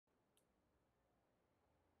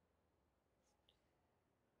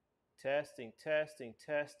Testing, testing,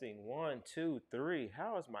 testing. One, two, three.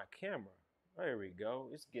 How is my camera? There we go.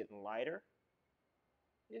 It's getting lighter.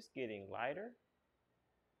 It's getting lighter.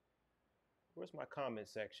 Where's my comment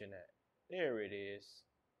section at? There it is.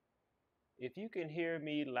 If you can hear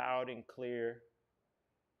me loud and clear,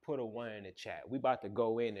 put a one in the chat. We about to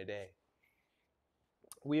go in today.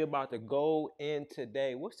 We about to go in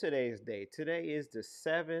today. What's today's date? Today is the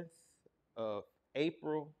 7th of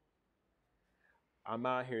April. I'm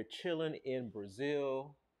out here chilling in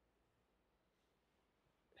Brazil.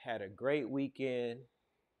 Had a great weekend.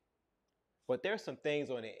 But there's some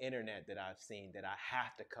things on the internet that I've seen that I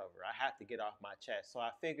have to cover. I have to get off my chest. So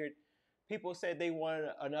I figured people said they wanted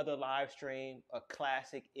another live stream, a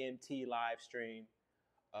classic MT live stream.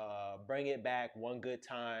 Bring it back one good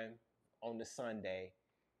time on the Sunday.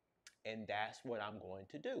 And that's what I'm going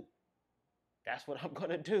to do. That's what I'm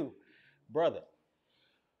going to do. Brother,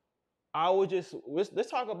 let's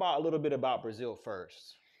talk about a little bit about Brazil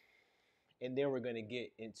first. And then we're going to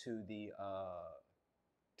get into the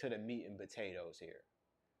meat and potatoes here.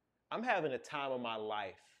 I'm having a time of my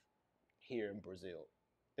life here in Brazil.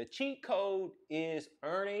 The cheat code is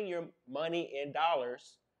earning your money in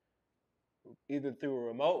dollars, either through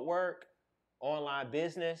remote work, online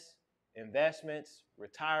business, investments,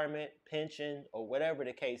 retirement, pension, or whatever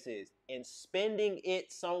the case is, and spending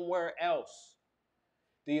it somewhere else.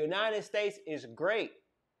 The United States is great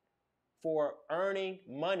for earning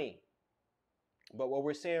money. But what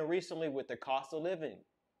we're seeing recently with the cost of living,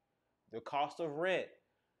 the cost of rent,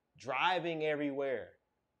 driving everywhere,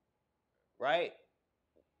 right?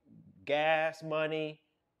 Gas money,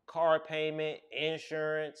 car payment,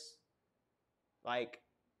 insurance. Like,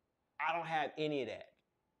 I don't have any of that.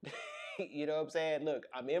 You know what I'm saying? Look,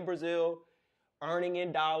 I'm in Brazil, earning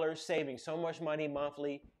in dollars, saving so much money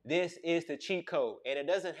monthly. This is the cheat code. And it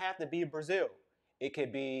doesn't have to be Brazil. It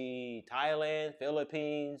could be Thailand,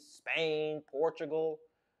 Philippines, Spain, Portugal.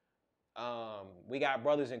 We got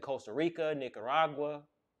brothers in Costa Rica, Nicaragua,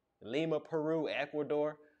 Lima, Peru,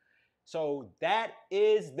 Ecuador. So that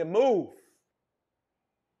is the move.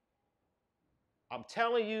 I'm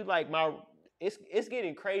telling you, like it's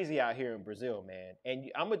getting crazy out here in Brazil, man.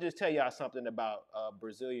 And I'm gonna just tell y'all something about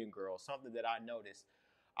Brazilian girls, something that I noticed.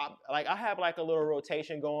 I have like a little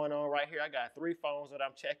rotation going on right here. I got 3 phones that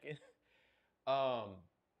I'm checking. A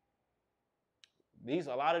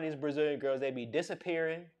lot of these Brazilian girls, they be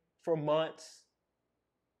disappearing for months.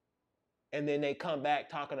 And then they come back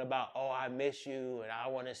talking about, oh, I miss you and I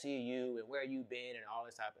want to see you and where you been and all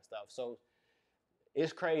this type of stuff. So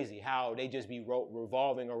it's crazy how they just be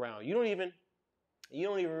revolving around. You don't even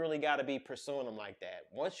really got to be pursuing them like that.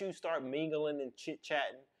 Once you start mingling and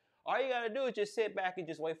chit-chatting, all you got to do is just sit back and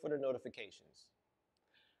just wait for the notifications.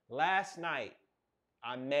 Last night,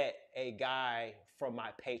 I met a guy from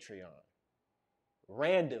my Patreon.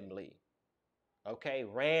 Randomly. Okay,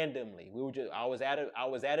 randomly. I was at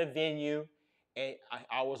a venue and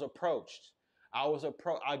I was approached.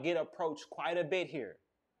 I get approached quite a bit here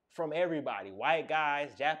from everybody. White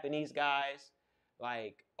guys, Japanese guys,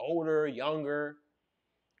 like older, younger.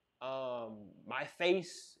 My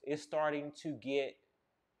face is starting to get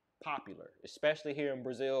popular, especially here in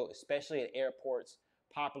Brazil, especially at airports,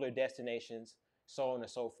 popular destinations, so on and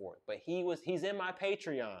so forth. But he's in my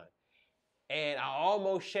Patreon. And I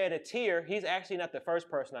almost shed a tear. He's actually not the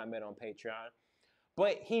first person I met on Patreon.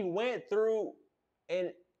 But he went through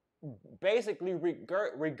and basically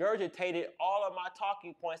regurgitated all of my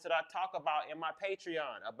talking points that I talk about in my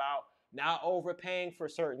Patreon about not overpaying for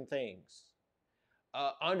certain things,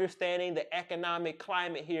 understanding the economic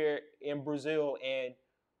climate here in Brazil and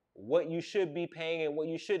what you should be paying and what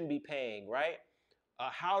you shouldn't be paying, right?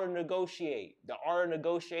 How to negotiate, the art of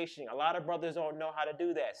negotiation. A lot of brothers don't know how to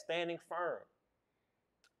do that. Standing firm,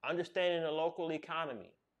 understanding the local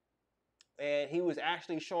economy. And he was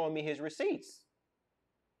actually showing me his receipts.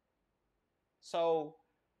 So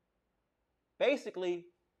basically,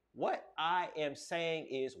 what I am saying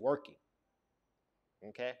is working.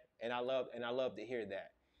 Okay? And I love to hear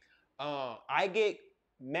that. I get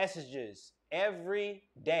messages every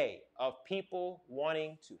day of people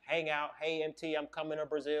wanting to hang out. Hey, MT, I'm coming to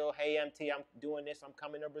Brazil. Hey, MT, I'm doing this. I'm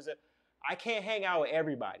coming to Brazil. I can't hang out with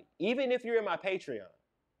everybody, even if you're in my Patreon.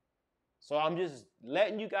 So I'm just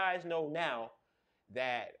letting you guys know now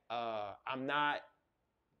that I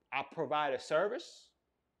provide a service.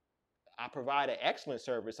 I provide an excellent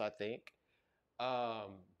service, I think.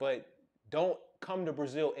 But don't come to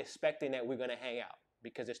Brazil expecting that we're going to hang out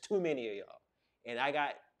because there's too many of y'all. And I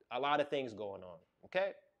got a lot of things going on,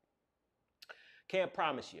 okay? Can't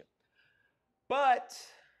promise you. But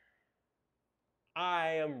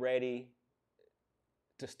I am ready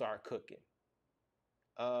to start cooking.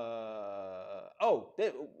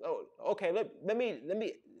 Okay.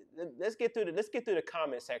 Let's get through the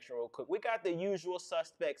comment section real quick. We got the usual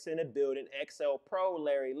suspects in the building: XL Pro,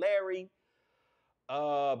 Larry,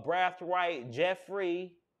 Brathwaite,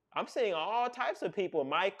 Jeffrey. I'm seeing all types of people.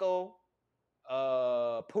 Michael,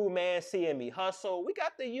 Pooh Man, seeing me hustle. We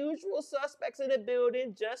got the usual suspects in the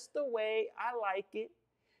building, just the way I like it.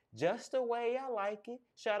 Just the way I like it.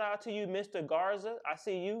 Shout out to you, Mr. Garza. I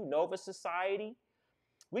see you, Nova Society.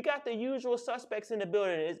 We got the usual suspects in the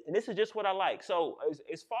building, and this is just what I like. So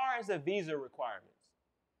as far as the visa requirements,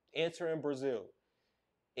 entering Brazil,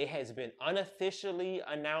 it has been unofficially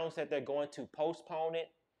announced that they're going to postpone it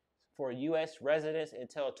for U.S. residents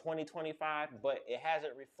until 2025, but it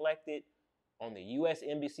hasn't reflected on the U.S.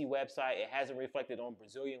 Embassy website. It hasn't reflected on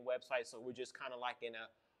Brazilian website, so we're just kind of like in a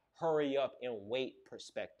hurry up and wait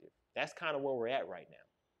perspective. That's kind of where we're at right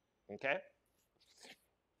now, okay?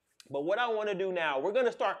 But what I want to do now, we're going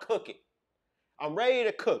to start cooking. I'm ready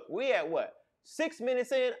to cook. We at what? 6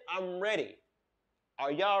 minutes in, I'm ready.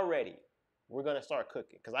 Are y'all ready? We're going to start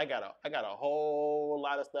cooking because I got a whole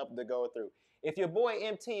lot of stuff to go through. If your boy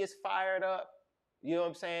MT is fired up, you know what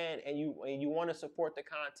I'm saying, and you want to support the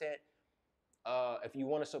content, if you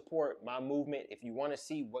want to support my movement, if you want to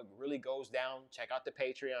see what really goes down, check out the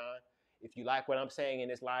Patreon. If you like what I'm saying in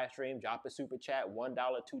this live stream, drop a super chat, $1, $2,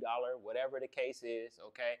 whatever the case is,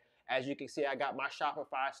 okay? As you can see, I got my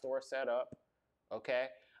Shopify store set up, okay?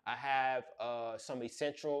 I have some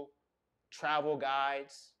essential travel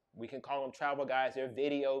guides. We can call them travel guides. They're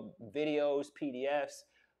videos, PDFs,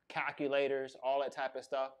 calculators, all that type of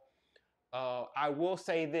stuff. I will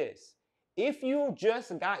say this. If you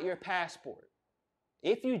just got your passport,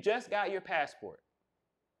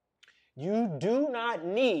 you do not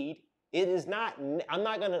need, it is not, I'm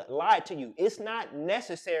not going to lie to you, it's not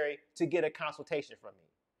necessary to get a consultation from me.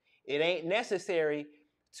 It ain't necessary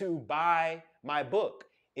to buy my book.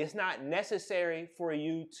 It's not necessary for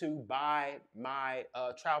you to buy my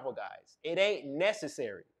travel guides. It ain't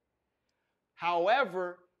necessary.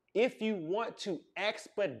 However, if you want to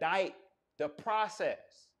expedite the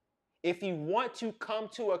process, if you want to come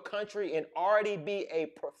to a country and already be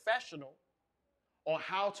a professional on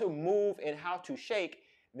how to move and how to shake,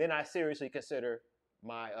 then I seriously consider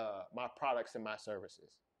my products and my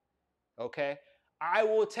services. Okay? I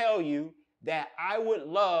will tell you that I would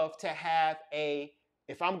love to have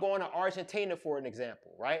if I'm going to Argentina for an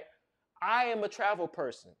example, right? I am a travel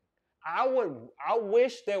person. I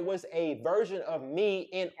wish there was a version of me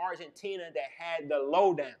in Argentina that had the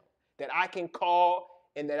lowdown, that I can call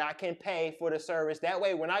and that I can pay for the service. That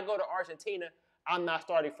way, when I go to Argentina, I'm not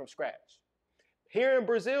starting from scratch. Here in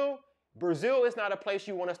Brazil is not a place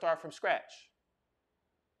you want to start from scratch.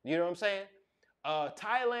 You know what I'm saying?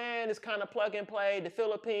 Thailand is kind of plug and play. The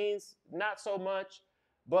Philippines, not so much.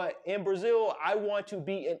 But in Brazil,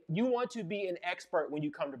 you want to be an expert when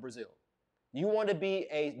you come to Brazil. You want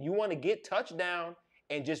to get touchdown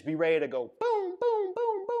and just be ready to go boom, boom,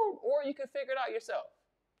 boom, boom, or you can figure it out yourself.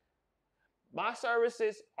 My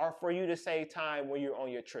services are for you to save time when you're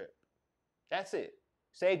on your trip. That's it.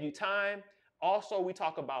 Save you time. Also, we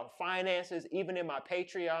talk about finances, even in my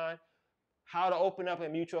Patreon, how to open up a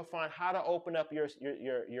mutual fund, how to open up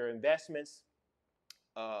your investments,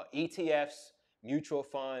 ETFs, mutual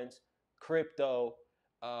funds, crypto,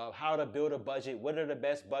 how to build a budget, what are the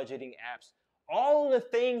best budgeting apps, all the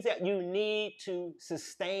things that you need to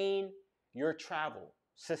sustain your travel.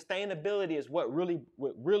 Sustainability is what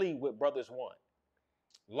brothers want.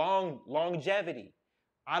 Longevity.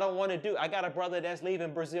 I got a brother that's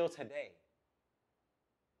leaving Brazil today.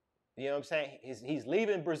 You know what I'm saying? He's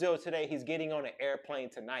leaving Brazil today. He's getting on an airplane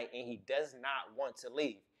tonight, and he does not want to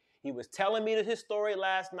leave. He was telling me his story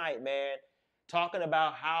last night, man, talking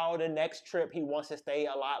about how the next trip he wants to stay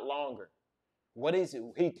a lot longer. What is it?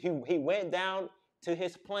 He went down to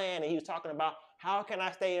his plan, and he was talking about how can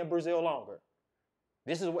I stay in Brazil longer?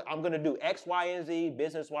 This is what I'm going to do, X, Y, and Z,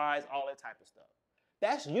 business-wise, all that type of stuff.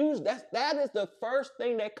 That is the first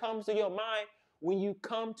thing that comes to your mind when you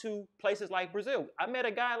come to places like Brazil. I met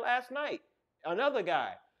a guy last night, another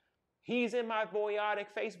guy. He's in my Voyatic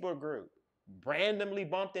Facebook group. Randomly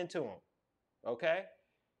bumped into him. Okay?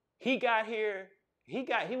 He got here, he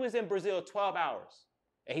was in Brazil 12 hours.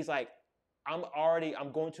 And he's like, I'm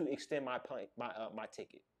going to extend my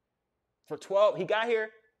ticket. For 12, he got here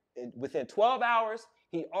within 12 hours,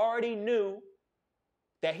 he already knew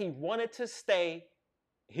that he wanted to stay.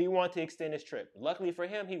 He wanted to extend his trip. Luckily for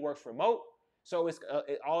him, he works remote. So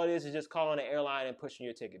all it is just calling an airline and pushing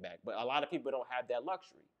your ticket back. But a lot of people don't have that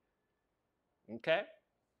luxury. Okay?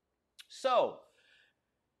 So,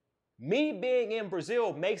 Me being in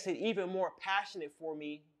Brazil makes it even more passionate for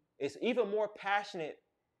me. It's even more passionate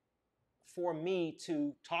for me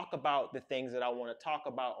to talk about the things that I want to talk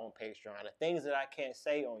about on Patreon, the things that I can't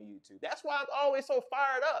say on YouTube. That's why I'm always so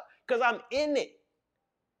fired up, because I'm in it.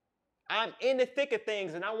 I'm in the thick of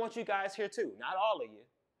things, and I want you guys here too. Not all of you,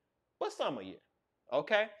 but some of you,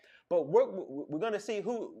 okay? But we're going to see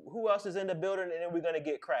who else is in the building, and then we're going to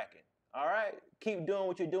get cracking, all right? Keep doing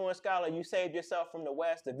what you're doing, Scholar. You saved yourself from the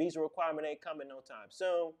West. The visa requirement ain't coming no time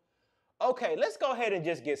soon. Okay, let's go ahead and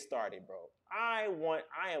just get started, bro. I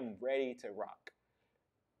am ready to rock.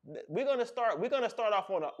 We're gonna start off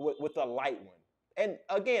with a light one. And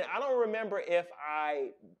again, I don't remember if I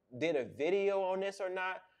did a video on this or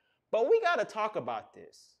not, but we gotta talk about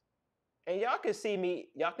this. And y'all can see me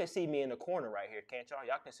in the corner right here, can't y'all?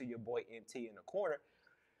 Y'all can see your boy MT in the corner.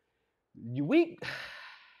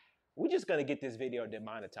 We just gonna get this video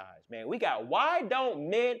demonetized, man. We got why I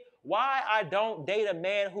don't date a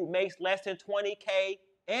man who makes less than 20K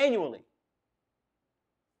annually.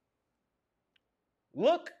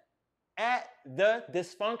 Look at the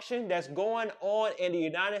dysfunction that's going on in the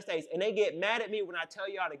United States, and they get mad at me when I tell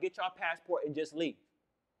y'all to get y'all passport and just leave.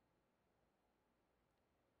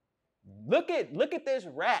 Look at this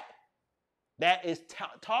rat that is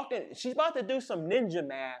talking. She's about to do some ninja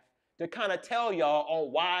math to kind of tell y'all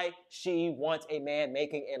on why she wants a man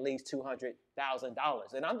making at least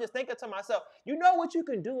 $200,000. And I'm just thinking to myself, you know what you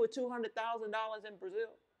can do with $200,000 in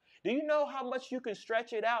Brazil? Do you know how much you can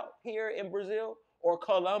stretch it out here in Brazil or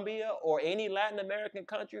Colombia or any Latin American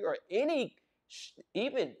country or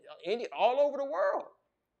all over the world?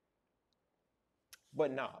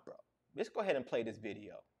 But nah, bro. Let's go ahead and play this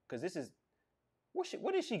video, because this is,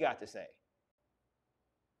 what does she got to say?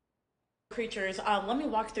 Creatures, let me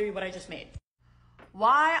walk through what I just made.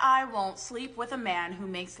 Why I won't sleep with a man who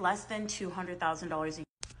makes less than $200,000 a year.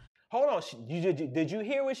 Hold on, did you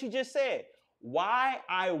hear what she just said? Why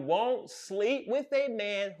I won't sleep with a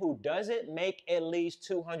man who doesn't make at least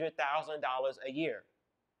 $200,000 a year.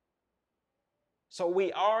 So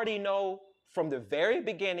we already know from the very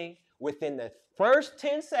beginning, within the first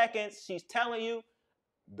 10 seconds, she's telling you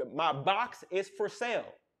my box is for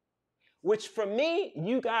sale. Which for me,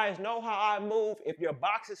 you guys know how I move. If your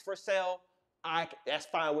box is for sale, that's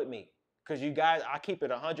fine with me. Because you guys, I keep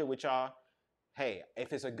it 100 with y'all. Hey,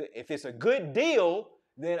 if it's a good deal,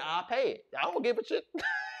 then I'll pay it. I don't give a shit.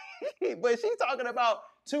 But she's talking about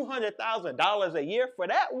 $200,000 a year for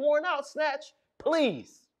that worn out snatch.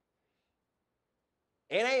 Please.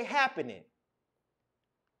 It ain't happening.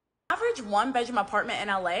 Average one-bedroom apartment in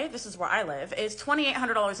LA, this is where I live, is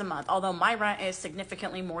 $2,800 a month, although my rent is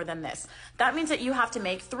significantly more than this. That means that you have to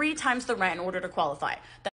make 3 times the rent in order to qualify.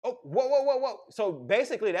 Oh, whoa. So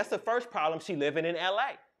basically, that's the first problem. She living in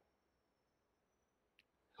LA.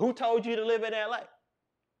 Who told you to live in LA?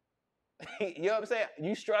 You know what I'm saying?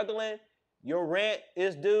 You struggling, your rent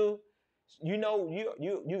is due. You know,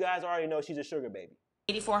 you guys already know she's a sugar baby.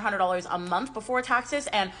 $8,400 a month before taxes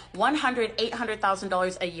and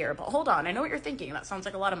 $800,000 a year. But hold on, I know what you're thinking. That sounds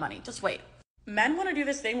like a lot of money. Just wait. Men want to do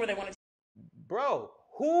this thing where they want to... Bro,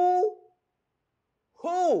 who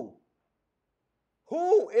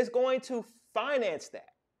is going to finance that?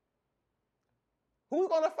 Who's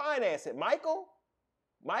going to finance it? Michael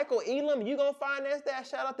Elam, you going to finance that?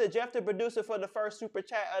 Shout out to Jeff, the producer, for the first super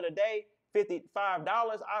chat of the day, $55.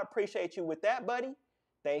 I appreciate you with that, buddy.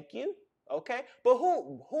 Thank you. Okay, but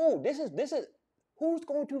who? This is who's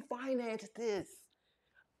going to finance this?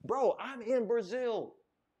 Bro, I'm in Brazil.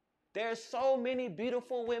 There's so many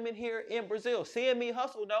beautiful women here in Brazil. CME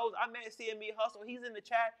Hustle knows. I met CME Hustle. He's in the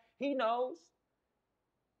chat. He knows.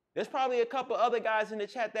 There's probably a couple other guys in the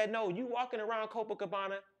chat that know. You walking around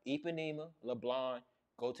Copacabana, Ipanema, LeBlanc,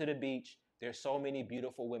 go to the beach. There's so many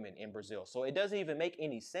beautiful women in Brazil. So it doesn't even make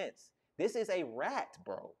any sense. This is a rat,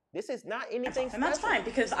 bro. This is not anything special. And that's fine,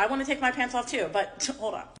 because I want to take my pants off too, but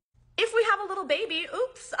hold on. If we have a little baby,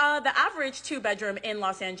 the average 2-bedroom in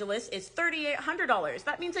Los Angeles is $3,800.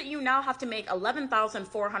 That means that you now have to make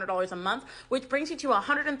 $11,400 a month, which brings you to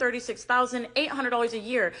 $136,800 a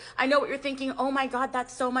year. I know what you're thinking. Oh my God,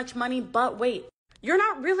 that's so much money, but wait. You're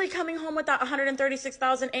not really coming home with that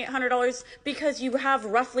 $136,800 because you have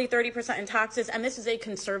roughly 30% in taxes, and this is a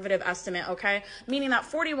conservative estimate, okay? Meaning that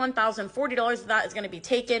 $41,040 of that is going to be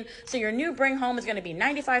taken, so your new bring home is going to be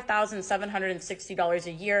 $95,760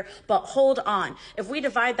 a year. But hold on, if we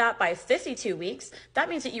divide that by 52 weeks, that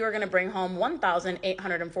means that you are going to bring home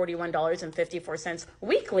 $1,841.54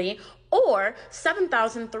 weekly, or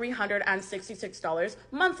 $7,366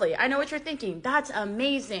 monthly. I know what you're thinking. That's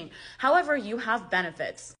amazing. However, you have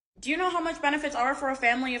benefits. Do you know how much benefits are for a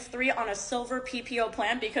family of 3 on a silver PPO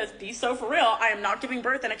plan? Because be so for real, I am not giving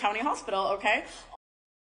birth in a county hospital, okay?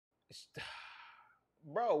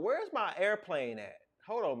 Bro, where's my airplane at?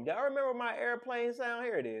 Hold on, y'all remember my airplane sound?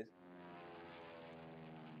 Here it is.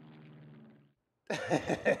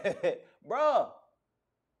 Bro,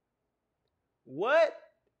 what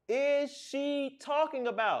is she talking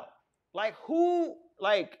about? Like, who,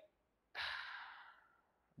 like,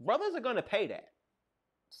 brothers are gonna pay that.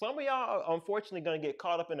 Some of y'all are unfortunately gonna get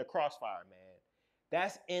caught up in the crossfire, man.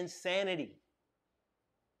 That's insanity.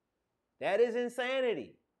 That is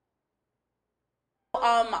insanity.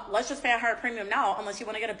 Let's just pay a higher premium now unless you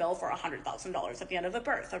want to get a bill for $100,000 at the end of the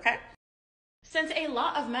birth, okay? Since a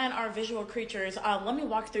lot of men are visual creatures, let me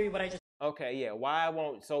walk through what I just... Okay, yeah, why I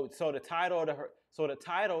won't, so the title of the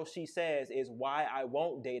title she says is why I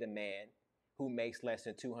won't date a man who makes less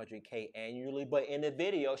than $200K annually, but in the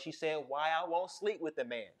video she said why I won't sleep with a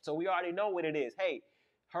man. So we already know what it is. Hey,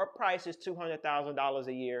 her price is $200,000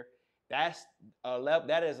 a year. That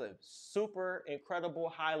is a super incredible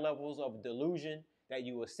high levels of delusion that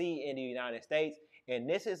you will see in the United States. And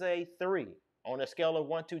this is a 3 on a scale of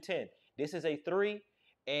 1 to 10. This is a 3,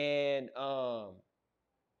 and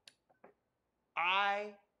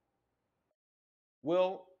I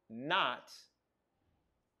will not.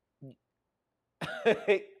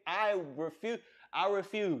 I refuse.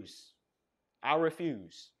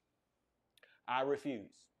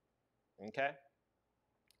 Okay.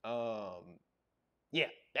 Yeah,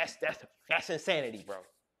 that's insanity, bro.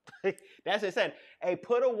 That's insane. Hey,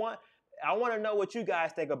 put a 1. I want to know what you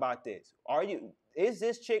guys think about this. Is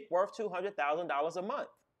this chick worth $200,000 a month?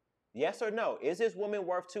 Yes or no? Is this woman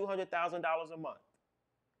worth $200,000 a month?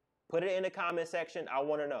 Put it in the comment section. I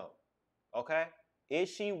want to know. Okay? Is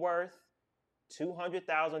she worth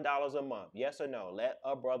 $200,000 a month? Yes or no? Let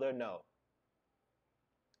a brother know.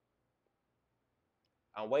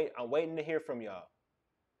 I'm waiting to hear from y'all.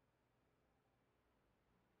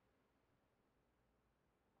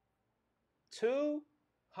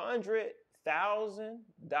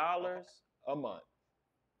 $200,000 a month.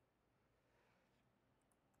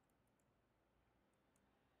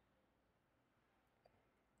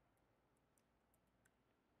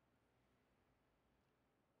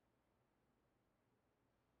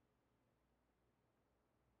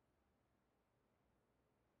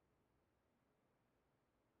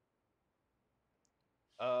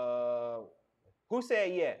 Who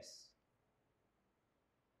said yes?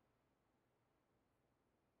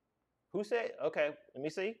 Who said, okay, let me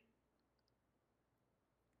see.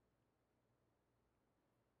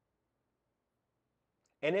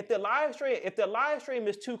 And if the live stream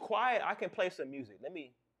is too quiet, I can play some music.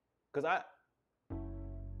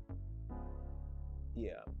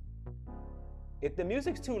 Yeah. If the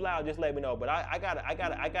music's too loud, just let me know. But I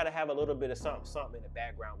gotta have a little bit of something in the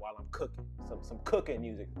background while I'm cooking. Some cooking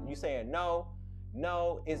music. You saying no,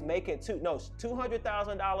 it's making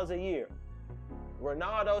 $200,000 a year.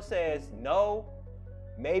 Ronaldo says no,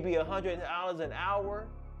 maybe $100 an hour.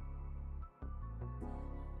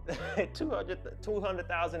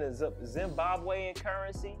 200,000 in Zimbabwean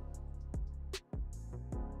currency.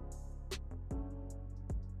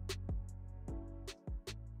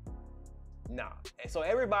 Nah. So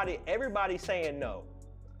everybody's saying no.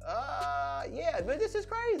 Yeah, but this is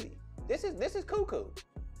crazy. This is cuckoo.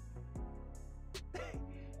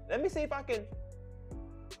 Let me see if I can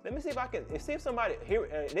see if somebody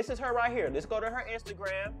here. This is her right here. Let's go to her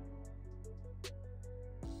Instagram.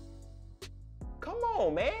 Come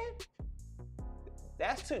on, man.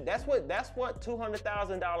 That's what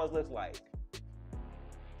 $200,000 looks like.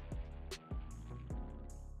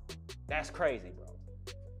 That's crazy, bro.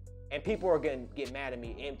 And people are gonna get mad at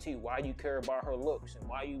me. MT, why you care about her looks and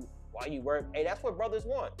why you work? Hey, that's what brothers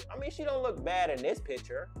want. I mean, she don't look bad in this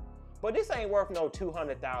picture, but this ain't worth no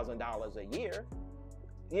 $200,000 a year.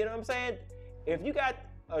 You know what I'm saying? If you got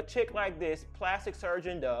a chick like this, plastic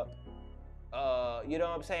surgeoned up, you know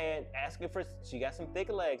what I'm saying? Asking for, she got some thick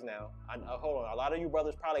legs now. Hold on, a lot of you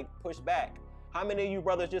brothers probably push back. How many of you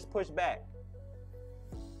brothers just push back?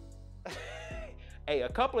 Hey, a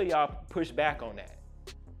couple of y'all push back on that.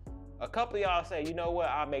 A couple of y'all say, you know what?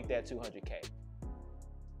 I'll make that $200K.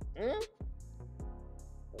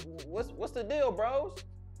 What's the deal, bros?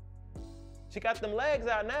 She got them legs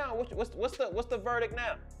out now. What's the verdict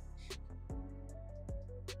now?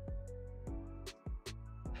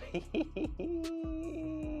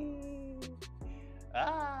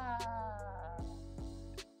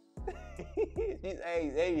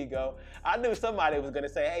 Hey, there you go. I knew somebody was gonna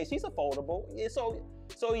say, "Hey, she's affordable." Yeah, so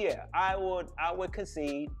yeah, I would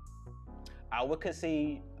concede.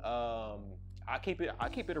 I I keep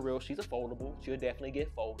it real. She's a foldable. She'll definitely get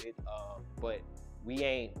folded. But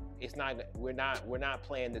we're not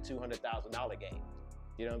playing the $200,000 game.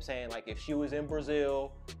 You know what I'm saying? Like if she was in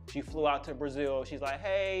Brazil, she flew out to Brazil. She's like,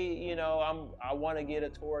 hey, I want to get a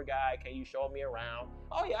tour guide. Can you show me around?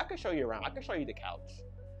 Oh yeah, I can show you around. I can show you the couch.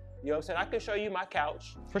 You know what I'm saying? I can show you my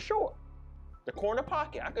couch for sure. The corner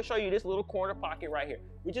pocket. I can show you this little corner pocket right here.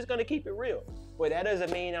 We're just gonna keep it real. But that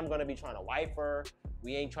doesn't mean I'm gonna be trying to wife her.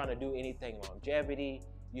 We ain't trying to do anything longevity.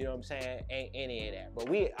 You know what I'm saying? Ain't any of that. But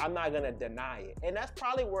I'm not gonna deny it. And that's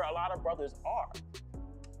probably where a lot of brothers are.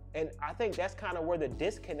 And I think that's kind of where the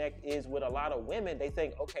disconnect is with a lot of women. They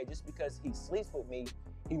think, okay, just because he sleeps with me,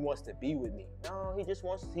 he wants to be with me. No, he just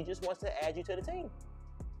wants to add you to the team.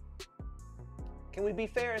 Can we be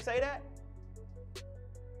fair and say that?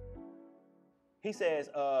 He says,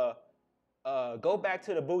 go back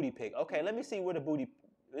to the booty pic. Okay, let me see where the booty.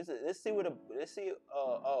 Let's see.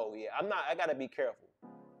 Oh yeah, I gotta be careful.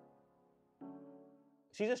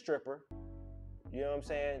 She's a stripper. You know what I'm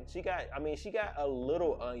saying? She got a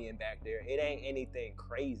little onion back there. It ain't anything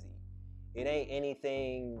crazy. It ain't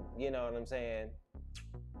anything, you know what I'm saying?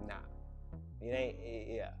 Nah. It ain't,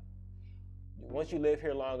 yeah. Once you live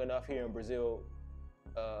here long enough here in Brazil,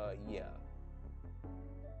 yeah.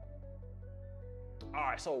 All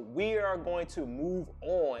right, so we are going to move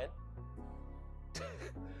on.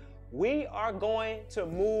 We are going to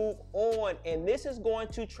move on, and this is going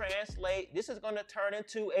to translate. This is going to turn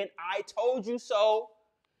into an I told you so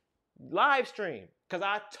live stream, because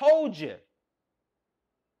I told you.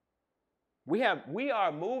 We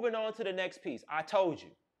are moving on to the next piece. I told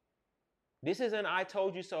you. This is an I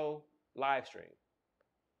told you so live stream.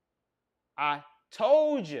 I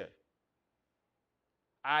told you.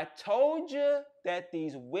 I told you that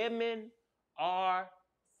these women are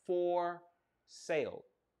for sale.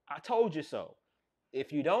 I told you so.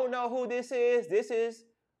 If you don't know who this is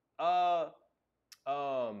Aoki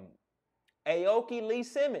Lee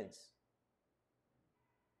Simmons.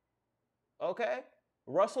 Okay?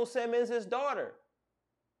 Russell Simmons' daughter.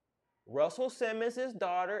 Russell Simmons'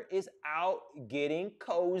 daughter is out getting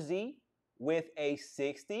cozy with a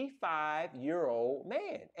 65-year-old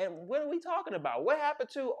man. And what are we talking about? What happened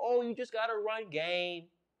to, oh, you just got to run game.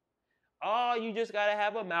 Oh, you just got to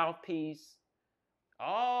have a mouthpiece.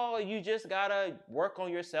 Oh, you just got to work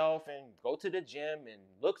on yourself and go to the gym and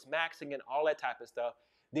looks maxing and all that type of stuff.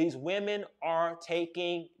 These women are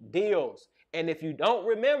taking deals. And if you don't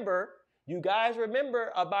remember, you guys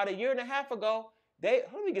remember about a year and a half ago,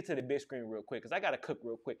 let me get to the big screen real quick because I got to cook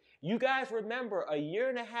real quick. You guys remember a year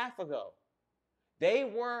and a half ago, they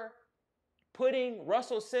were putting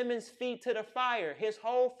Russell Simmons' feet to the fire. His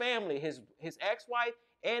whole family, his ex-wife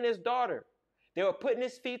and his daughter. They were putting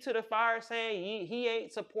his feet to the fire saying he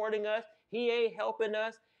ain't supporting us. He ain't helping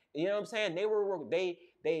us. You know what I'm saying?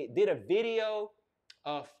 They did a video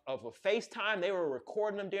of a FaceTime. They were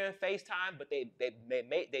recording them during FaceTime, but they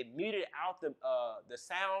muted out the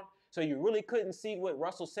sound. So you really couldn't see what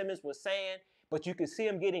Russell Simmons was saying, but you could see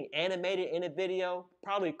him getting animated in the video,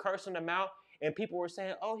 probably cursing them out. And people were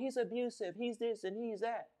saying, oh, he's abusive, he's this and he's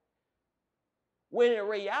that. When in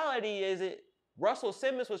reality Russell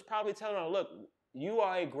Simmons was probably telling her, look, you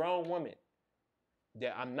are a grown woman.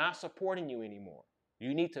 That I'm not supporting you anymore.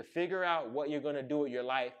 You need to figure out what you're going to do with your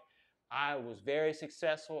life. I was very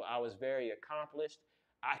successful. I was very accomplished.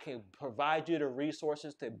 I can provide you the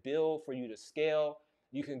resources to build for you to scale.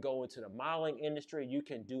 You can go into the modeling industry. You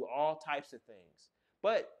can do all types of things.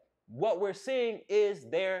 But what we're seeing is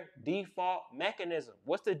their default mechanism.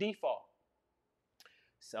 What's the default?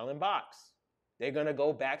 Selling box. They're going to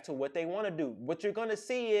go back to what they want to do. What you're going to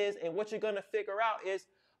see is, and what you're going to figure out is,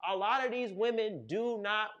 a lot of these women do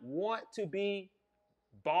not want to be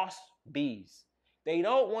boss bees. They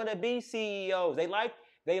don't want to be CEOs. They like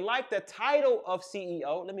the title of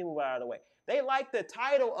CEO. Let me move out of the way. They like the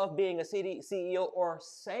title of being a CEO or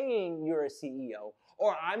saying you're a CEO,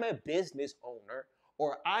 or I'm a business owner,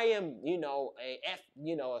 or I am, a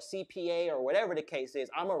CPA or whatever the case is.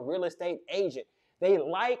 I'm a real estate agent. They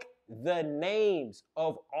like the names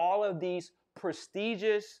of all of these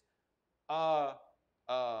prestigious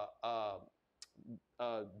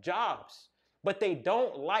jobs, but they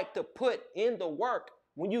don't like to put in the work.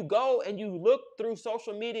 When you go and you look through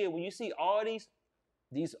social media, when you see all these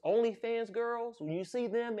OnlyFans girls, when you see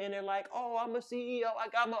them and they're like, oh, I'm a CEO, I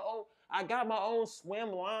got my own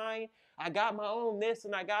swim line, I got my own this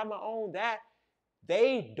and I got my own that.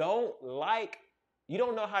 They don't like, you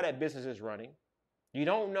don't know how that business is running. You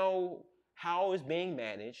don't know how it's being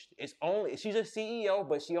managed. She's a CEO,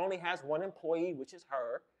 but she only has one employee, which is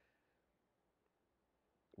her.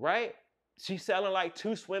 Right? She's selling like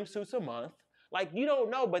 2 swimsuits a month. Like, you don't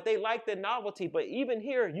know, but they like the novelty. But even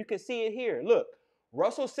here, you can see it here. Look,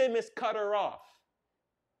 Russell Simmons cut her off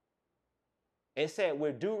and said,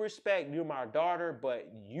 with due respect, you're my daughter, but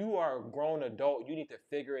you are a grown adult. You need to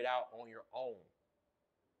figure it out on your own.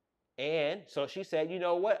 And so she said, you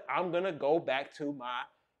know what? I'm going to go back to my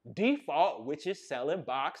default, which is selling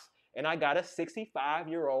box. And I got a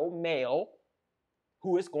 65-year-old male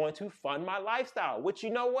who is going to fund my lifestyle, which, you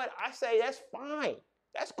know what? I say that's fine.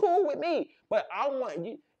 That's cool with me. But I want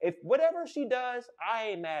you, if whatever she does, I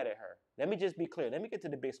ain't mad at her. Let me just be clear. Let me get to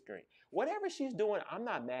the big screen. Whatever she's doing, I'm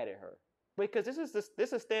not mad at her. Because this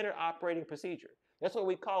is standard operating procedure. That's what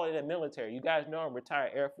we call it in the military. You guys know I'm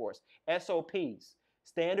retired Air Force. SOPs,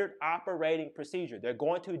 standard operating procedure. They're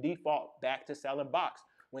going to default back to selling box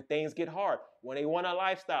when things get hard, when they want a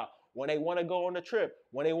lifestyle, when they want to go on a trip,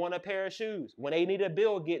 when they want a pair of shoes, when they need a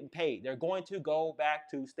bill getting paid. They're going to go back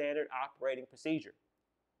to standard operating procedure,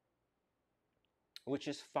 which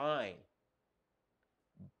is fine.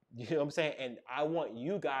 You know what I'm saying? And I want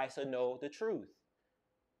you guys to know the truth.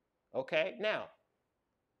 Okay, now,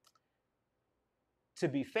 to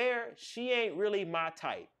be fair, she ain't really my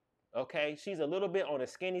type. Okay, she's a little bit on the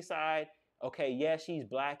skinny side. Okay, yeah, she's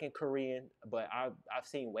black and Korean, but I've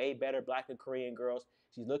seen way better black and Korean girls.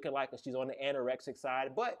 She's looking like she's on the anorexic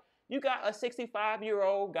side. But you got a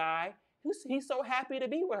 65-year-old guy he's so happy to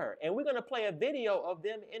be with her. And we're going to play a video of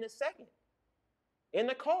them in a second in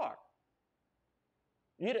the car.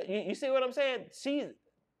 You see what I'm saying?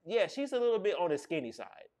 She's a little bit on the skinny side.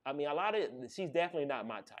 I mean, she's definitely not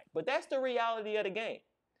my type. But that's the reality of the game.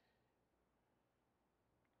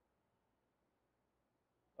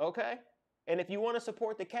 Okay? And if you want to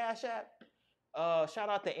support the Cash App, shout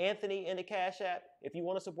out to Anthony in the Cash App. If you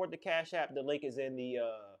want to support the Cash App, the link is in the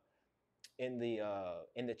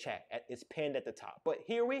chat. It's pinned at the top. But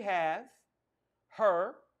here we have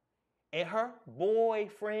her and her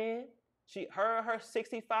boyfriend. Her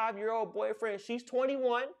 65-year-old boyfriend. She's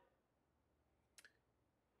 21.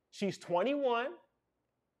 She's 21,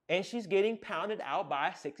 and she's getting pounded out by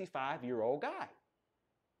a 65-year-old guy.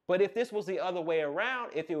 But if this was the other way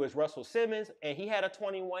around, if it was Russell Simmons and he had a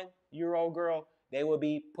 21-year-old girl, they would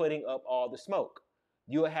be putting up all the smoke.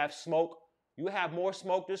 You would have smoke. You would have more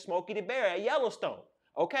smoke than Smokey the Bear at Yellowstone.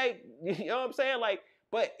 Okay? You know what I'm saying? Like,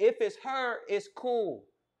 but if it's her, it's cool.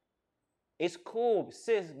 It's cool.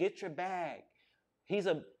 Sis, get your bag. He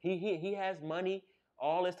has money,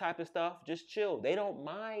 all this type of stuff. Just chill. They don't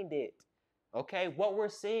mind it. Okay? What we're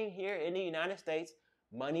seeing here in the United States,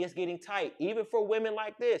 money is getting tight. Even for women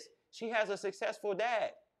like this. She has a successful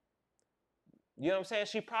dad. You know what I'm saying?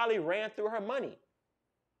 She probably ran through her money.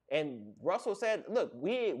 And Russell said, look,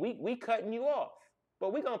 we cutting you off.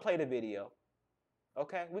 But we're going to play the video.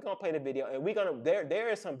 Okay? We're going to play the video. And there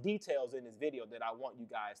is some details in this video that I want you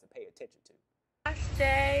guys to pay attention to. Last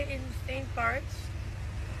day in St. Bart's.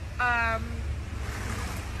 I'm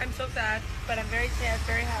so sad, but I'm very sad,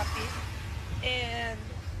 very happy. And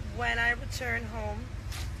when I return home,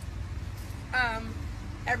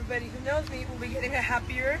 everybody who knows me will be getting a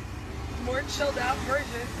happier, more chilled out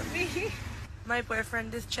version of me. My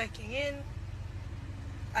boyfriend is checking in.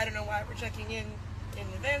 I don't know why we're checking in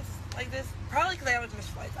advance like this. Probably because I always miss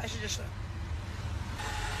flights. I should just show.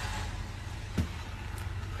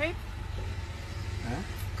 Crepe? Huh?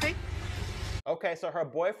 Crepe? Okay, so her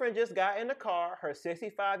boyfriend just got in the car. Her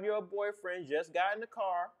 65-year-old boyfriend just got in the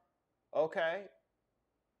car. Okay.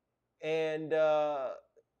 And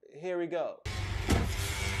here we go.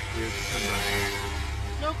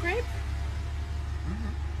 No crepe?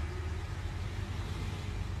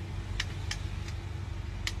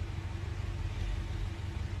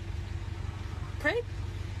 Crepe?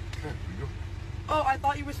 Yeah, we go. Oh, I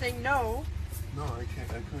thought you were saying no. No, I can't.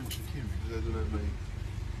 I couldn't continue because I don't have my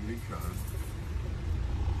green card.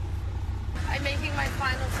 I'm making my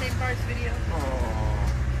final St. Bart's video. Oh.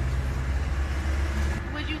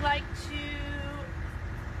 Would you like to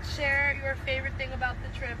share your favorite thing about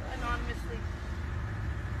the trip anonymously?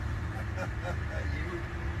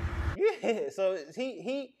 Yeah,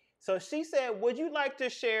 so she said, would you like to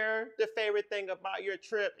share the favorite thing about your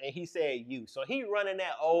trip? And he said, you. So he running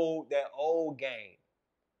that old game.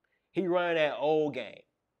 He running that old game.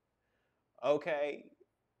 Okay,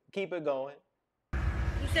 keep it going.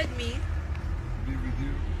 You said me. Be with you.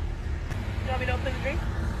 You want me to open the drink?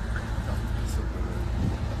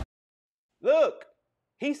 Look,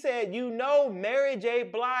 he said, you know, Mary J.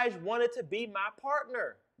 Blige wanted to be my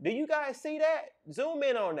partner. Do you guys see that? Zoom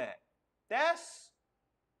in on that.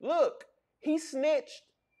 Look, he snitched.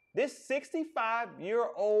 This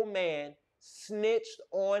 65-year-old man snitched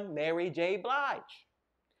on Mary J. Blige.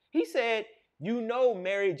 He said, You know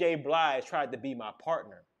Mary J. Blige tried to be my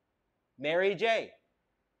partner. Mary J.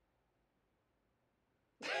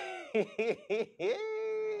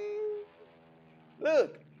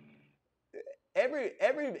 Look,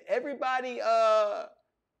 everybody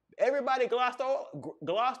glossed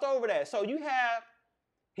over that. So you have,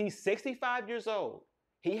 he's 65 years old.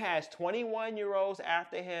 He has 21-year-olds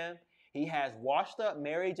after him. He has washed up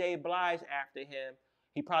Mary J. Blige after him.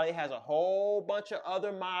 He probably has a whole bunch of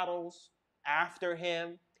other models after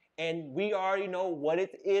him. And we already know what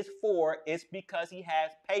it is for. It's because he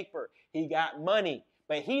has paper. He got money.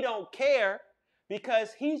 But he don't care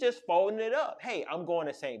because he's just folding it up. Hey, I'm going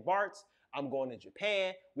to St. Bart's. I'm going to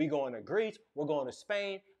Japan. We going to Greece. We're going to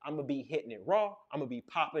Spain. I'm going to be hitting it raw. I'm going to be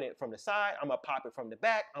popping it from the side. I'm going to pop it from the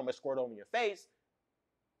back. I'm going to squirt over your face.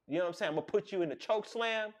 You know what I'm saying? I'm going to put you in the choke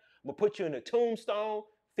slam. I'm going to put you in the tombstone,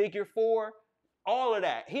 figure four, all of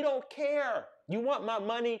that. He don't care. You want my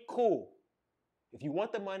money? Cool. If you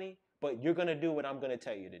want the money, but you're going to do what I'm going to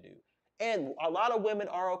tell you to do. And a lot of women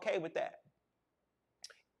are okay with that.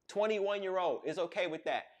 21-year-old is okay with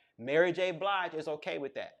that. Mary J. Blige is okay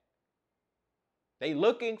with that. They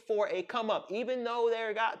looking for a come up, even though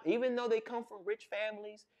they come from rich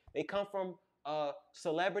families, they come from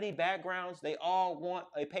celebrity backgrounds. They all want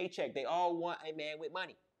a paycheck. They all want a man with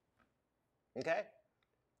money. Okay.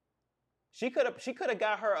 She could have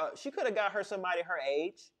got her somebody her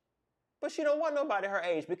age, but she don't want nobody her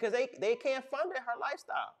age because they can't fund her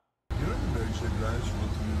lifestyle. You know Mary J. Blige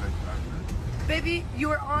want to be like partner? Baby, you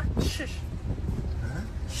were on. Shush. Huh?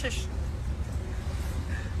 Shush.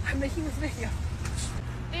 I'm making this video.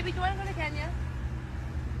 Baby, do you want to go to Kenya?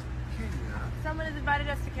 Kenya? Someone has invited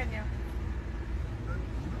us to Kenya.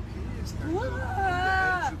 Kenya is kind What? of the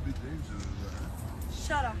edge of the danger.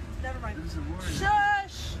 Shut up. Never mind. It is a worry.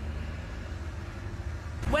 Shush.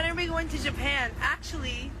 When are we going to Japan?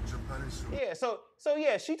 Actually. Japan is so. Yeah, so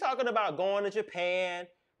yeah, she talking about going to Japan.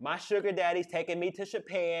 My sugar daddy's taking me to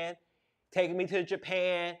Japan. Taking me to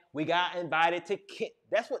Japan. We got invited to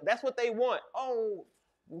That's what they want. Oh,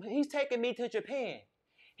 he's taking me to Japan.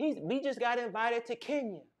 We just got invited to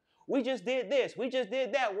Kenya. We just did this. We just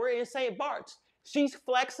did that. We're in St. Bart's. She's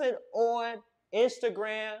flexing on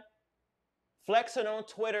Instagram, flexing on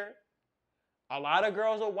Twitter. A lot of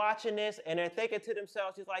girls are watching this and they're thinking to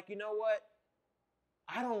themselves, she's like, you know what?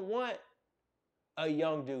 I don't want a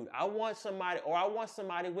young dude. I want somebody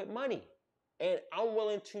with money. And I'm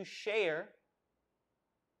willing to share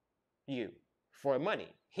you for money.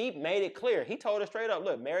 He made it clear. He told her straight up,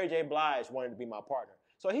 look, Mary J. Blige wanted to be my partner.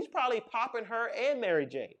 So he's probably popping her and Mary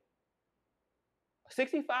J.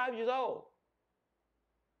 65 years old.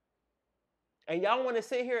 And y'all want to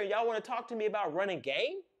sit here and y'all want to talk to me about running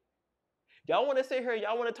game? Y'all want to sit here and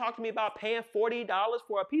y'all want to talk to me about paying $40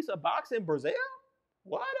 for a piece of box in Brazil?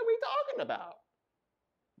 What are we talking about?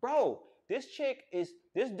 Bro, there's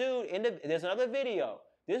another video.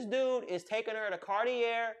 This dude is taking her to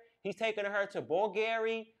Cartier. He's taking her to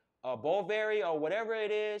Bulgari, or whatever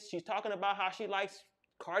it is. She's talking about how she likes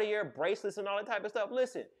Cartier bracelets and all that type of stuff.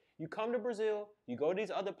 Listen, you come to Brazil, you go to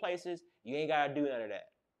these other places, you ain't gotta do none of that.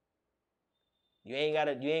 You ain't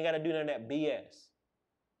gotta do none of that BS.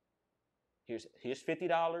 Here's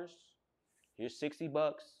 $50. Here's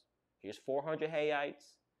 $60. Here's 400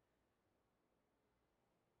 Hayites.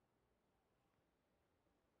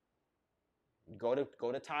 Go to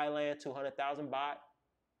Thailand, 200,000 baht.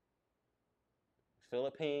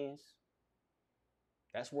 Philippines.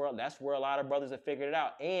 That's where a lot of brothers have figured it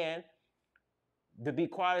out. And to be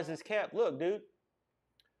quiet as it's kept, look, dude.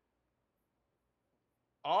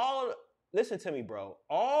 Listen to me, bro.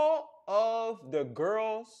 All of the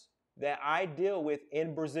girls that I deal with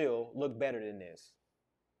in Brazil look better than this.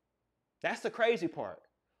 That's the crazy part.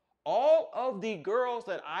 All of the girls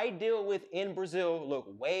that I deal with in Brazil look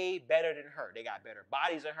way better than her. They got better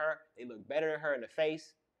bodies than her. They look better than her in the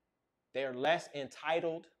face. They're less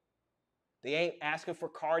entitled. They ain't asking for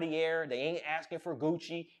Cartier. They ain't asking for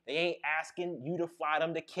Gucci. They ain't asking you to fly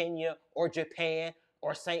them to Kenya or Japan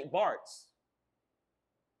or St. Bart's.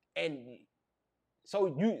 And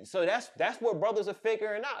so that's what brothers are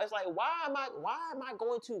figuring out. It's like, why am I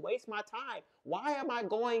going to waste my time? Why am I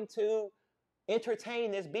going to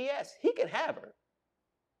entertain this BS? He can have her.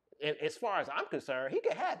 And as far as I'm concerned, he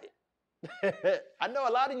can have it. I know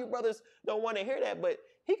a lot of you brothers don't want to hear that, but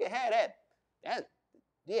he can have that.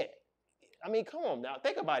 Yeah. I mean, come on now.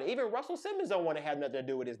 Think about it. Even Russell Simmons don't want to have nothing to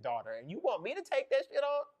do with his daughter. And you want me to take that shit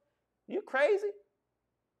on? You crazy?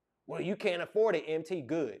 Well, you can't afford it, MT.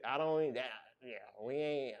 Good. I don't need that. Yeah, we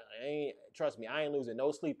ain't, trust me, I ain't losing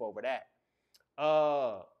no sleep over that.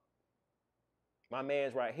 My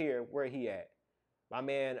man's right here. Where he at? My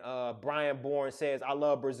man Brian Bourne says, I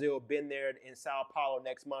love Brazil. Been there in Sao Paulo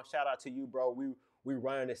next month. Shout out to you, bro. We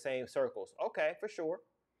run in the same circles. Okay, for sure.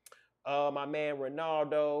 My man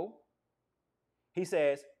Ronaldo, he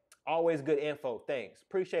says, always good info. Thanks.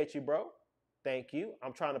 Appreciate you, bro. Thank you.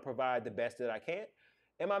 I'm trying to provide the best that I can.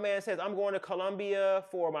 And my man says, I'm going to Colombia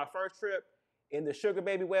for my first trip in the Sugar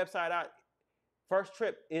Baby website. First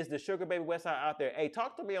trip is the Sugar Baby website out there. Hey,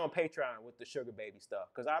 talk to me on Patreon with the Sugar Baby stuff,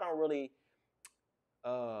 because I don't really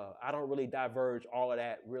diverge all of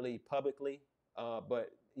that really publicly.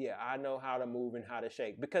 But yeah, I know how to move and how to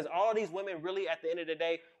shake, because all these women really, at the end of the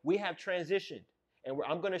day, we have transitioned, and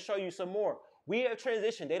I'm going to show you some more. We have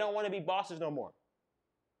transitioned. They don't want to be bosses no more.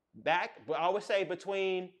 But I would say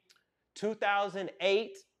between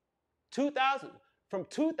 2008 to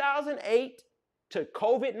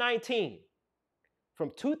COVID-19.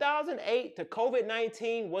 From 2008 to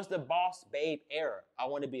COVID-19 was the boss babe era. I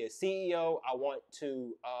want to be a CEO. I want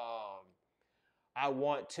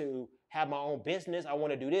to have my own business. I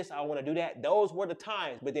want to do this. I want to do that. Those were the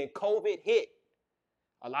times. But then COVID hit.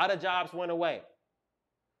 A lot of jobs went away.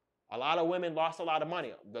 A lot of women lost a lot of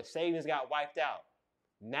money. The savings got wiped out.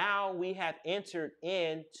 Now we have entered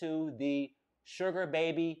into the sugar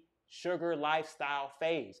baby, sugar lifestyle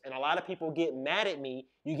phase. And a lot of people get mad at me.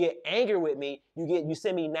 You get angry with me. You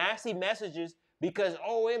send me nasty messages because,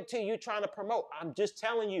 OMT, you're trying to promote. I'm just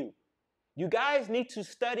telling you. You guys need to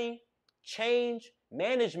study change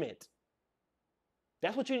management.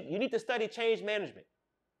 That's what you need to study, change management.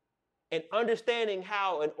 And understanding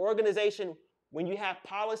how an organization, when you have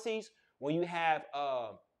policies, when you have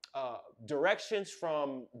directions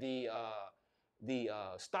from the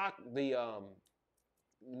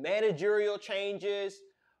managerial changes,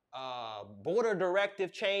 board of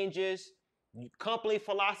directive changes, company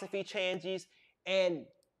philosophy changes, and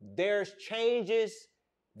there's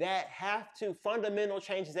fundamental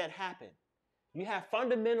changes that happen. You have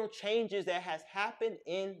fundamental changes that has happened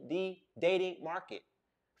in the dating market.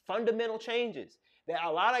 Fundamental changes that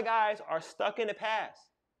a lot of guys are stuck in the past.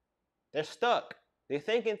 They're stuck. They're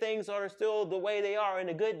thinking things are still the way they are in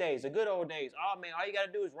the good days, the good old days. Oh man, all you got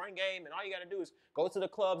to do is run game, and all you got to do is go to the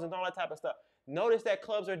clubs and all that type of stuff. Notice that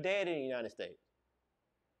clubs are dead in the United States.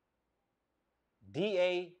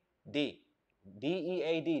 D-A-D.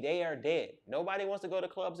 D-E-A-D. They are dead. Nobody wants to go to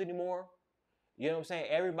clubs anymore. You know what I'm saying?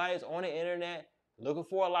 Everybody's on the internet looking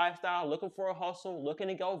for a lifestyle, looking for a hustle, looking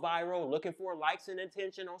to go viral, looking for likes and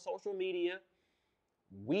attention on social media.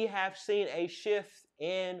 We have seen a shift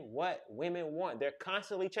in what women want. They're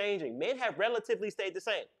constantly changing. Men have relatively stayed the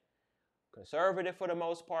same. Conservative for the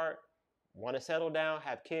most part, want to settle down,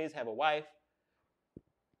 have kids, have a wife.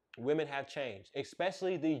 Women have changed,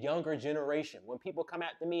 especially the younger generation. When people come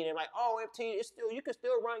after me and they're like, oh, MT, you can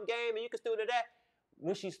still run game and you can still do that.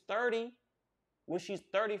 When she's 30, when she's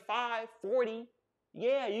 35, 40,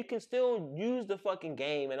 yeah, you can still use the fucking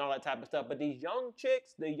game and all that type of stuff. But these young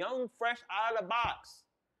chicks, the young, fresh out of the box,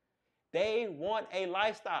 they want a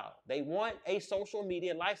lifestyle. They want a social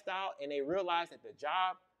media lifestyle, and they realize that the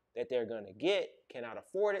job that they're going to get cannot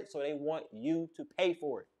afford it, so they want you to pay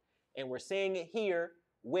for it. And we're seeing it here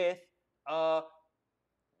with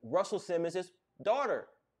Russell Simmons' daughter.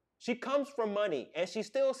 She comes from money, and she's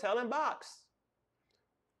still selling box.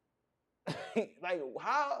 Like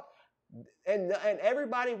how? And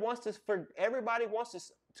everybody wants to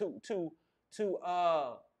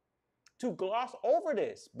gloss over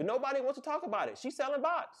this, but nobody wants to talk about it. She's selling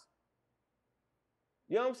box.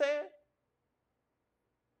 You know what I'm saying?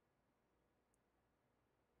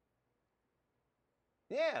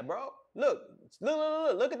 Yeah, bro. Look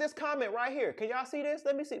at this comment right here. Can y'all see this?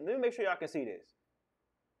 Let me make sure y'all can see this.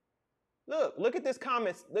 Look at this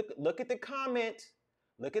comment. Look at the comment.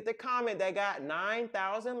 Look at the comment that got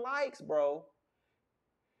 9,000 likes, bro.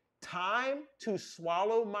 Time to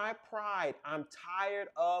swallow my pride. I'm tired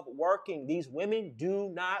of working. These women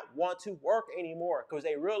do not want to work anymore because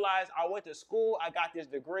they realize I went to school, I got this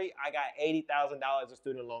degree, I got $80,000 of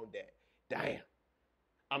student loan debt. Damn.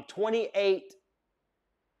 I'm 28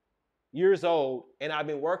 years old and I've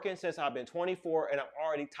been working since I've been 24 and I'm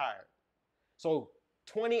already tired. So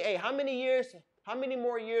 28, how many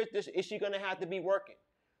more years is she going to have to be working?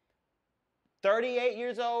 38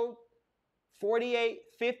 years old, 48,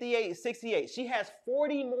 58, 68. She has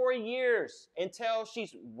 40 more years until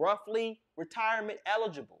she's roughly retirement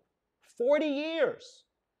eligible. 40 years.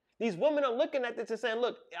 These women are looking at this and saying,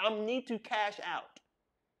 look, I need to cash out.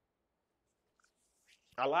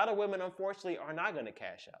 A lot of women, unfortunately, are not going to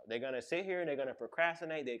cash out. They're going to sit here and they're going to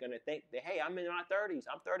procrastinate. They're going to think that, hey, I'm in my 30s.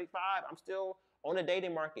 I'm 35. I'm still on the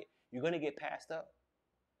dating market. You're going to get passed up.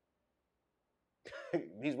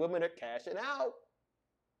 These women are cashing out.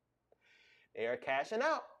 They are cashing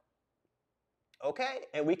out. Okay?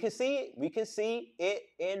 And we can see it. We can see it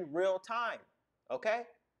in real time. Okay?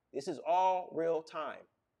 This is all real time.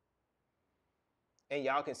 And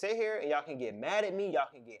y'all can sit here and y'all can get mad at me. Y'all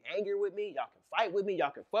can get angry with me. Y'all can fight with me.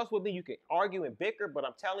 Y'all can fuss with me. You can argue and bicker. But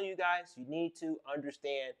I'm telling you guys, you need to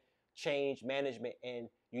understand change management, and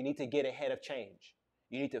you need to get ahead of change.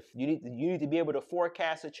 You need to be able to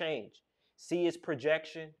forecast a change, see its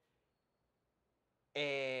projection,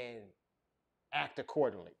 and act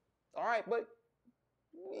accordingly. All right, but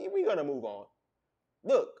we're gonna move on.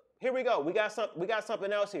 Look, here we go. We got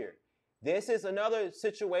something else here. This is another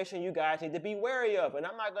situation you guys need to be wary of. And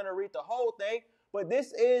I'm not going to read the whole thing, but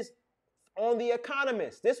this is on The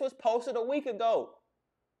Economist. This was posted a week ago.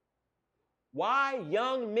 Why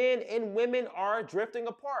young men and women are drifting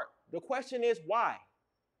apart. The question is why?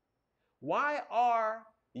 Why are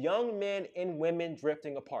young men and women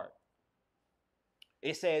drifting apart?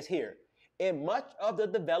 It says here, in much of the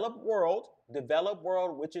developed world,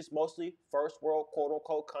 which is mostly first world, quote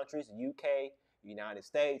unquote, countries, UK, United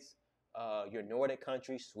States, your Nordic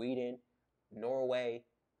countries, Sweden, Norway,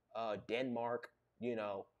 Denmark,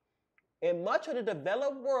 in much of the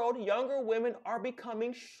developed world, younger women are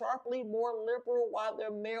becoming sharply more liberal while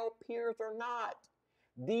their male peers are not.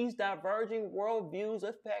 These diverging worldviews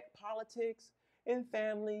affect politics and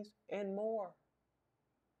families and more.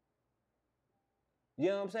 You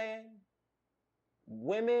know what I'm saying?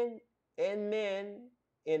 Women and men,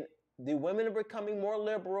 and the women are becoming more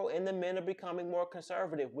liberal and the men are becoming more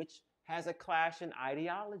conservative, which has a clash in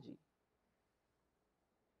ideology.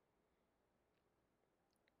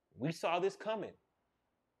 We saw this coming.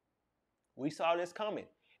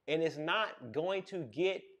 And it's not going to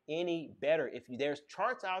get any better. There's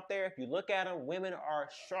charts out there, if you look at them, women are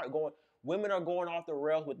going off the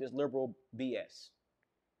rails with this liberal BS.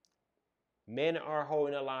 Men are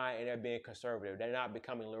holding the line and they're being conservative. They're not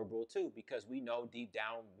becoming liberal too, because we know deep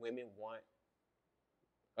down women want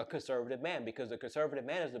a conservative man, because the conservative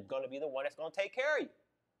man is going to be the one that's going to take care of you.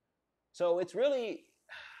 So it's really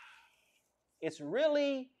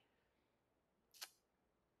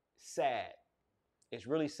sad. It's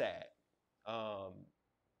really sad.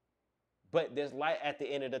 But there's light at the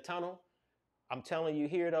end of the tunnel. I'm telling you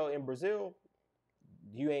here, though, in Brazil,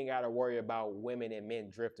 you ain't got to worry about women and men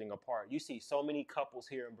drifting apart. You see so many couples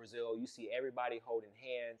here in Brazil. You see everybody holding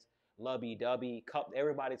hands, lovey-dovey.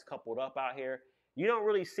 Everybody's coupled up out here. You don't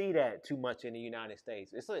really see that too much in the United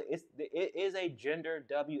States. It is a gender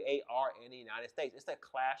war in the United States. It's a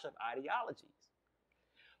clash of ideologies.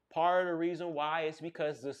 Part of the reason why is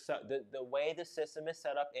because the way the system is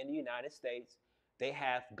set up in the United States, they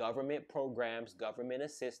have government programs, government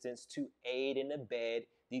assistance to aid and abet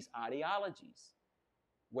these ideologies,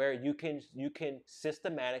 where you can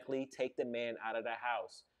systematically take the man out of the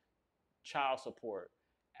house, child support,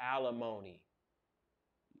 alimony,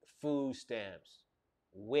 food stamps,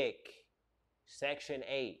 WIC, Section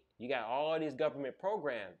 8. You got all these government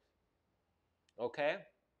programs, okay?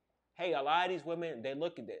 Hey, a lot of these women,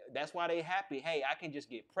 that's why they happy. Hey, I can just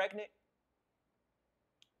get pregnant.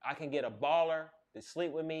 I can get a baller to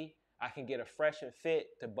sleep with me. I can get a fresh and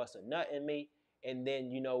fit to bust a nut in me. And then,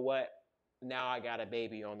 you know what? Now I got a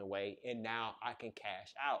baby on the way, and now I can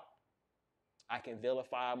cash out. I can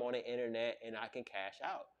vilify them on the internet, and I can cash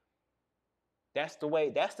out. That's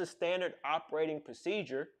the standard operating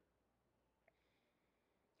procedure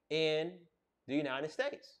in the United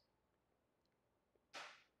States.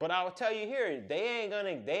 But I will tell you here,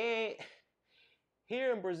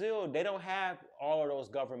 here in Brazil, they don't have all of those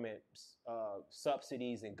government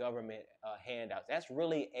subsidies and government handouts. That's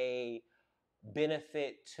really a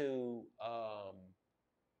benefit to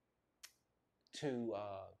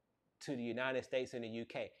the United States and the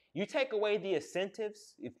UK. You take away the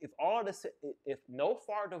incentives, if no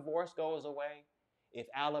FAR divorce goes away, if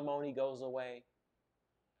alimony goes away,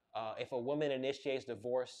 if a woman initiates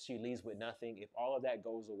divorce, she leaves with nothing. If all of that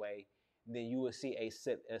goes away, then you will see a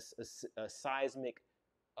seismic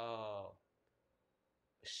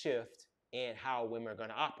shift in how women are going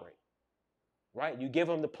to operate. Right? You give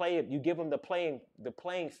them the playing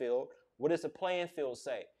field. What does the playing field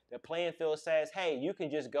say? The playing field says, hey, you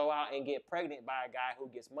can just go out and get pregnant by a guy who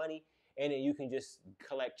gets money, and then you can just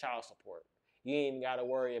collect child support. You ain't even got to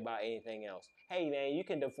worry about anything else. Hey, man, you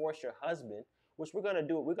can divorce your husband, which we're going to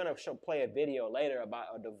do. We're going to play a video later about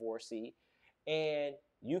a divorcee, and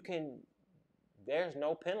there's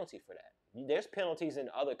no penalty for that. There's penalties in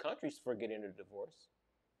other countries for getting a divorce.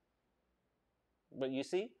 But you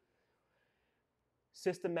see,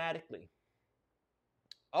 systematically.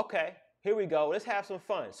 Okay, here we go. Let's have some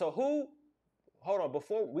fun. So hold on.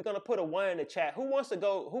 Before we're gonna put a one in the chat. Who wants to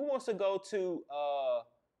go? Who wants to go to?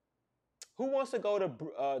 Who wants to go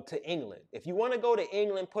to England? If you want to go to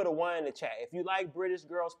England, put a one in the chat. If you like British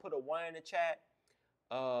girls, put a one in the chat.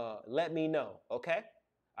 Let me know. Okay,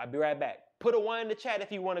 I'll be right back. Put a one in the chat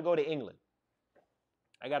if you want to go to England.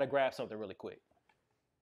 I gotta grab something really quick.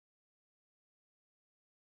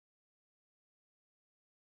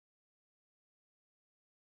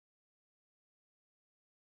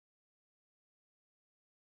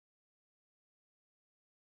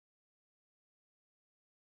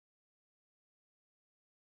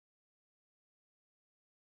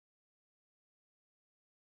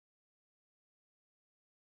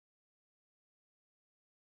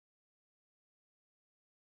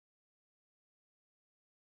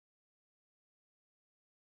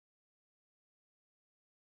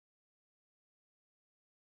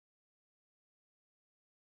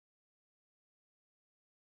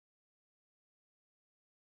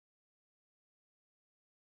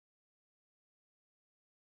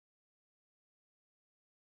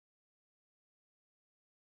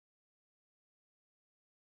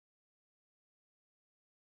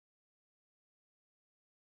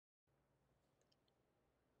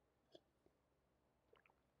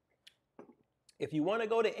 If you want to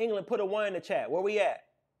go to England, put a one in the chat. Where we at?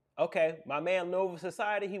 Okay, my man Nova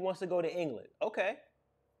Society, he wants to go to England. Okay.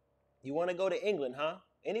 You want to go to England, huh?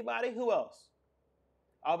 Anybody? Who else?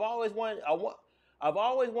 I've always wanted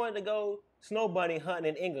to go snow bunny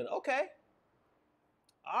hunting in England. Okay.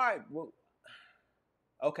 All right. Well,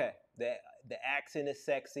 okay. The accent is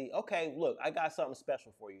sexy. Okay, look, I got something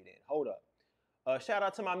special for you then. Hold up. Shout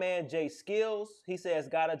out to my man Jay Skills. He says,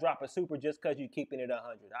 gotta drop a super just because you're keeping it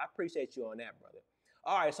 100. I appreciate you on that, brother.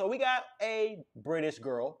 All right, so we got a British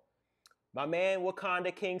girl. My man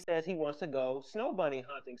Wakanda King says he wants to go snow bunny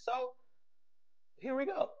hunting. So here we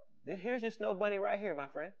go. Here's your snow bunny right here, my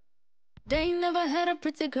friend. They never had a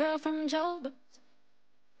pretty girl from Joburg.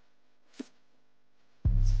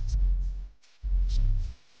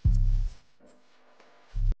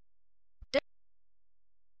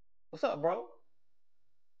 What's up, bro?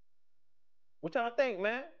 What y'all think,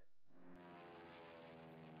 man?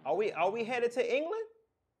 Are we headed to England?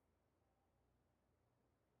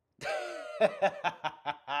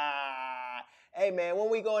 Hey, man,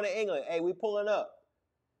 when we going to England? Hey, we pulling up.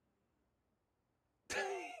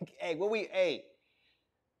 Hey,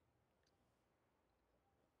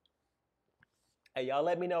 Hey, y'all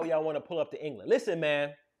let me know y'all want to pull up to England. Listen,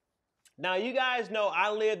 man. Now, you guys know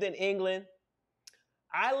I lived in England.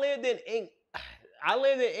 I lived in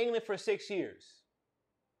England for 6 years.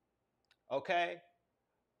 Okay?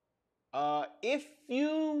 If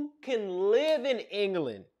you can live in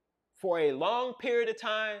England for a long period of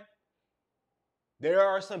time, there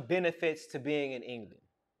are some benefits to being in England.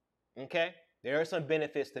 Okay? There are some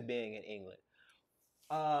benefits to being in England.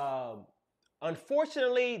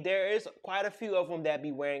 Unfortunately, there is quite a few of them that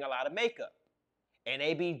be wearing a lot of makeup. And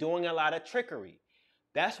they be doing a lot of trickery.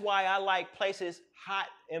 That's why I like places, hot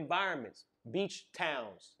environments, beach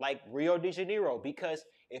towns like Rio de Janeiro. Because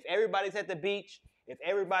if everybody's at the beach, if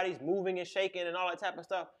everybody's moving and shaking and all that type of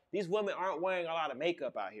stuff, these women aren't wearing a lot of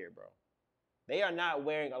makeup out here, bro. They are not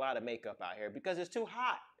wearing a lot of makeup out here because it's too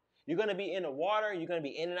hot. You're gonna be in the water. You're gonna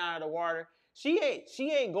be in and out of the water. She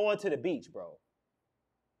ain't going to the beach, bro.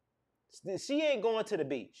 She ain't going to the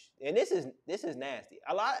beach, and this is nasty.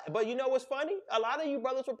 But you know what's funny? A lot of you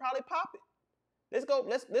brothers will probably pop it. Let's go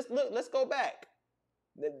back.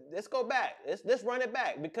 Let's go back. Let's run it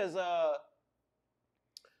back because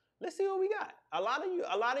let's see what we got. A lot of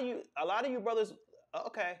you brothers.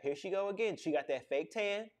 Okay, here she go again. She got that fake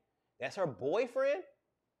tan. That's her boyfriend.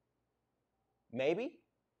 Maybe.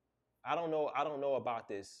 I don't know about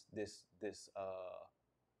this.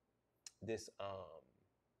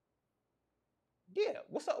 Yeah,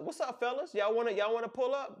 what's up, fellas? Y'all wanna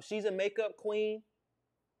pull up? She's a makeup queen.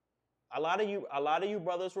 A lot of you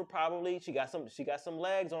brothers were probably she got some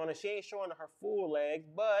legs on her. She ain't showing her full legs,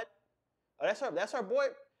 but that's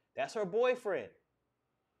her boyfriend.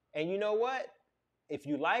 And you know what? If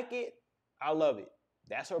you like it, I love it.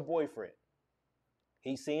 That's her boyfriend.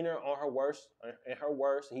 He's seen her on her worst, in her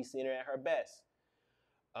worst. He's seen her at her best.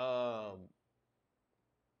 I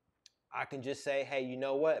can just say, hey, you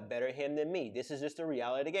know what? Better him than me. This is just the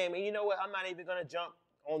reality of the game. And you know what? I'm not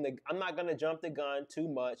gonna jump the gun too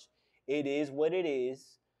much. It is what it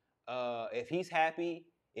is. If he's happy,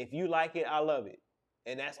 if you like it, I love it.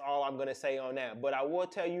 And that's all I'm gonna say on that. But I will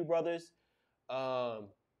tell you, brothers, I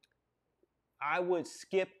would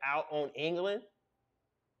skip out on England.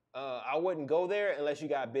 I wouldn't go there unless you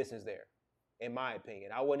got business there. in my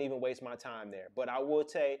opinion. I wouldn't even waste my time there. But I would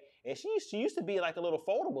say, and she used to be like a little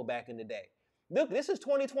foldable back in the day. Look, this is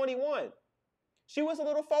 2021. She was a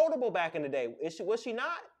little foldable back in the day. Was she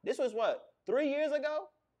not? This was what, 3 years ago?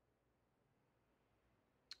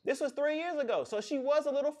 This was 3 years ago. So she was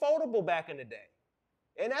a little foldable back in the day.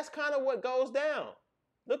 And that's kind of what goes down.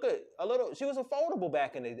 Look at she was a foldable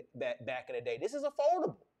back in the day. This is a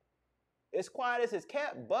foldable. It's quiet as it's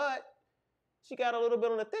kept, but she got a little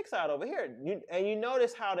bit on the thick side over here. You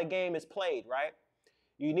notice how the game is played, right?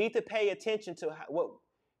 You need to pay attention to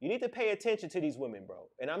you need to pay attention to these women, bro.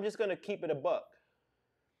 And I'm just going to keep it a buck.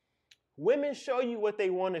 Women show you what they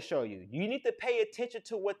want to show you. You need to pay attention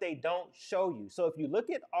to what they don't show you. So if you look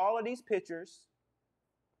at all of these pictures,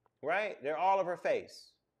 right? They're all of her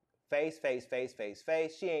face. Face, face, face, face,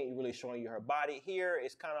 face. She ain't really showing you her body. Here,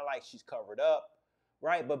 it's kind of like she's covered up,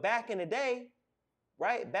 right? But back in the day,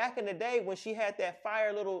 right? Back in the day when she had that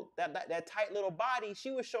that tight little body, she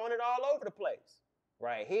was showing it all over the place.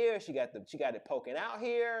 Right here, she got it poking out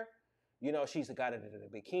here. You know, she's got it in a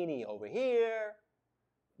bikini over here.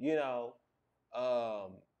 You know,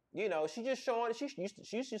 she just showing. She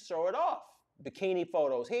used to show it off. Bikini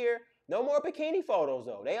photos here. No more bikini photos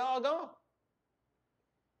though. They all gone.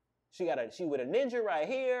 She with a ninja right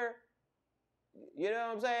here. You know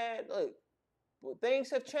what I'm saying? Look, well, things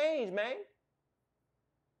have changed, man.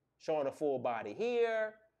 Showing a full body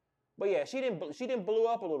here. But yeah, she didn't blow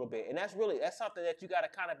up a little bit. And that's something that you got to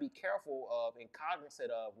kind of be careful of and cognizant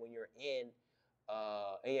of when you're in.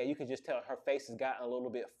 And yeah, you can just tell her face has gotten a little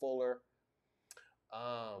bit fuller.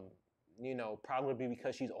 Probably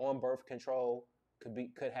because she's on birth control.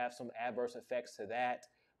 Could have some adverse effects to that.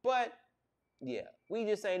 But yeah, it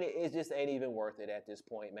just ain't even worth it at this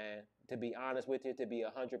point, man. To be honest with you, to be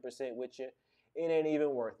 100% with you, it ain't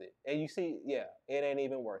even worth it. And you see, yeah, it ain't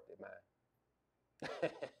even worth it, man.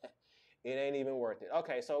 It ain't even worth it.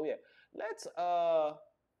 Okay, so yeah,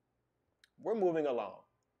 we're moving along.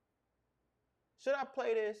 Should I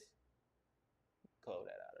play this? Close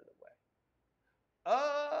that out of the way.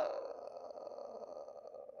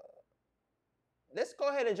 Let's go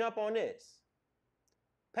ahead and jump on this.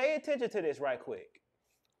 Pay attention to this right quick.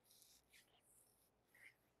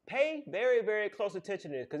 Pay very, very close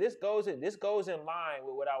attention to this, because this goes in line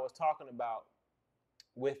with what I was talking about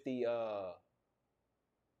with the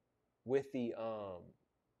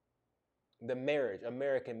marriage,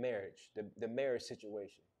 American marriage, the marriage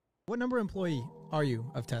situation. What number employee are you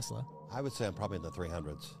of Tesla? I would say I'm probably in the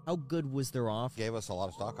 300s. How good was their offer? Gave us a lot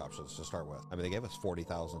of stock options to start with. I mean, they gave us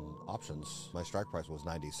 40,000 options. My strike price was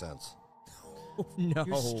 90 cents. Oh, no.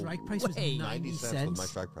 Your strike price was 90 cents was my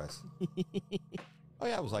strike price. Oh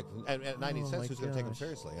yeah, I was like, at 90 cents, who's going to take them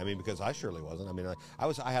seriously? I mean, because I surely wasn't. I mean,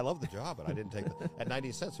 I loved the job, but I didn't take at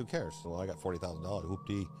 90 cents. Who cares? Well, I got $40,000.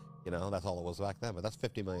 Whoop-dee. That's all it was back then. But that's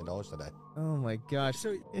 $50 million today. Oh my gosh!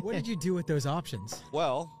 So, what did you do with those options?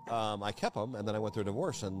 Well, I kept them, and then I went through a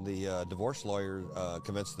divorce, and the divorce lawyer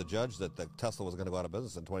convinced the judge that the Tesla was going to go out of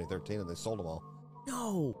business in 2013, and they sold them all.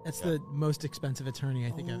 No, that's the most expensive attorney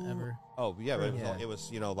I think I've ever. Oh yeah, but it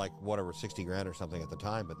was like whatever, 60 grand or something at the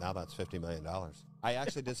time, but now that's $50 million. I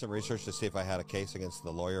actually did some research to see if I had a case against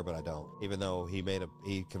the lawyer, but I don't. Even though he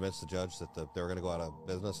convinced the judge that they were going to go out of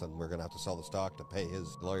business and we're going to have to sell the stock to pay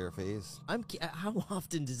his lawyer fees. How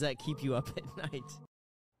often does that keep you up at night?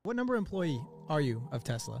 What number employee are you of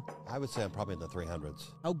Tesla? I would say I'm probably in the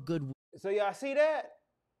 300s. How good? So y'all see that?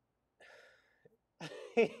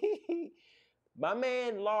 My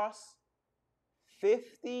man lost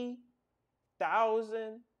 $50,000.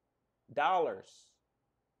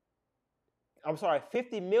 I'm sorry,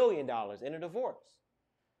 $50 million in a divorce.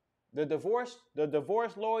 The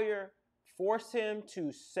divorce lawyer forced him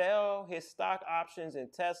to sell his stock options in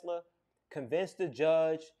Tesla, convinced the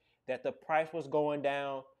judge that the price was going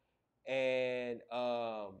down, and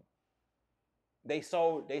they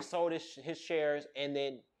sold his shares, and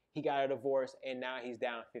then he got a divorce, and now he's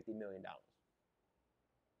down $50 million.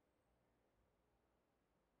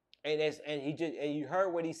 And you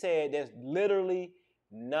heard what he said. There's literally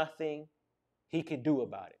nothing he could do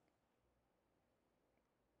about it.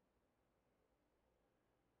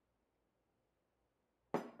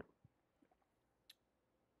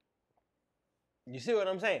 You see what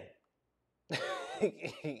I'm saying?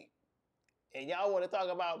 And y'all want to talk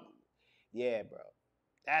about, yeah, bro,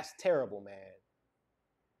 that's terrible, man.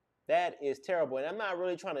 That is terrible. And I'm not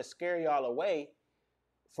really trying to scare y'all away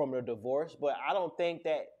from the divorce, but I don't think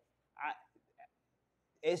that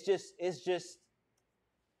it's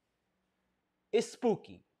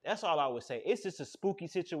spooky. That's all I would say. It's just a spooky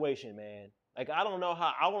situation, man. Like, I don't know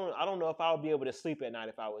if I would be able to sleep at night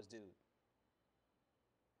if I was dude.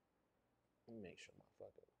 Let me make sure my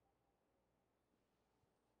fucking.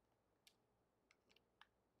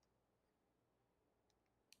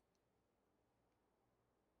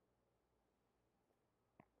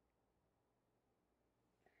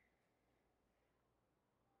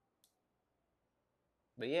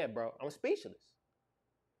 But yeah, bro, I'm speechless.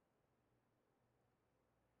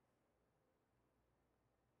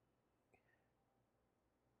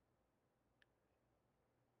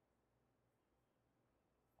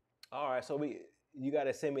 All right, so you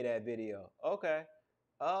gotta send me that video. Okay.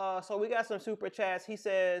 So we got some super chats. He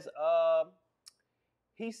says,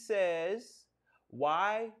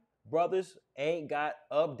 why brothers ain't got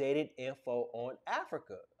updated info on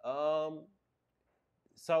Africa?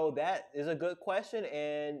 So that is a good question,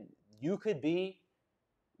 and you could be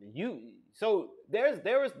so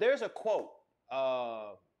there's a quote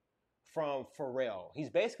from Pharrell. He's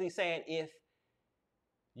basically saying if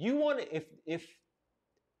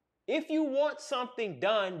you want something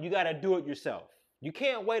done, you got to do it yourself. You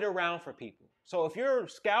can't wait around for people. So if you're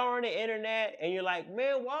scouring the internet and you're like,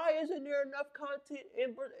 man, why isn't there enough content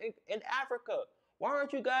in Africa? Why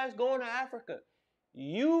aren't you guys going to Africa?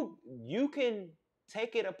 You can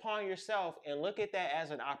take it upon yourself and look at that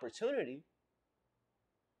as an opportunity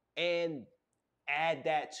and add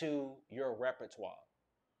that to your repertoire.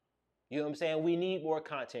 You know what I'm saying? We need more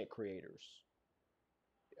content creators,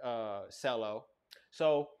 Cello.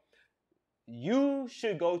 So you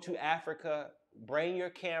should go to Africa, bring your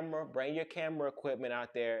camera equipment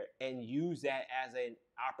out there, and use that as an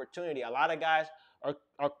opportunity. A lot of guys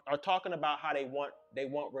are talking about how they want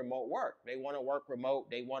remote work. They want to work remote.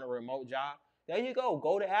 They want a remote job. There you go.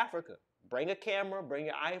 Go to Africa. Bring a camera. Bring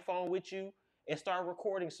your iPhone with you, and start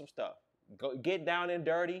recording some stuff. Go get down and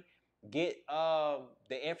dirty. Get the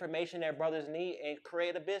information that brothers need and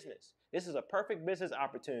create a business. This is a perfect business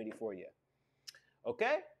opportunity for you.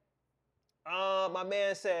 Okay? My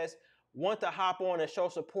man says, want to hop on and show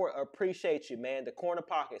support. Appreciate you, man. The corner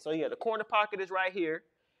pocket. So yeah, the corner pocket is right here.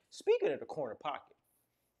 Speaking of the corner pocket,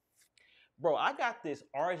 bro, I got this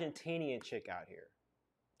Argentinian chick out here.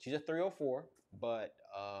 She's a 304, but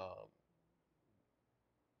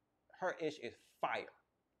her ish is fire.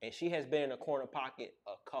 And she has been in the corner pocket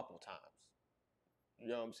a couple times. You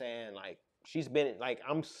know what I'm saying? Like, she's been, like,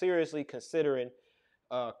 I'm seriously considering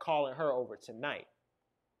calling her over tonight.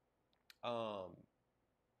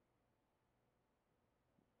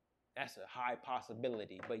 That's a high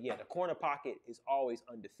possibility. But yeah, the corner pocket is always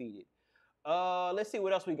undefeated. Let's see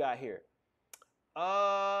what else we got here.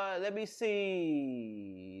 Let me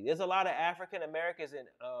see. There's a lot of African Americans in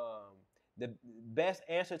the best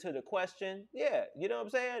answer to the question. Yeah, you know what I'm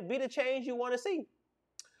saying? Be the change you want to see.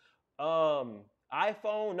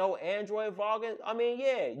 iPhone, no Android volume. I mean,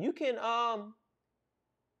 yeah, you can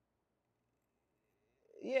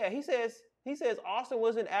yeah, he says Austin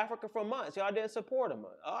was in Africa for months. Y'all didn't support him.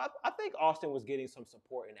 I think Austin was getting some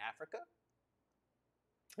support in Africa.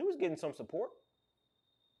 He was getting some support.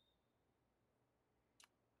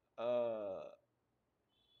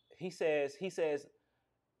 He says,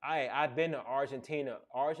 I've been to Argentina.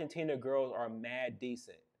 Argentina girls are mad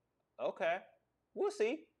decent. Okay. We'll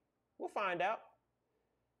see. We'll find out.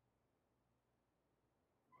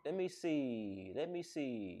 Let me see.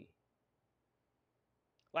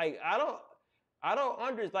 Like, I don't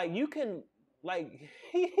understand. Like, you can, like,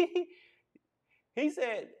 he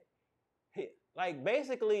said, like,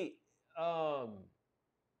 basically, all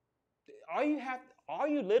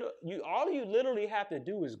you literally have to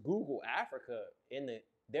do is Google Africa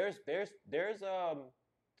there's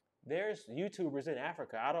YouTubers in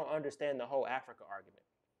Africa. I don't understand the whole Africa argument.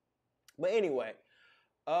 But anyway,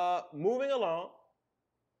 moving along,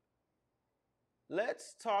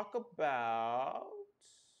 let's talk about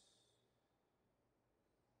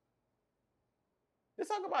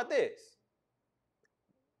this.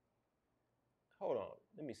 Hold on.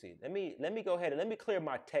 Let me see. Let me go ahead and let me clear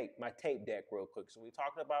my tape deck real quick. So we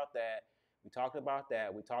talked about that. Let's talk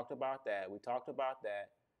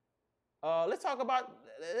about,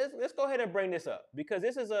 let's go ahead and bring this up, because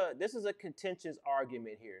this is a contentious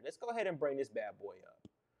argument here. Let's go ahead and bring this bad boy up.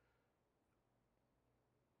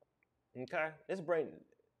 Okay? Let's bring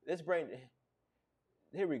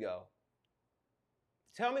here we go.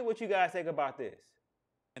 Tell me what you guys think about this.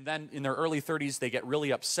 And then in their early 30s, they get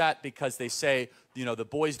really upset because they say, you know, the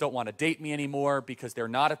boys don't want to date me anymore because they're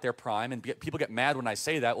not at their prime. And people get mad when I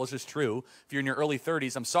say that. Well, it's just true. If you're in your early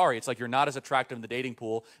 30s, I'm sorry, it's like you're not as attractive in the dating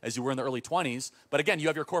pool as you were in the early 20s. But again, you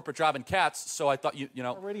have your corporate job and cats, so I thought, you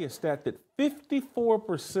know. Already a stat that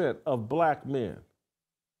 54% of black men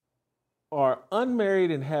are unmarried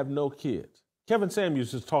and have no kids. Kevin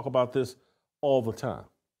Samuels just talk about this all the time.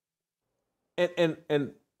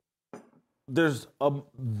 And there's a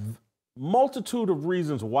multitude of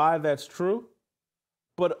reasons why that's true,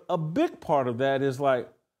 but a big part of that is like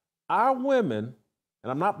our women,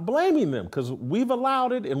 and I'm not blaming them because we've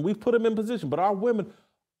allowed it and we've put them in position, but our women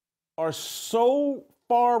are so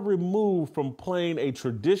far removed from playing a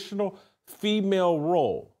traditional female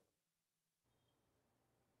role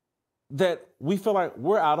that we feel like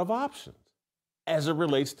we're out of options as it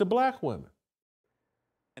relates to black women.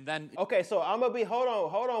 And then okay, so I'm gonna be hold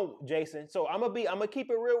on, Jason. So I'm gonna keep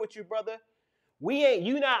it real with you, brother.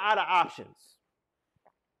 You not out of options.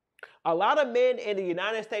 A lot of men in the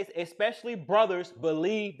United States, especially brothers,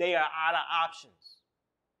 believe they are out of options.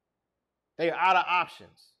 They are out of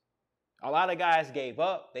options. A lot of guys gave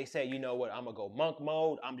up. They said, you know what, I'm gonna go monk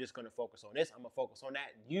mode. I'm just gonna focus on this. I'm gonna focus on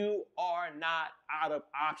that. You are not out of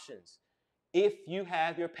options. If you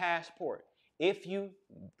have your passport, if you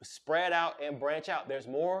spread out and branch out, there's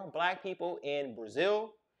more black people in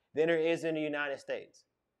Brazil than there is in the United States.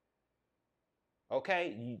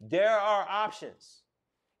 Okay, there are options.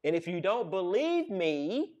 And if you don't believe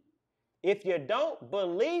me,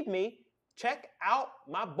 check out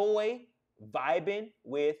my boy Vibing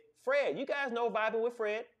with Fred. You guys know Vibing with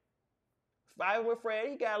Fred. Vibing with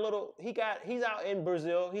Fred, he's out in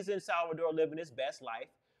Brazil. He's in Salvador living his best life.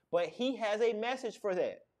 But he has a message for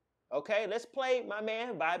that. Okay, let's play my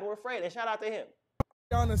man Vibing with Fred and shout out to him.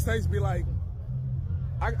 Y'all in the States be like,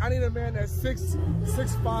 I need a man that's 6'5",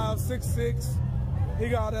 6'6". He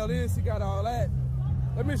got all this, he got all that.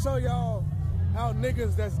 Let me show y'all how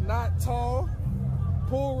niggas that's not tall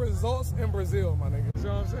pull results in Brazil, my niggas. You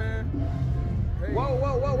know what I'm saying? Hey. Whoa.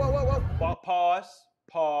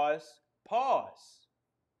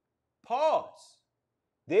 Pause.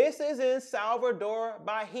 This is in Salvador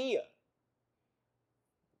Bahia.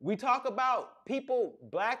 We talk about people,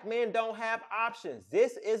 black men don't have options.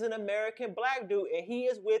 This is an American black dude, and he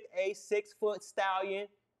is with a 6-foot stallion,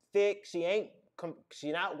 thick.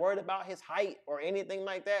 She not worried about his height or anything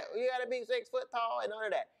like that. You gotta be 6 foot tall and none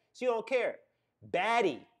of that. She don't care.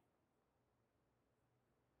 Baddie.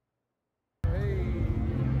 Hey.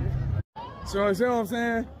 So you know what I'm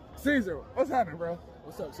saying? Caesar, what's happening, bro?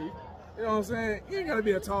 What's up, Chief? You know what I'm saying? You ain't gotta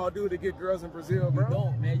be a tall dude to get girls in Brazil, bro. You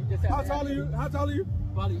don't, man. You just have How tall are you? How tall are you?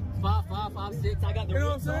 Probably 5'5", 5'6". I got the you know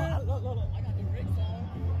what I'm Ricks saying? on. Look. I got the Ricks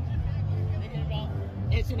on. They get about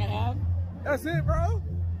an inch and a half. That's it, bro.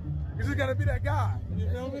 You just gotta be that guy. You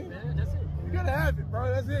feel me? Man, that's it. You gotta have it,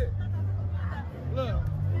 bro. That's it. Look.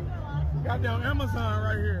 Goddamn Amazon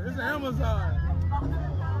right here. This is Amazon.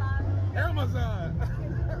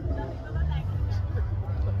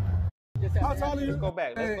 How tall are you? Let's go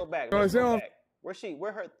back.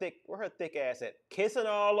 Where her thick ass at? Kissing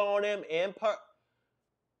all on him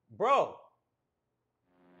bro.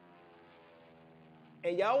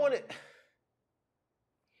 And y'all want to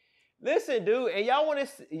listen, dude. And y'all want,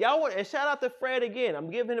 and shout out to Fred again. I'm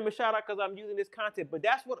giving him a shout out because I'm using this content. But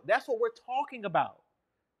that's what we're talking about.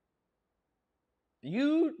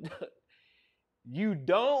 You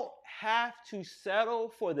don't have to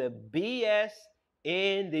settle for the BS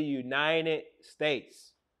in the United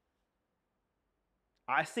States.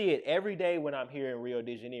 I see it every day when I'm here in Rio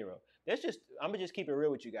de Janeiro. I'm gonna just keep it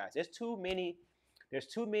real with you guys. There's too many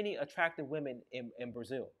attractive women in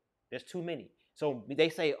Brazil. There's too many. So they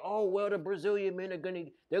say, oh well, the Brazilian men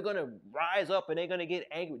they're gonna rise up and they're gonna get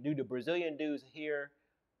angry. Dude, the Brazilian dudes here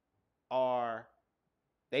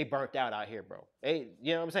they burnt out here, bro. You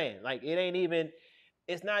know what I'm saying? Like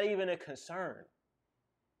it's not even a concern.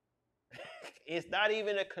 It's not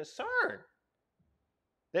even a concern.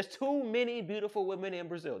 There's too many beautiful women in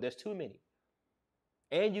Brazil. There's too many.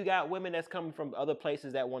 And you got women that's coming from other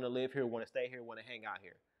places that want to live here, want to stay here, want to hang out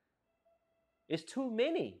here. It's too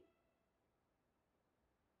many.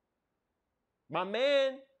 My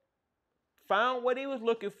man found what he was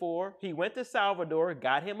looking for. He went to Salvador,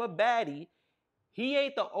 got him a baddie. He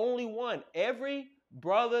ain't the only one. Every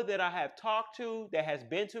brother that I have talked to that has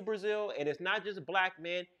been to Brazil, and it's not just black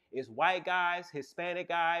men, it's white guys, Hispanic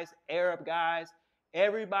guys, Arab guys.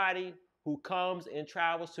 Everybody who comes and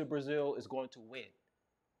travels to Brazil is going to win.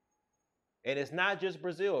 And it's not just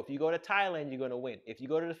Brazil. If you go to Thailand, you're going to win. If you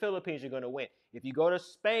go to the Philippines, you're going to win. If you go to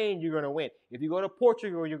Spain, you're going to win. If you go to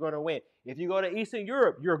Portugal, you're going to win. If you go to Eastern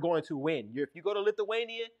Europe, you're going to win. If you go to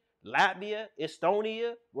Lithuania, Latvia,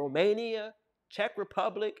 Estonia, Romania, Czech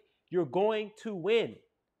Republic, you're going to win.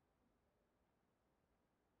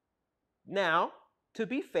 Now, to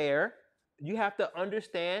be fair, you have to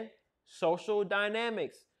understand social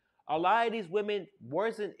dynamics. A lot of these women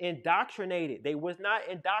wasn't indoctrinated. They was not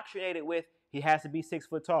indoctrinated with he has to be 6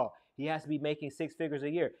 foot tall. He has to be making 6 figures a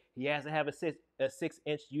year. He has to have a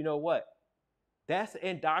 6-inch, you know what? That's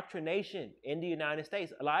indoctrination in the United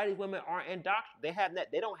States. A lot of these women aren't indoctrinated.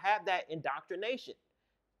 They don't have that indoctrination.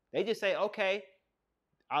 They just say, okay,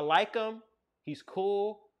 I like him, he's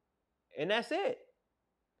cool, and that's it.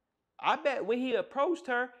 I bet when he approached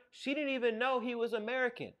her, she didn't even know he was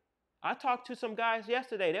American. I talked to some guys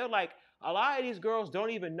yesterday. They're like, a lot of these girls don't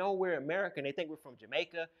even know we're American. They think we're from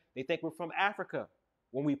Jamaica. They think we're from Africa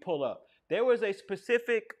when we pull up. There was a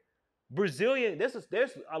specific Brazilian, there's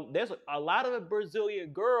a lot of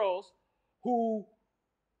Brazilian girls who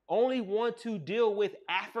only want to deal with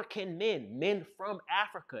African men from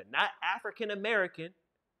Africa, not African American,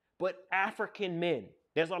 but African men.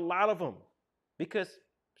 There's a lot of them because,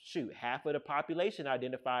 shoot, half of the population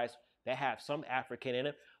identifies that have some African in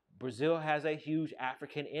it. Brazil has a huge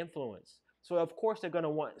African influence. So, of course, they're going to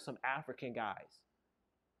want some African guys.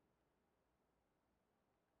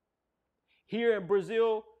 Here in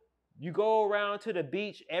Brazil, you go around to the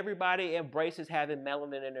beach, everybody embraces having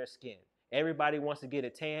melanin in their skin. Everybody wants to get a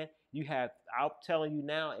tan. I'm telling you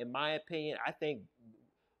now, in my opinion, I think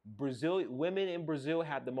women in Brazil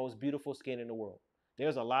have the most beautiful skin in the world.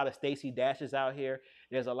 There's a lot of Stacey Dashes out here.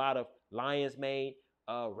 There's a lot of Lion's Mane,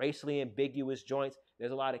 racially ambiguous joints.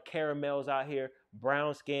 There's a lot of caramels out here,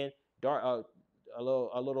 brown skin, dark, a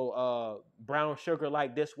little brown sugar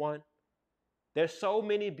like this one. There's so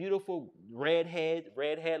many beautiful redhead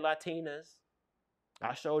Latinas.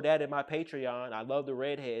 I showed that in my Patreon. I love the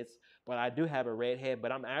redheads, but I do have a redhead,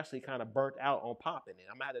 but I'm actually kind of burnt out on popping it.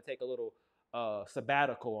 I'm going to have to take a little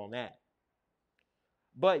sabbatical on that.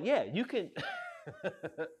 But yeah, you can,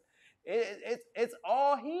 it's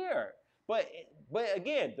all here. But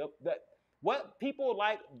again, what people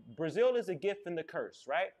like, Brazil is a gift and the curse,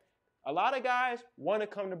 right? A lot of guys want to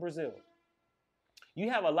come to Brazil. You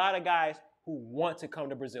have a lot of guys who want to come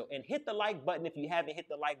to Brazil. And hit the like button if you haven't hit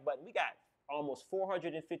the like button. We got almost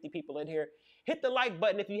 450 people in here. Hit the like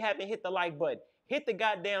button if you haven't hit the like button. Hit the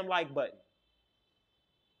goddamn like button.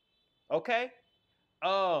 Okay?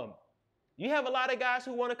 You have a lot of guys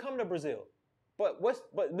who want to come to Brazil. But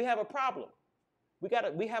we have a problem.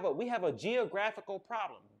 We have a geographical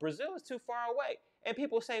problem. Brazil is too far away. And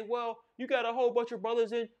people say, well, you got a whole bunch of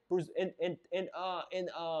brothers in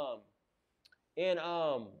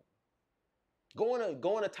going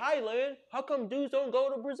to Thailand. How come dudes don't go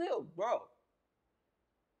to Brazil, bro?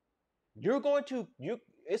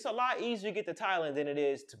 It's a lot easier to get to Thailand than it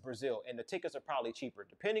is to Brazil, and the tickets are probably cheaper,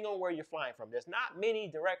 depending on where you're flying from. There's not many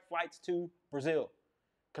direct flights to Brazil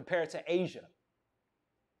compared to Asia.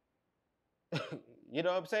 You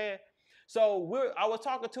know what I'm saying? So I was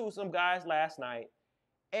talking to some guys last night,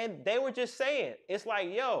 and they were just saying, it's like,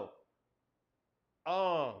 yo,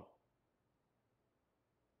 a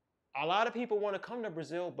lot of people want to come to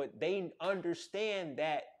Brazil, but they understand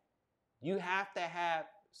that you have to have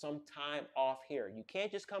some time off here. You can't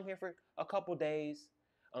just come here for a couple days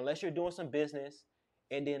unless you're doing some business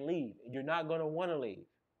and then leave. You're not going to want to leave.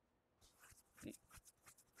 You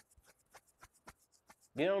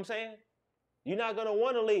know what I'm saying? You're not going to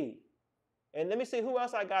want to leave. And let me see who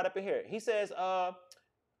else I got up in here. He says,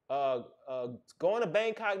 going to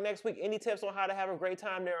Bangkok next week. Any tips on how to have a great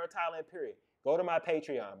time there in Thailand, period? Go to my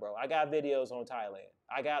Patreon, bro. I got videos on Thailand.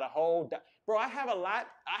 I got a whole... Bro, I have a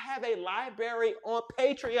library on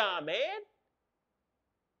Patreon, man.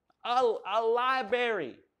 A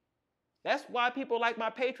library. That's why people like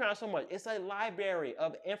my Patreon so much. It's a library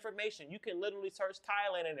of information. You can literally search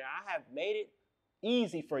Thailand in there. I have made it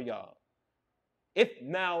easy for y'all.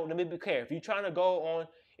 Now, let me be clear. If you're trying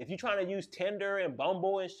to use Tinder and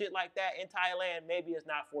Bumble and shit like that in Thailand, maybe it's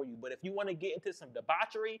not for you. But if you want to get into some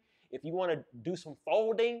debauchery, if you want to do some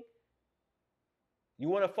folding, you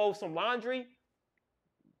want to fold some laundry,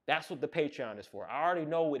 that's what the Patreon is for. I already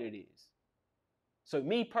know what it is. So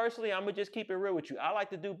me personally, I'm going to just keep it real with you. I like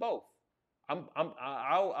to do both. I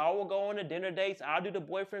will go on the dinner dates. I'll do the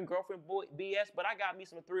boyfriend, girlfriend BS, but I got me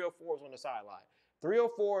some 304s on the sideline.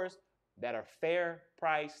 304s that are fair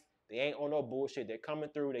priced. They ain't on no bullshit. They're coming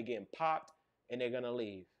through, they're getting popped, and they're going to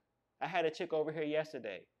leave. I had a chick over here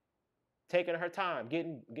yesterday, taking her time,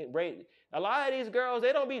 getting ready. A lot of these girls,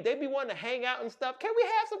 they be wanting to hang out and stuff. Can we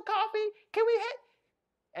have some coffee? Can we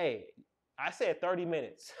Hey, I said 30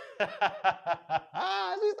 minutes.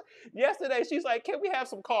 Yesterday, she's like, can we have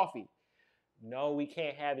some coffee? No, we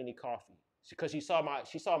can't have any coffee. Because she saw my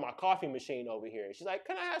coffee machine over here. She's like,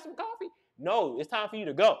 can I have some coffee? No, it's time for you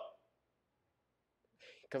to go.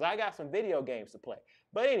 Because I got some video games to play.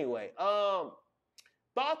 But anyway,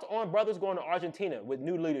 thoughts on brothers going to Argentina with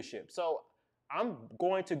new leadership. So I'm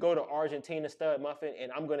going to go to Argentina, Stud Muffin, and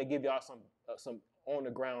I'm going to give y'all some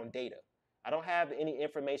on-the-ground data. I don't have any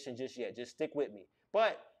information just yet. Just stick with me.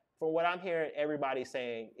 But from what I'm hearing, everybody's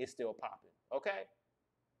saying it's still popping. Okay?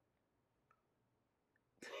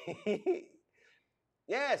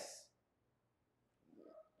 Yes.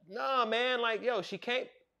 Nah, man, like, yo, she can't.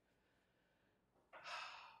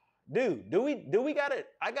 Dude, do we gotta,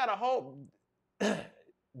 I got a whole,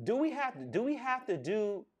 do we have to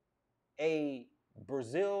do a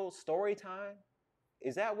Brazil story time?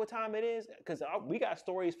 Is that what time it is? Because we got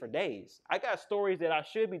stories for days. I got stories that I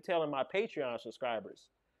should be telling my Patreon subscribers.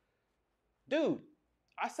 Dude,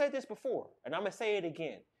 I said this before, and I'm going to say it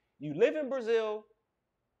again. You live in Brazil.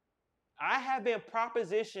 I have been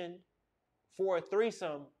propositioned for a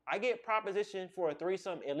threesome. I get propositioned for a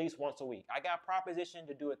threesome at least once a week. I got propositioned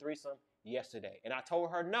to do a threesome yesterday, and I told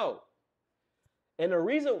her no. And the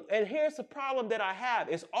reason, and here's the problem that I have,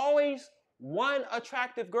 it's always one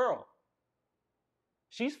attractive girl.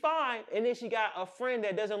 She's fine, and then she got a friend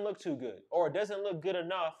that doesn't look too good or doesn't look good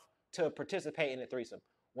enough to participate in the threesome.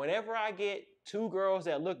 Whenever I get two girls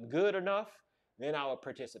that look good enough, then I would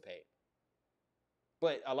participate.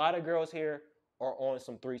 But a lot of girls here are on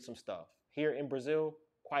some threesome stuff. Here in Brazil,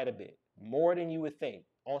 quite a bit. More than you would think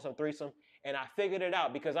on some threesome. And I figured it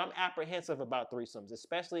out because I'm apprehensive about threesomes,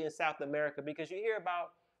 especially in South America, because you hear about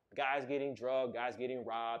guys getting drugged, guys getting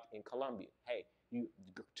robbed in Colombia. Hey,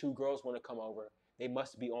 two girls want to come over. They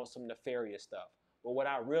must be on some nefarious stuff. But what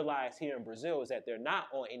I realized here in Brazil is that they're not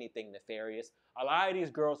on anything nefarious. A lot of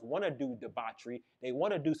these girls want to do debauchery. They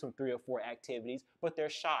want to do some 3 or 4 activities, but they're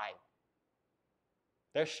shy.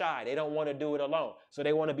 They're shy. They don't want to do it alone. So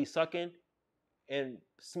they want to be sucking and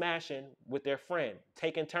smashing with their friend,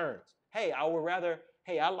 taking turns. Hey, I would rather,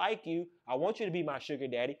 hey, I like you. I want you to be my sugar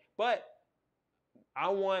daddy, but I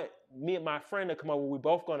want me and my friend to come over. We're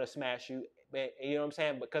both going to smash you. You know what I'm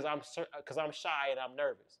saying? Because I'm shy and I'm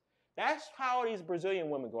nervous. That's how these Brazilian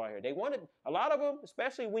women go out here. They want to, a lot of them,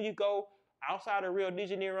 especially when you go outside of Rio de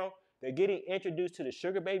Janeiro, they're getting introduced to the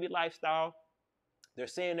sugar baby lifestyle. They're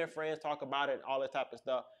seeing their friends talk about it and all that type of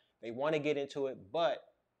stuff. They want to get into it, but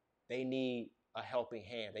they need a helping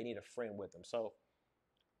hand. They need a friend with them. So,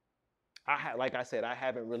 like I said, I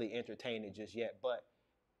haven't really entertained it just yet, but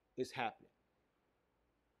it's happening.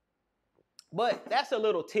 But that's a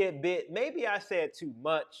little tidbit. Maybe I said too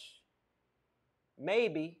much.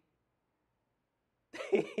 Maybe.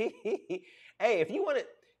 Hey, if you want to,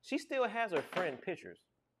 she still has her friend pictures.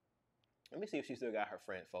 Let me see if she still got her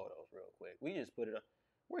friend photos real quick. We just put it up.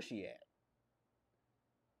 Where's she at?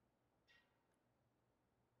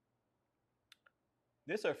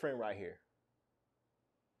 This is her friend right here.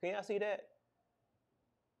 Can y'all see that?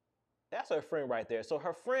 That's her friend right there. So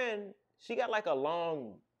her friend, she got like a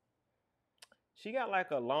long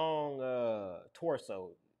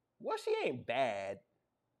torso. Well, she ain't bad.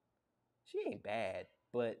 She ain't bad,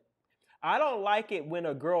 but I don't like it when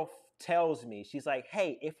a girl tells me, she's like,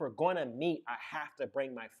 hey, if we're going to meet, I have to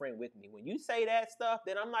bring my friend with me. When you say that stuff,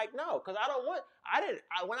 then I'm like, no, because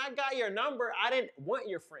when I got your number, I didn't want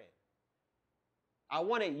your friend. I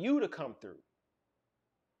wanted you to come through.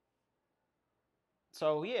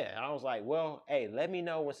 So yeah, I was like, well, hey, let me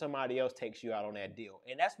know when somebody else takes you out on that deal.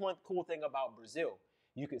 And that's one cool thing about Brazil.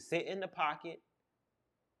 You can sit in the pocket.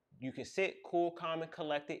 You can sit cool, calm, and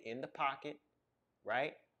collected in the pocket,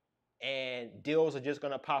 right? And deals are just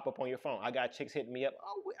going to pop up on your phone. I got chicks hitting me up.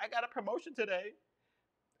 Oh, I got a promotion today.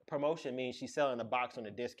 Promotion means she's selling a box on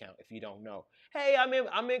a discount, if you don't know. Hey, I'm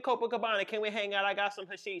in Copacabana. Can we hang out? I got some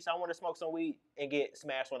hashish. I want to smoke some weed and get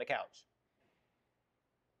smashed on the couch.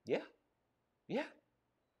 Yeah. Yeah.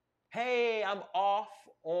 Hey, I'm off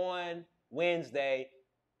on Wednesday.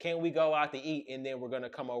 Can we go out to eat? And then we're going to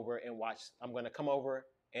come over and watch. I'm going to come over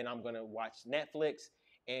and I'm going to watch Netflix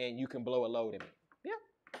and you can blow a load at me. Yeah.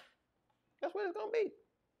 That's what it's going to be.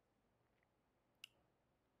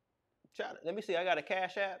 Let me see. I got a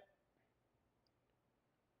Cash App.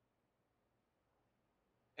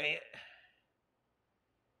 And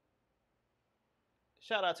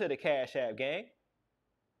shout out to the Cash App gang.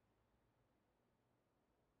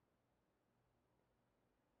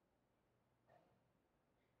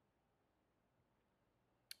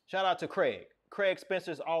 Shout out to Craig. Craig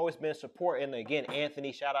Spencer's always been supporting. And again,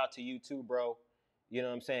 Anthony, shout out to you too, bro. You know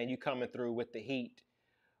what I'm saying? You coming through with the heat.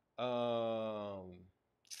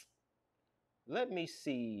 Let me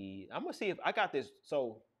see. I'm going to see if I got this.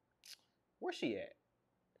 So, where's she at?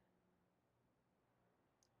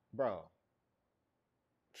 Bro.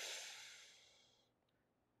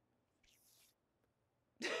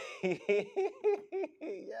 Yo.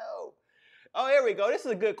 Oh, here we go. This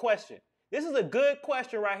is a good question. This is a good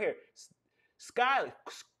question right here. Skylar,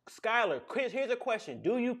 here's a question.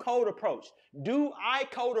 Do you code approach? Do I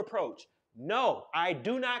code approach? No, I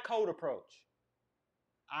do not code approach.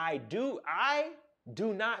 I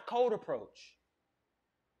do not cold approach.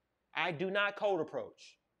 I do not cold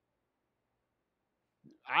approach.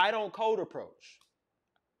 I don't cold approach.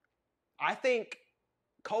 I think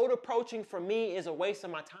cold approaching for me is a waste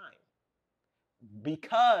of my time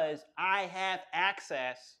because I have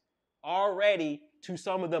access already to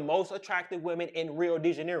some of the most attractive women in Rio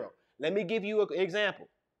de Janeiro. Let me give you an example.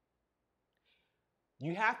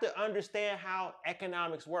 You have to understand how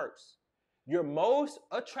economics works. Your most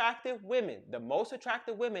attractive women, the most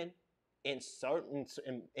attractive women in the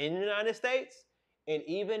United States and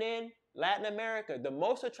even in Latin America, the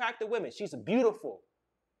most attractive women, she's beautiful.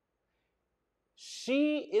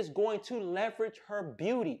 She is going to leverage her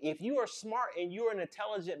beauty. If you are smart and you're an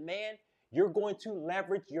intelligent man, you're going to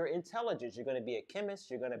leverage your intelligence. You're going to be a chemist.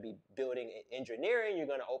 You're going to be building engineering. You're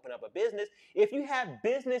going to open up a business. If you have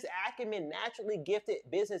business acumen, naturally gifted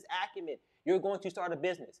business acumen, you're going to start a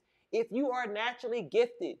business. If you are naturally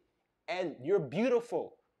gifted and you're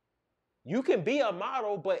beautiful, you can be a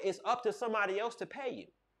model, but it's up to somebody else to pay you.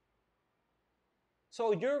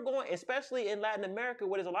 So you're going, especially in Latin America,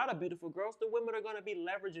 where there's a lot of beautiful girls, the women are going to be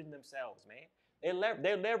leveraging themselves, man.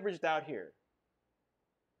 They're leveraged out here.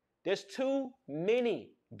 There's too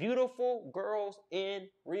many beautiful girls in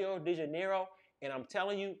Rio de Janeiro, and I'm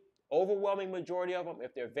telling you, overwhelming majority of them,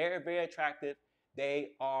 if they're very, very attractive,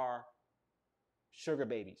 they are sugar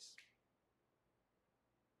babies.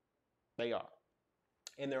 They are.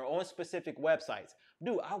 And they're on specific websites.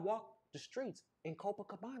 Dude, I walk the streets in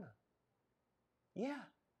Copacabana. Yeah,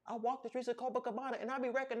 I walk the streets of Copacabana and I be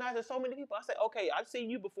recognizing so many people. I say, okay, I've seen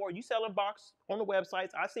you before. You selling box on the websites.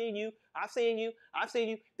 I've seen you.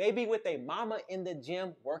 They be with their mama in the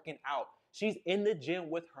gym working out. She's in the gym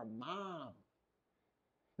with her mom.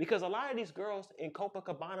 Because a lot of these girls in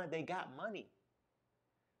Copacabana, they got money.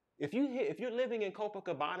 If you're living in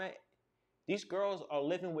Copacabana, these girls are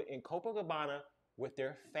living in Copacabana with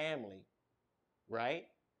their family, right?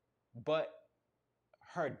 But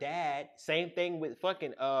her dad, same thing with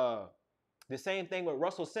the same thing with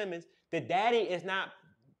Russell Simmons. The daddy is not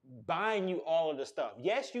buying you all of the stuff.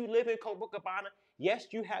 Yes, you live in Copacabana. Yes,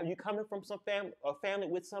 you coming from a family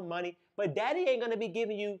with some money, but daddy ain't gonna be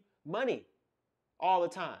giving you money all the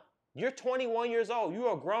time. You're 21 years old.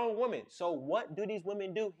 You're a grown woman. So what do these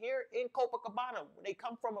women do here in Copacabana? They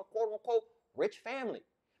come from a quote unquote rich family.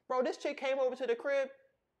 Bro, this chick came over to the crib.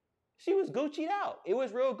 She was Gucci'd out. It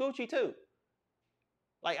was real Gucci too.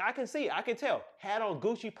 Like I can see, I can tell. Had on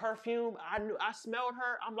Gucci perfume. I smelled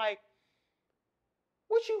her. I'm like,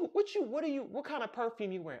 what kind of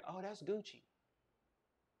perfume you wearing? Oh, that's Gucci.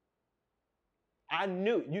 I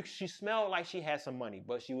knew she smelled like she had some money,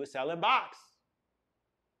 but she was selling box.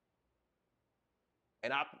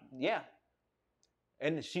 And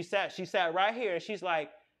And she sat right here and she's like,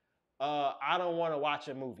 I don't want to watch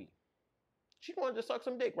a movie. She wanted to suck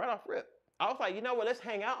some dick right off rip. I was like, you know what, let's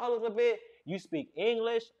hang out a little bit. You speak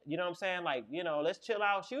English, you know what I'm saying? Like, you know, let's chill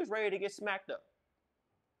out. She was ready to get smacked up.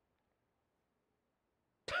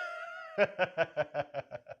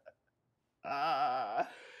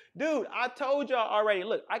 Dude, I told y'all already.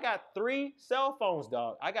 Look, I got 3 cell phones,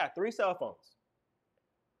 dog. I got 3 cell phones.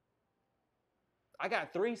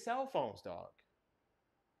 Dog.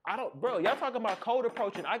 Bro, y'all talking about cold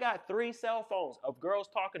approaching. I got 3 cell phones of girls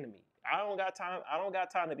talking to me. I don't got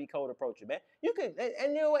time to be cold approaching, man. You can,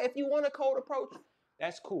 and you know what? If you want a cold approach,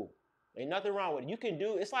 that's cool. Ain't nothing wrong with it. You can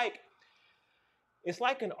do, it's like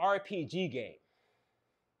an RPG game,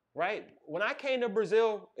 right? When I came to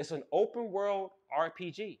Brazil, it's an open world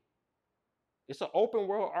RPG. It's an open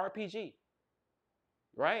world RPG,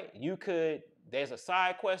 right? There's a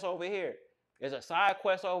side quest over here. There's a side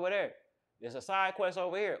quest over there. There's a side quest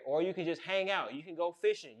over here. Or you can just hang out. You can go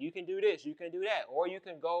fishing. You can do this. You can do that. Or you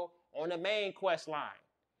can go on the main quest line.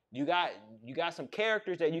 You got some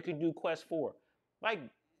characters that you can do quests for. Like,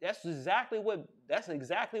 that's exactly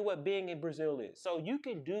what being in Brazil is. So you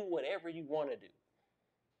can do whatever you want to do.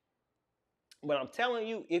 But I'm telling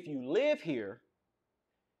you, if you live here,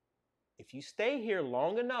 if you stay here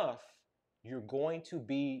long enough, you're going to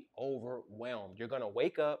be overwhelmed. You're going to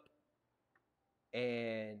wake up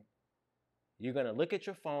and you're going to look at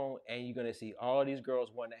your phone and you're going to see all these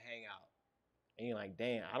girls wanting to hang out. And you're like,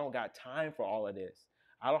 damn, I don't got time for all of this.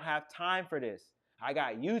 I don't have time for this. I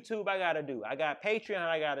got YouTube I got to do. I got Patreon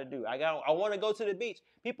I got to do. I want to go to the beach.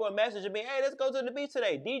 People are messaging me, hey, let's go to the beach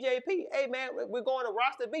today. DJP, hey, man, we're going to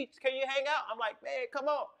Rasta Beach. Can you hang out? I'm like, man, come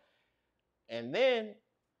on. And then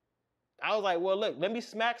I was like, well, look, let me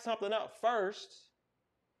smack something up first,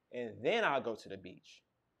 and then I'll go to the beach.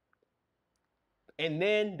 And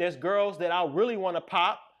then there's girls that I really want to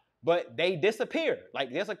pop, But they disappear.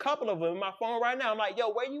 Like there's a couple of them in my phone right now. I'm like,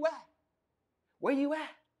 yo, where you at? Where you at?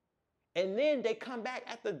 And then they come back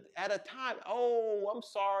at a time. Oh, I'm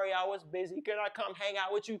sorry, I was busy. Can I come hang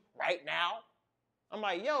out with you right now? I'm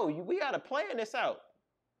like, yo, we gotta plan this out.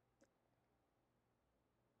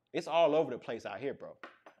 It's all over the place out here, bro.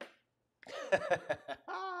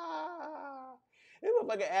 This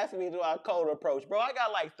motherfucker asked me to do a cold approach, bro. I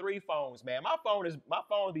got like 3 phones, man. My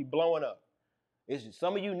phone be blowing up. It's just,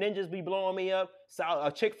 some of you ninjas be blowing me up.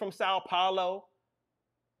 A chick from Sao Paulo.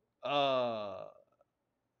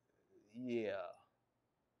 Yeah.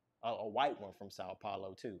 A white one from Sao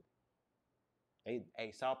Paulo too.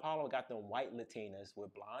 Hey, Sao Paulo got them white Latinas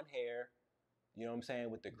with blonde hair. You know what I'm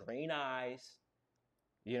saying? With the green eyes.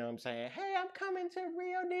 You know what I'm saying? Hey, I'm coming to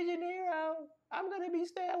Rio de Janeiro. I'm gonna be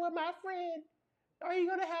staying with my friend. Are you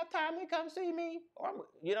gonna have time to come see me? Or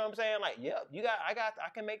you know what I'm saying? Like, yep,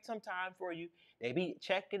 I can make some time for you. They be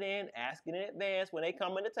checking in, asking in advance when they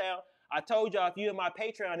come into town. I told y'all if you in my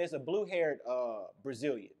Patreon, there's a blue-haired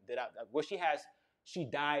Brazilian that she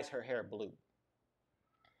dyes her hair blue.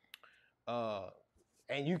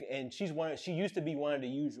 And she used to be one of the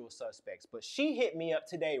usual suspects, but she hit me up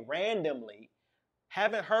today randomly.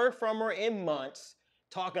 Haven't heard from her in months,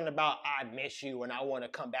 talking about I miss you and I want to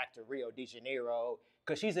come back to Rio de Janeiro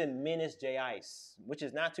because she's in Minas Gerais, which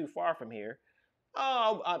is not too far from here.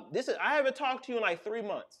 I haven't talked to you in like 3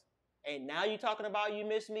 months, and now you talking about you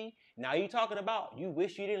miss me. Now you talking about you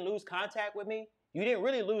wish you didn't lose contact with me. You didn't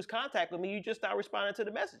really lose contact with me. You just started responding to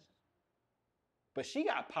the messages. But she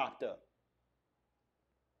got popped up.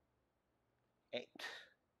 And,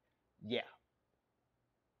 yeah.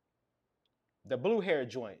 The blue hair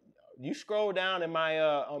joint. You scroll down in my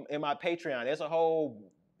Patreon. There's a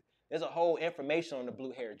whole information on the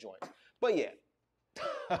blue hair joints. But yeah,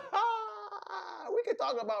 we could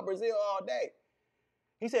talk about Brazil all day.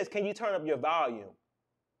 He says, "Can you turn up your volume?"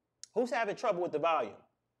 Who's having trouble with the volume?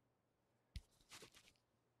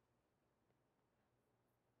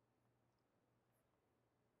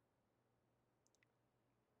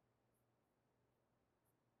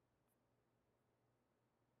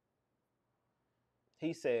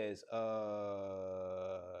 He says, yeah.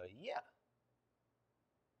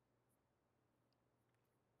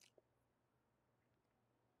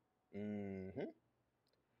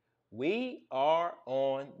 We are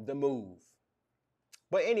on the move.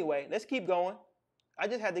 But anyway, let's keep going. I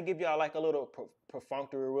just had to give y'all like a little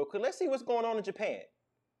perfunctory real quick. Let's see what's going on in Japan.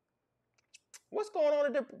 What's going on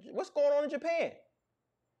in Japan?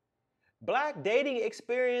 Black dating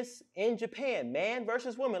experience in Japan, man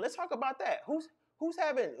versus woman. Let's talk about that. Who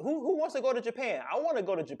wants to go to Japan? I want to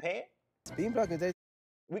go to Japan. Being black and dating.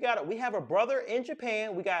 We have a brother in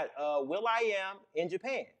Japan. We got will.i.am in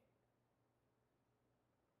Japan.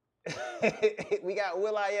 We got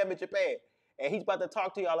will.i.am in Japan. And he's about to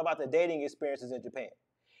talk to y'all about the dating experiences in Japan.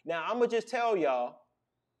 Now, I'm going to just tell y'all,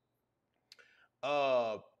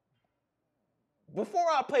 before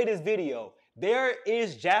I play this video, there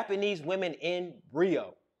is Japanese women in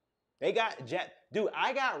Rio. They got, dude,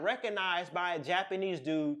 I got recognized by a Japanese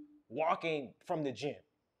dude walking from the gym.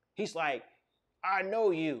 He's like, I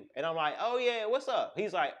know you. And I'm like, oh yeah, what's up?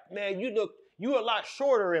 He's like, man, you a lot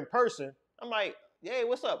shorter in person. I'm like, yeah,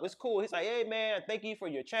 what's up? It's cool. He's like, hey man, thank you for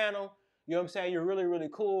your channel. You know what I'm saying? You're really, really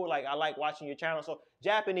cool. Like, I like watching your channel. So,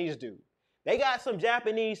 Japanese dude. They got some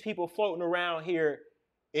Japanese people floating around here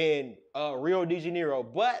in Rio de Janeiro,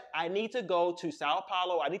 but I need to go to Sao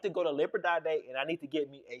Paulo. I need to go to Liberdade, and I need to get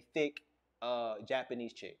me a thick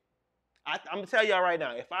Japanese chick. I'm gonna tell y'all right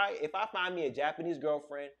now, if I find me a Japanese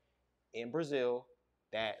girlfriend in Brazil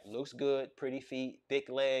that looks good, pretty feet, thick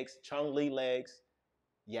legs, Chung Lee legs,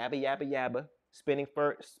 yabba yabba yabba, spinning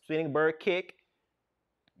bird kick,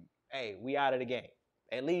 hey, we out of the game.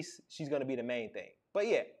 At least she's gonna be the main thing. But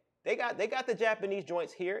yeah, they got the Japanese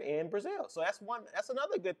joints here in Brazil. So that's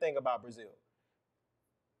another good thing about Brazil.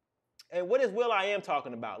 And what is will.i.am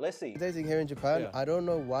talking about? Let's see. Dating here in Japan, yeah. I don't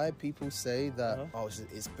know why people say that,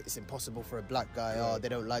 it's impossible for a black guy, they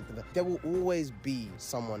don't like them. There will always be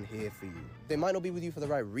someone here for you. They might not be with you for the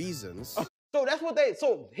right reasons. So that's what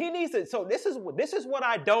so this is what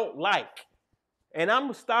I don't like. And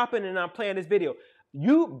I'm stopping and I'm playing this video.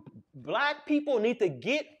 You black people need to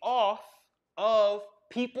get off of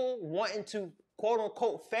people wanting to quote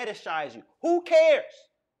unquote fetishize you. Who cares?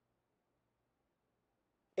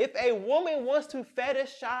 If a woman wants to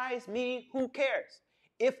fetishize me, who cares?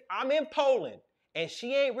 If I'm in Poland and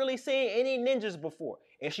she ain't really seen any ninjas before,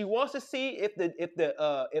 and she wants to see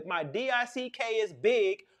if my DICK is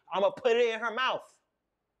big, I'm gonna put it in her mouth.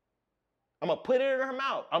 I'm gonna put it in her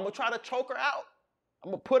mouth. I'm gonna try to choke her out.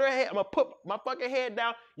 I'm gonna put my fucking head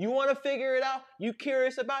down. You want to figure it out? You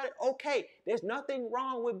curious about it? Okay, there's nothing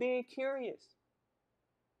wrong with being curious.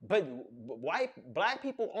 But black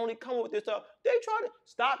people only come up with this stuff. They try to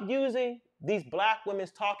stop using these black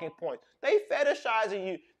women's talking points. They fetishizing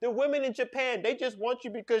you. The women in Japan, they just want you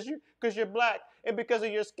because you're black and because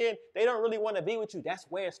of your skin. They don't really want to be with you. That's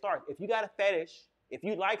where it starts. If you got a fetish, if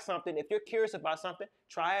you like something, if you're curious about something,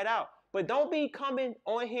 try it out. But don't be coming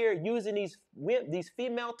on here using these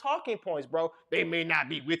female talking points, bro. They may not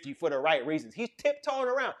be with you for the right reasons. He's tiptoeing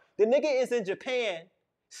around. The nigga is in Japan,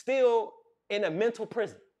 still in a mental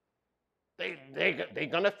prison. They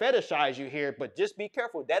gonna fetishize you here, but just be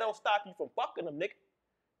careful. That don't stop you from fucking them, nigga.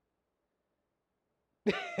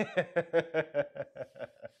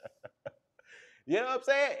 You know what I'm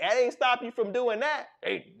saying? That ain't stop you from doing that.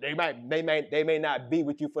 They may not be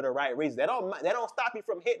with you for the right reasons. That don't stop you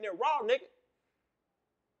from hitting it raw, nigga.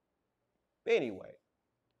 Anyway.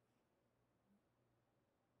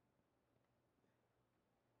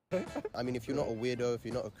 I mean, if you're not a weirdo, if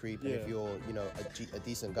you're not a creep, and if you're, you know, a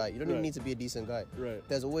decent guy, you don't even need to be a decent guy. Right.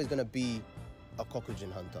 There's always gonna be a cockroach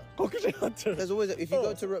hunter. Cockroach hunter. There's always, if you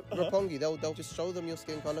go to Roppongi, they'll just show them your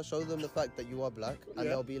skin color, show them the fact that you are black, and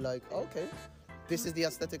they'll be like, okay, this is the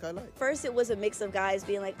aesthetic I like. First, it was a mix of guys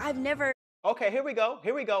being like, I've never. Okay, here we go.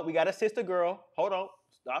 We got a sister girl. Hold on.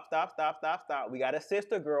 Stop. We got a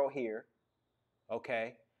sister girl here.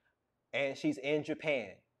 Okay. And she's in Japan.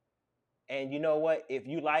 And you know what? If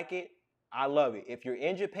you like it, I love it. If you're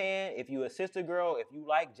in Japan, if you're a sister girl, if you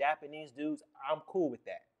like Japanese dudes, I'm cool with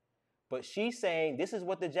that. But she's saying, this is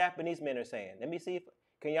what the Japanese men are saying. Let me see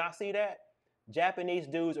can y'all see that? Japanese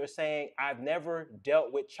dudes are saying, I've never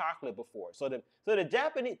dealt with chocolate before. So the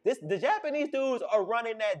Japanese dudes are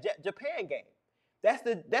running that Japan game. That's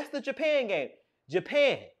the Japan game.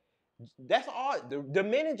 Japan. That's all. The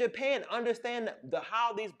men in Japan understand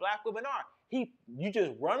how these black women are. You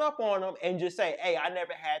just run up on them and just say, hey, I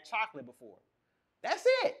never had chocolate before. That's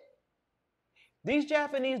it. These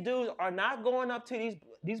Japanese dudes are not going up to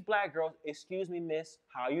these black girls. Excuse me, miss.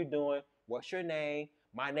 How you doing? What's your name?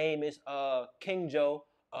 My name is King Joe.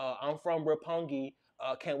 I'm from Roppongi.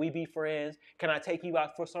 Can we be friends? Can I take you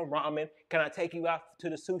out for some ramen? Can I take you out to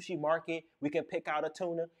the sushi market? We can pick out a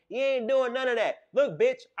tuna. He ain't doing none of that. Look,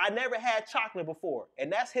 bitch, I never had chocolate before.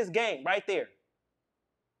 And that's his game right there.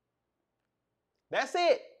 That's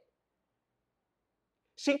it.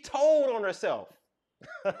 She told on herself.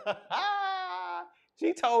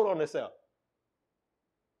 She told on herself.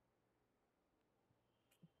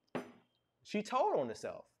 She told on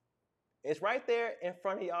herself. It's right there in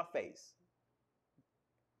front of y'all face.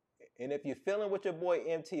 And if you're feeling what your boy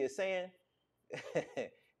MT is saying,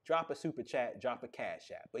 drop a super chat, drop a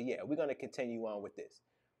cash app. But yeah, we're going to continue on with this.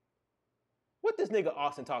 What this nigga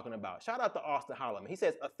Austin talking about? Shout out to Austin Holloman. He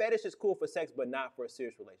says, a fetish is cool for sex, but not for a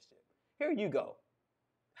serious relationship. Here you go.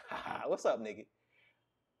 What's up, nigga?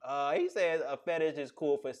 He says, a fetish is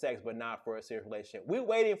cool for sex, but not for a serious relationship. We're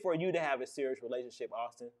waiting for you to have a serious relationship,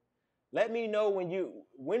 Austin. Let me know when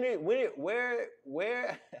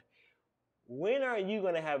are you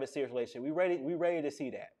gonna have a serious relationship? We ready to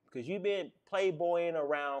see that. Because you've been playboying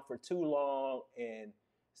around for too long in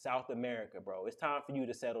South America, bro. It's time for you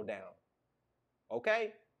to settle down.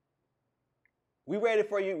 Okay? We ready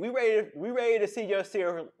for you. We ready to see your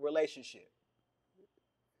serious relationship.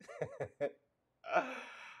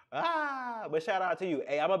 But shout out to you.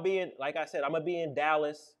 Hey, I'm gonna be in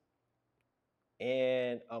Dallas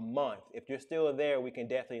in a month. If you're still there, we can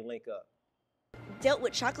definitely link up. Dealt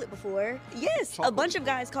with chocolate before. Yes, a bunch of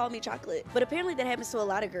guys call me chocolate, but apparently that happens to a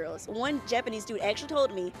lot of girls. One Japanese dude actually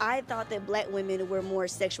told me, I thought that black women were more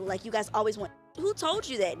sexual, like you guys always want. Who told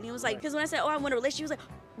you that? And he was like, because when I said, oh, I want a relationship, he was like,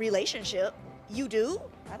 relationship? You do?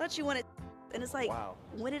 I thought you wanted. And it's like, wow.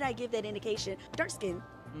 When did I give that indication? Dark skin.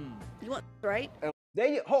 You want, right? There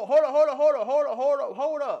you hold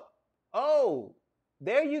up. Oh,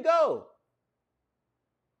 there you go.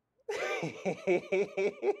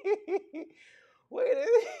 Wait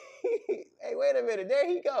a minute. There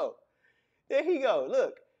he go.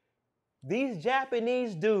 Look, these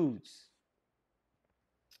Japanese dudes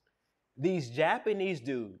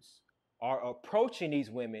are approaching these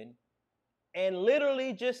women and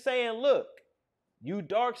literally just saying, look, you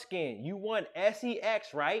dark skin, you want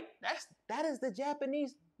sex, right? That is the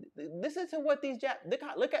Japanese. Listen to what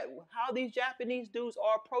look at how these Japanese dudes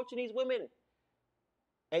are approaching these women.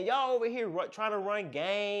 And y'all over here trying to run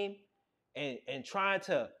game and trying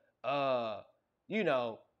to, you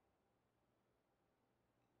know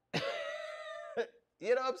what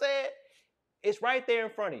I'm saying? It's right there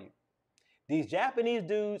in front of you. These Japanese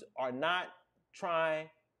dudes are not trying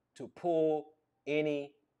to pull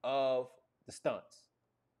any of the stunts.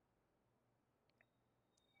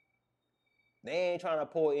 They ain't trying to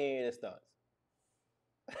pull any of the stunts.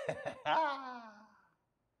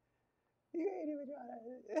 You ain't even trying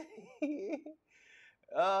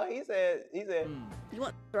to. He said. You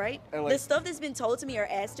want, right? And like- The stuff that's been told to me or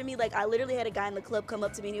asked to me, like I literally had a guy in the club come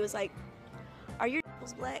up to me and he was like, "Are your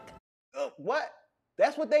nipples black?" What?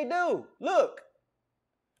 That's what they do. Look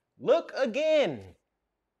again.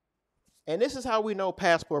 And this is how we know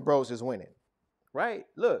Passport Bros is winning, right?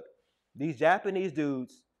 Look, these Japanese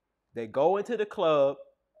dudes, they go into the club.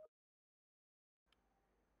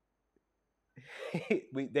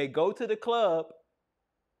 They go to the club,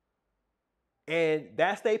 and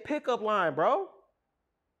that's their pickup line, bro.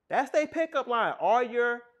 That's their pickup line. Are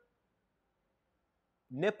your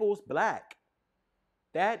nipples black?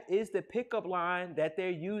 That is the pickup line that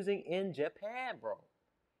they're using in Japan, bro.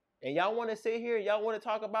 And y'all want to sit here, y'all want to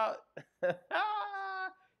talk about,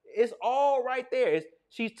 it's all right there.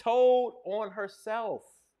 She's told on herself.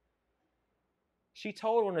 She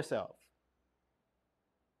told on herself.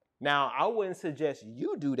 Now, I wouldn't suggest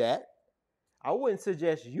you do that. I wouldn't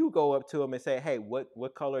suggest you go up to them and say, hey,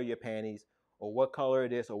 what color are your panties? Or what color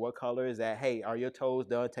is this? Or what color is that? Hey, are your toes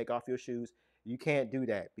done? Take off your shoes. You can't do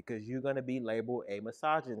that because you're going to be labeled a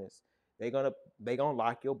misogynist. They're gonna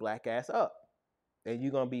lock your black ass up. And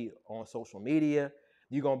you're going to be on social media.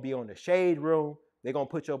 You're going to be on the shade room. They're going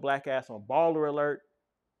to put your black ass on baller alert.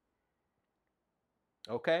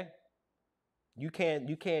 Okay? You can't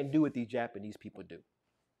do what these Japanese people do.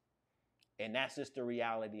 And that's just the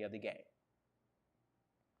reality of the game.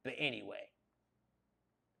 But anyway.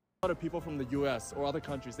 A lot of people from the US or other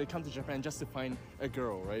countries, they come to Japan just to find a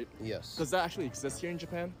girl, right? Yes. Does that actually exist here in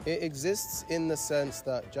Japan? It exists in the sense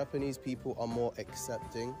that Japanese people are more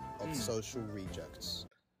accepting of social rejects.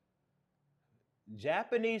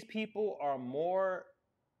 Japanese people are more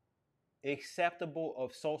acceptable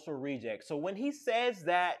of social rejects. So when he says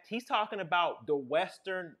that, he's talking about the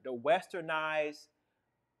westernized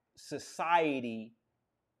society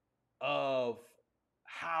of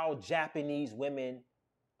how Japanese women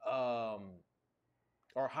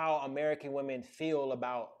or how American women feel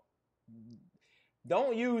about.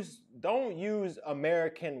 Don't use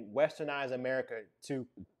American westernized America to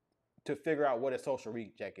figure out what a social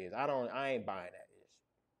reject is. I ain't buying that.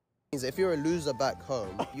 If you're a loser back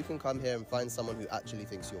home, you can come here and find someone who actually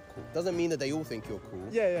thinks you're cool. Doesn't mean that they all think you're cool.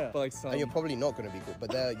 Yeah. But like some... And you're probably not going to be cool.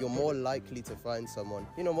 But you're more likely to find someone,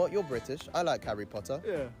 you know what, you're British. I like Harry Potter.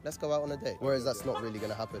 Yeah. Let's go out on a date. Whereas that's not really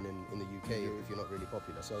going to happen in the UK if you're not really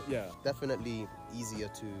popular. So yeah, definitely easier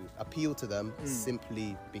to appeal to them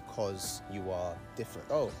simply because you are different.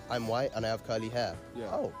 Oh, I'm white and I have curly hair. Yeah.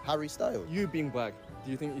 Oh, Harry Styles. You being black,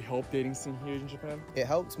 do you think it helped dating scene here in Japan? It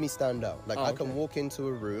helps me stand out. Like I can okay. walk into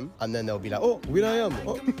a room and then they'll be like, oh, will.i.am.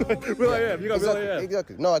 Oh. will.i.am. You got will.i.am.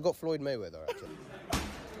 Exactly. No, I got Floyd Mayweather actually.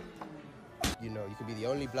 You know, you could be the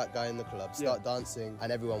only black guy in the club, start dancing,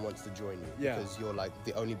 and everyone wants to join you because you're like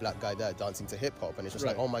the only black guy there dancing to hip hop, and it's just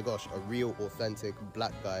like, oh my gosh, a real, authentic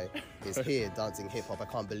black guy is here dancing hip hop. I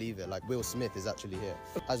can't believe it. Like Will Smith is actually here.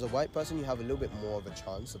 As a white person, you have a little bit more of a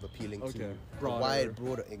chance of appealing to a wide,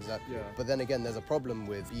 broader, exactly. Yeah. But then again, there's a problem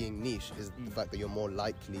with being niche is the fact that you're more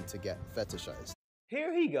likely to get fetishized.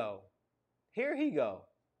 Here he go.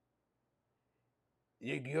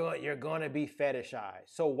 You're gonna be fetishized.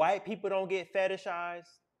 So white people don't get fetishized.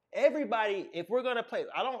 Everybody, if we're gonna play,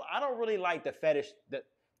 I don't really like the fetish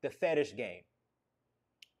game.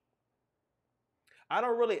 I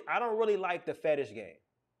don't really like the fetish game.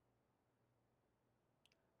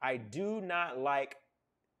 I do not like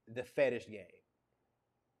the fetish game.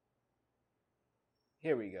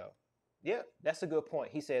 Here we go. Yeah, that's a good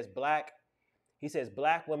point. He says black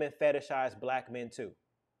women fetishize black men too.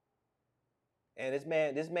 And this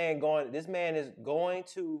man is going to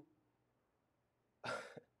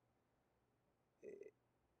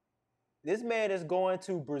this man is going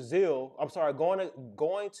to Brazil. I'm sorry, going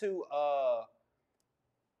to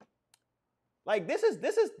like this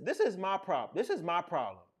is my problem. This is my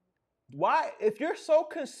problem. Why, if you're so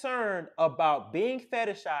concerned about being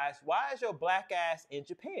fetishized, why is your black ass in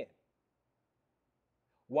Japan?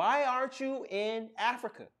 Why aren't you in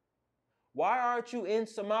Africa? Why aren't you in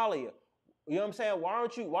Somalia? You know what I'm saying?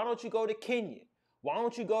 Why don't you go to Kenya? Why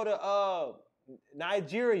don't you go to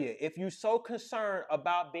Nigeria if you're so concerned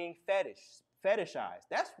about being fetishized?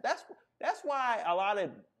 That's why a lot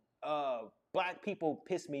of black people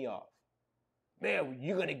piss me off. Man,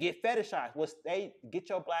 you're gonna get fetishized. Well, get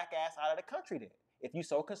your black ass out of the country then, if you're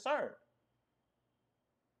so concerned.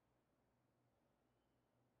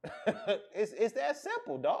 It's that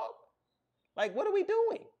simple, dog. Like, what are we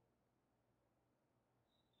doing?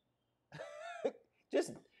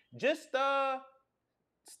 Just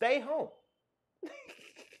stay home.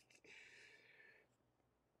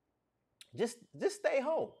 just stay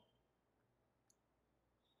home.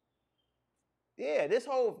 Yeah, this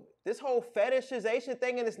whole fetishization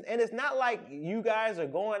thing, and it's not like you guys are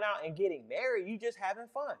going out and getting married. You just having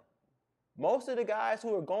fun. Most of the guys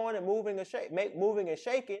who are going and moving and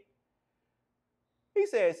shaking, he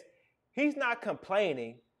says he's not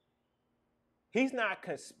complaining. He's not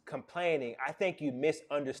complaining. I think you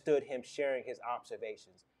misunderstood him sharing his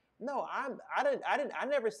observations. No, I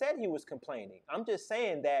never said he was complaining. I'm just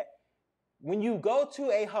saying that when you go to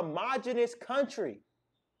a homogenous country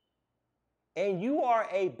and you are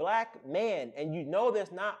a black man and you know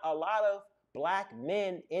there's not a lot of black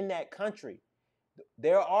men in that country,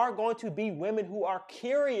 there are going to be women who are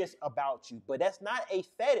curious about you, but that's not a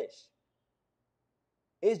fetish.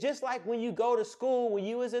 It's just like when you go to school, when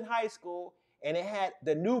you was in high school, and it had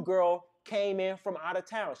the new girl came in from out of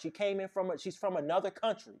town. She's from another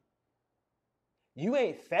country. You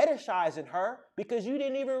ain't fetishizing her because you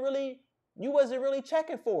wasn't really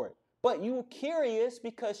checking for it. But you were curious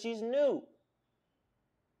because she's new.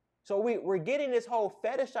 So we're getting this whole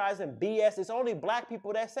fetishizing BS. It's only black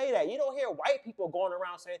people that say that. You don't hear white people going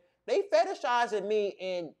around saying, they fetishizing me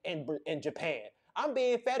in Japan. I'm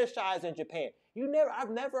being fetishized in Japan.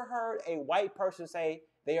 I've never heard a white person say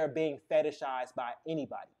they are being fetishized by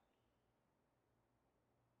anybody.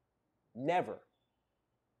 Never.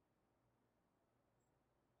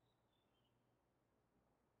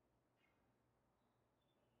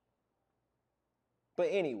 But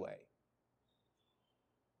anyway.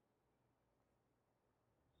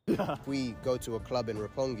 If we go to a club in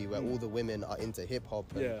Roppongi where all the women are into hip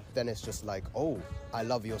hop, then it's just like, oh, I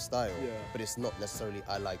love your style. But it's not necessarily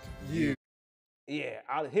I like you. Yeah,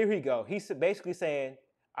 here we go. He's basically saying,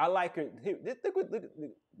 I like her. Look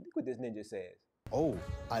what this ninja says. Oh,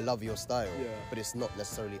 I love your style, but it's not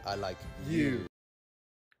necessarily I like you.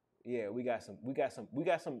 Yeah, we got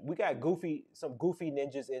goofy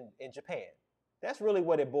ninjas in Japan. That's really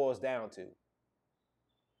what it boils down to.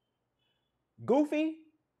 Goofy,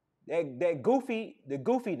 the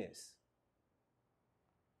goofiness.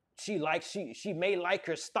 She may like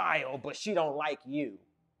your style, but she don't like you.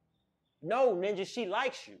 No, ninja, she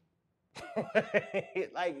likes you.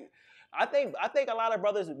 Like, I think a lot of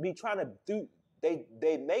brothers be trying to do,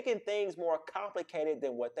 they making things more complicated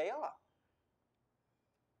than what they are.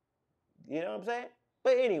 You know what I'm saying?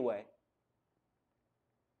 But anyway,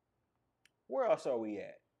 where else are we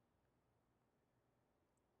at?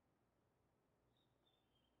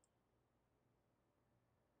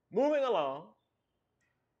 Moving along.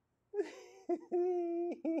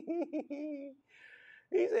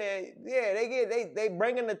 He said, "Yeah, they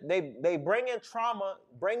bringing the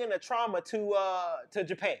trauma to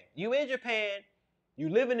Japan. You in Japan, you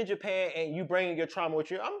living in Japan, and you bringing your trauma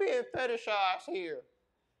with you. I'm being fetishized here.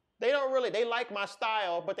 They like my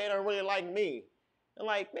style, but they don't really like me. I'm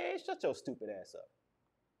like, man, shut your stupid ass up."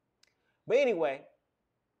 But anyway,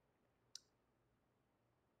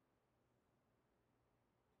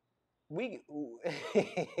 we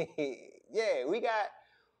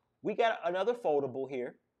got another foldable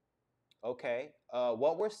here. Okay.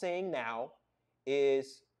 What we're seeing now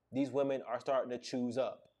is these women are starting to choose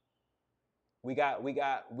up.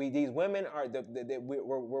 These women are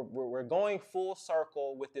we're going full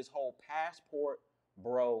circle with this whole passport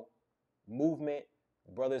bro movement.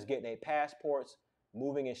 Brothers getting their passports,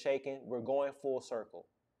 moving and shaking. We're going full circle.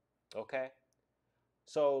 Okay.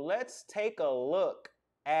 So let's take a look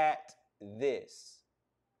at this.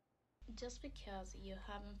 Just because you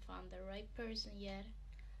haven't found the right person yet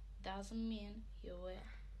doesn't mean you will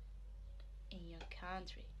in your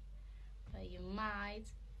country, but you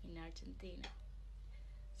might in Argentina.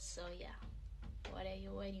 So yeah, what are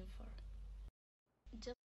you waiting for?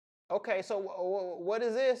 Okay, so what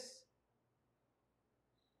is this?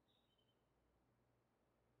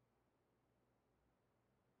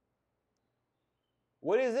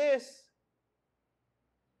 What is this?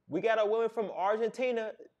 We got a woman from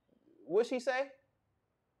Argentina. What'd she say?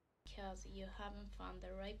 Because you haven't found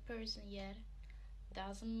the right person yet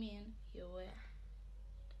doesn't mean you will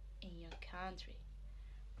in your country,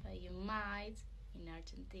 but you might in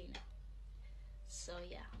Argentina. So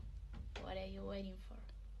yeah, what are you waiting for?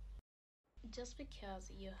 Just because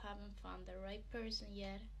you haven't found the right person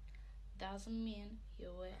yet doesn't mean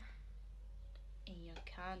you will in your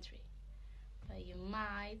country, but you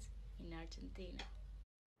might in Argentina.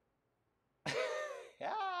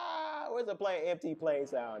 Where's the empty plane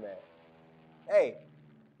sound at? Hey,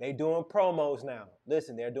 they doing promos now.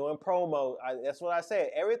 Listen, they're doing promos. That's what I said.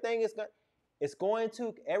 Everything is going.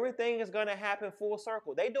 everything is going to happen full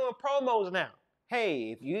circle. They doing promos now.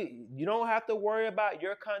 Hey, if you don't have to worry about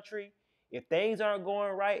your country. If things aren't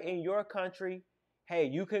going right in your country, hey,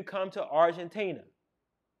 you can come to Argentina.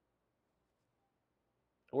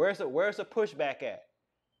 Where's the pushback at?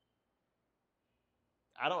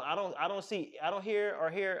 I don't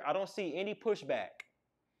see any pushback.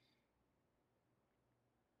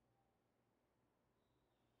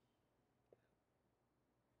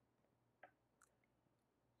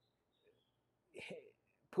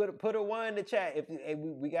 Put a one in the chat if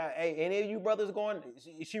we got any of you brothers going.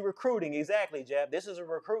 She recruiting, exactly, Jab. This is a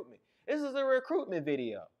recruitment. This is a recruitment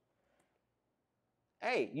video.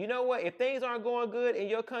 Hey, you know what? If things aren't going good in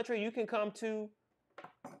your country, you can come to.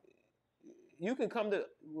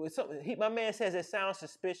 My man says it sounds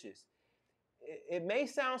suspicious. It may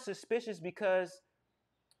sound suspicious because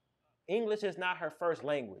English is not her first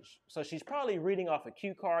language, so she's probably reading off a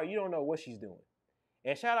cue card. You don't know what she's doing.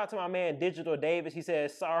 And shout out to my man Digital Davis. He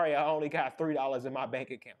says, sorry, I only got $3 in my bank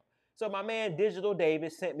account. So my man Digital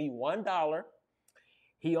Davis sent me $1.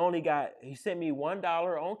 He sent me $1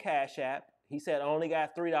 on Cash App. He said, I only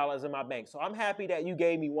got $3 in my bank. So I'm happy that you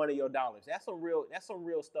gave me one of your dollars. That's some real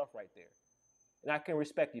stuff right there. And I can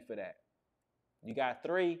respect you for that. You got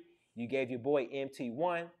 3. You gave your boy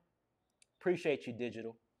MT1. Appreciate you,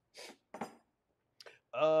 Digital.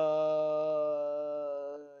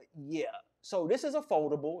 Yeah. So this is a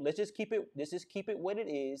foldable. Let's just keep it what it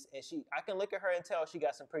is. And I can look at her and tell she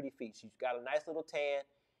got some pretty feet. She's got a nice little tan.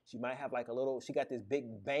 She might have like she got this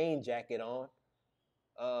big Bane jacket on.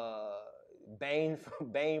 Bane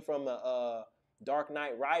from the Dark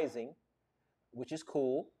Knight Rising, which is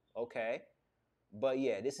cool. Okay. But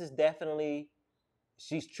yeah, this is definitely,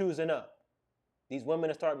 she's choosing up. These women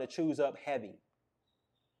are starting to choose up heavy.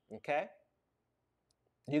 Okay.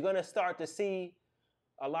 You're going to start to see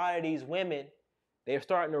a lot of these women, they're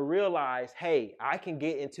starting to realize, hey, I can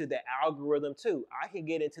get into the algorithm too. I can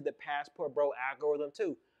get into the Passport Bro algorithm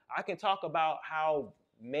too. I can talk about how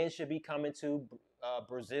men should be coming to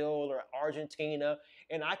Brazil or Argentina,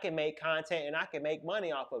 and I can make content and I can make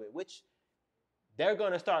money off of it, which they're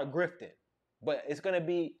going to start grifting. But it's going to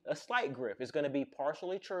be a slight grift. It's going to be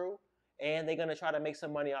partially true, and they're going to try to make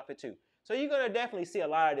some money off it too. So you're going to definitely see a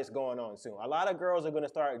lot of this going on soon. A lot of girls are going to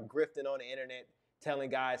start grifting on the internet,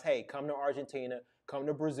 telling guys, hey, come to Argentina, come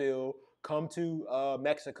to Brazil, come to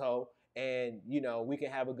Mexico, and, we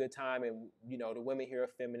can have a good time, and, the women here are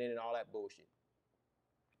feminine and all that bullshit.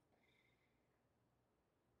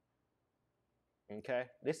 Okay,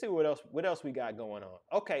 let's see what else we got going on.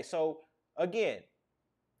 Okay, so, again,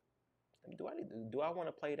 do I want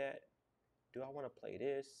to play that? Do I want to play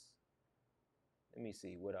this? Let me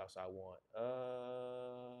see what else I want.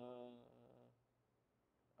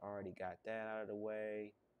 Already got that out of the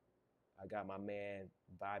way. I got my man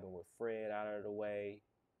vibing with Fred out of the way.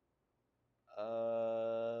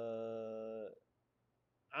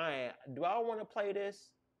 Do I want to play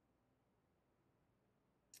this?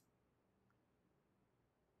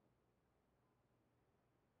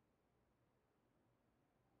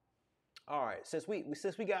 All right, since we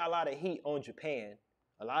got a lot of heat on Japan,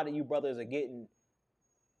 a lot of you brothers are getting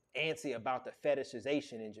antsy about the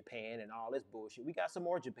fetishization in Japan and all this bullshit. We got some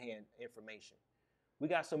more Japan information. We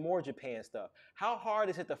got some more Japan stuff. How hard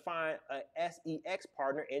is it to find a sex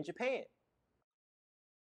partner in Japan?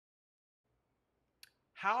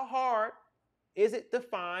 How hard is it to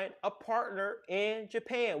find a partner in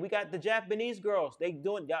Japan? We got the Japanese girls. They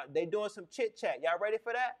doing some chit chat. Y'all ready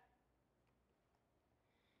for that?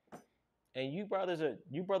 And you brothers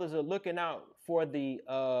are looking out for the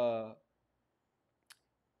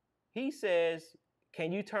he says,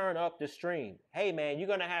 can you turn up the stream? Hey man,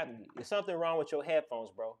 there's something wrong with your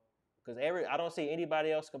headphones, bro. Because I don't see anybody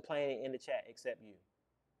else complaining in the chat except you.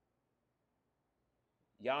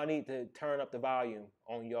 Y'all need to turn up the volume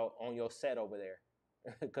on your set over there.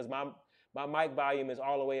 Because my mic volume is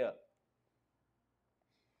all the way up.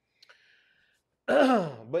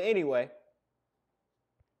 But anyway.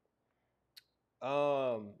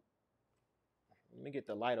 Let me get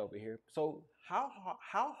the light over here. So how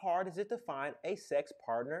hard is it to find a sex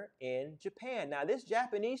partner in Japan? Now, this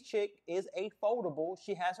Japanese chick is a foldable.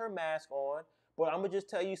 She has her mask on. But I'm going to just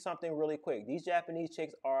tell you something really quick. These Japanese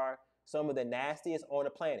chicks are some of the nastiest on the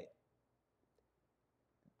planet.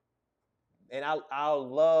 And I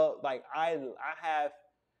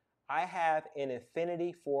have an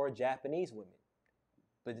affinity for Japanese women.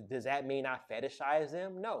 But does that mean I fetishize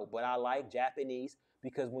them? No, but I like Japanese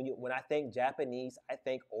because when I think Japanese, I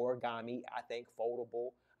think origami, I think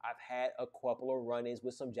foldable. I've had a couple of run-ins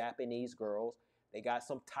with some Japanese girls. They got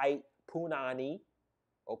some tight punani,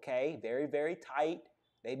 okay? Very, very tight.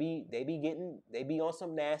 They be on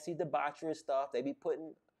some nasty debauchery stuff. They be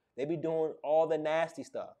doing all the nasty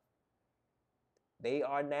stuff. They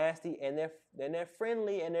are nasty and they're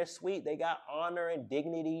friendly and they're sweet. They got honor and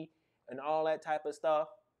dignity and all that type of stuff.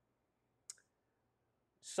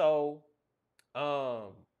 So,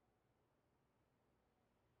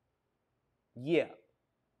 yeah,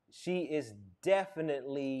 she is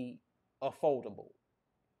definitely affordable.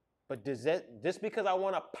 But just because I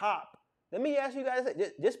want to pop, let me ask you guys,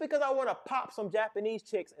 just because I want to pop some Japanese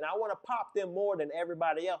chicks and I want to pop them more than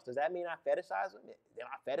everybody else, does that mean I fetishize them? Am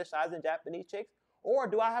I fetishizing Japanese chicks? Or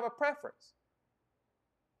do I have a preference?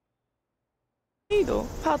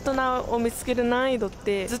 パートナーを見つける難易度っ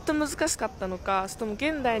てずっと難しかったのか、それとも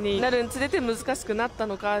現代になるにつれて難しくなった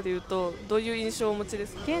のかでいうと、どういう印象をお持ちで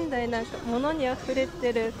すか？現代なんか物に溢れ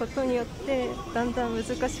てることによってだんだん難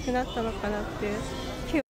しくなったのかなって。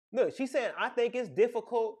Look, she's saying, I think it's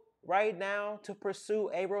difficult right now to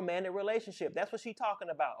pursue a romantic relationship. That's what she's talking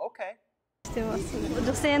about. Okay. してます。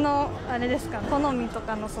女性のあれですか、好みと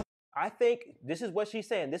かの。I think this is what she's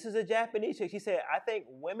saying. This is a Japanese chick. She said, I think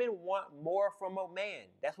women want more from a man.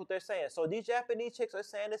 That's what they're saying. So these Japanese chicks are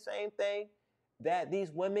saying the same thing that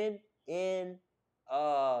these women in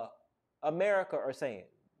America are saying.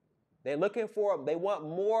 They want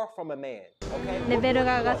more from a man. Okay? レベル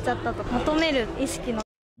が上がっちゃったとか、求める意識の。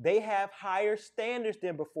They have higher standards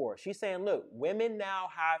than before. She's saying, look, women now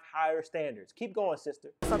have higher standards. Keep going,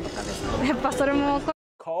 sister.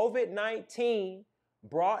 COVID-19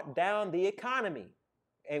 brought down the economy.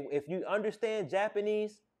 And if you understand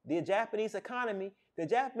the Japanese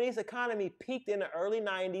economy peaked in the early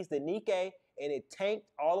 90s, the Nikkei, and it tanked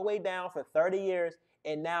all the way down for 30 years,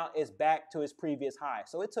 and now it's back to its previous high.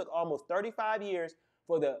 So it took almost 35 years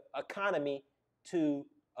for the economy to,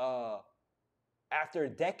 after a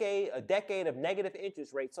decade of negative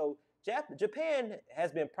interest rates. So Japan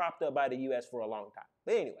has been propped up by the U.S. for a long time.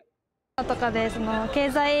 But anyway. とかでその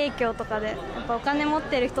経済影響とかでやっぱお金持っ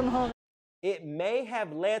てる人の方が It may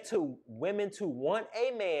have led to women to want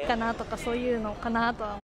a man かなとかそういうのかなと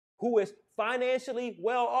は who is financially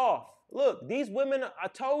well off. Look, these women, I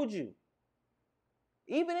told you,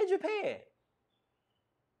 even in Japan,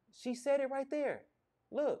 she said it right there.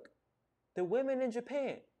 Look, the women in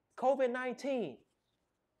Japan, COVID-19,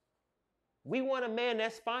 we want a man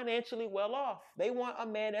that's financially well off. They want a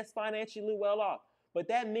man that's financially well off. But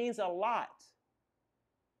that means a lot.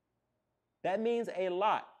 That means a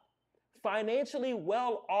lot. Financially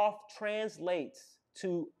well off translates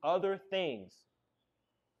to other things.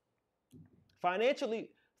 Financially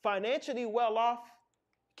well off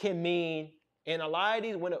can mean, in a lot of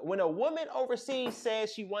these, when a woman overseas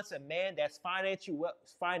says she wants a man that's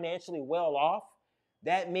financially well off,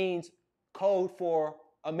 that means code for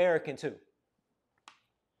American too.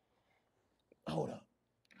 Hold up.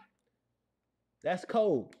 That's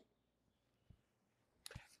code.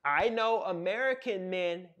 I know American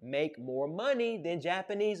men make more money than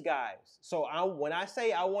Japanese guys. So when I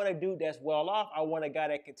say I want a dude that's well off, I want a guy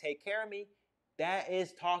that can take care of me, that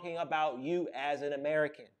is talking about you as an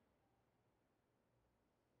American.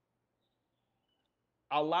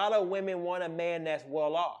 A lot of women want a man that's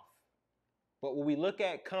well off. But when we look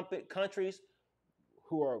at countries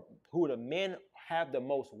who the men have the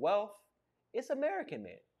most wealth, it's American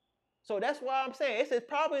men. So that's why I'm saying it's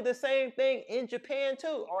probably the same thing in Japan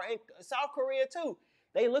too, or in South Korea too.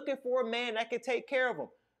 They looking for a man that can take care of them.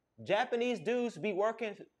 Japanese dudes be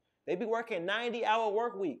working 90-hour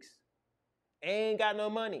work weeks. Ain't got no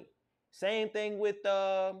money. Same thing with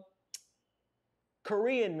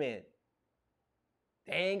Korean men.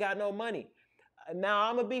 They ain't got no money. Now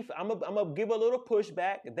I'm gonna give a little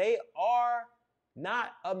pushback. They are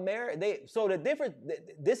not American. So the difference,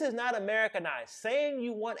 this is not Americanized. Saying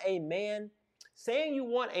you want a man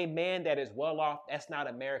that is well off, that's not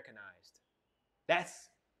Americanized. That's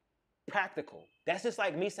practical. That's just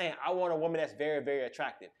like me saying I want a woman that's very, very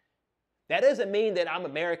attractive. That doesn't mean that I'm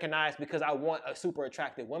Americanized because I want a super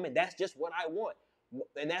attractive woman. That's just what I want.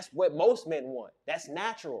 And that's what most men want. That's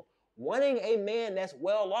natural. Wanting a man that's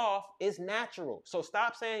well off is natural. So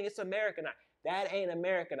stop saying it's Americanized. That ain't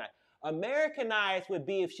Americanized. Americanized would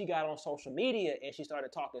be if she got on social media and she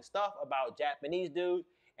started talking stuff about Japanese dudes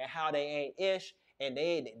and how they ain't ish and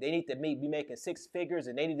they need to be making six figures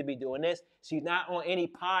and they need to be doing this. She's not on any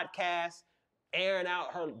podcast airing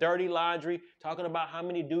out her dirty laundry, talking about how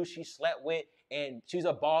many dudes she slept with and she's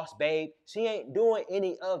a boss babe. She ain't doing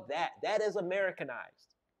any of that. That is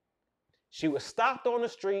Americanized. She was stopped on the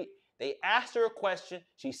street. They asked her a question.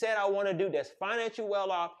 She said, I want to do that's financially well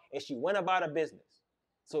off, and she went about her business.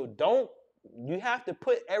 So you have to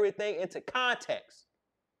put everything into context.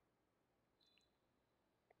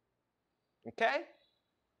 Okay?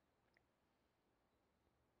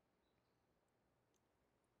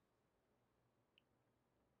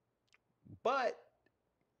 But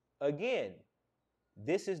again,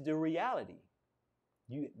 this is the reality.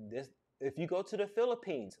 If you go to the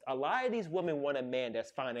Philippines, a lot of these women want a man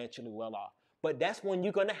that's financially well off. But that's when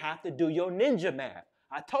you're going to have to do your ninja math.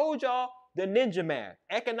 I told y'all the ninja math,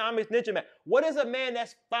 economics ninja math. What is a man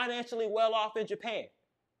that's financially well off in Japan?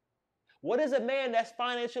 What is a man that's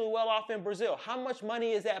financially well off in Brazil? How much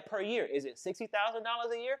money is that per year? Is it $60,000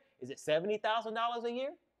 a year? Is it $70,000 a year?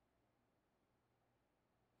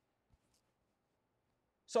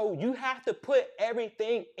 So you have to put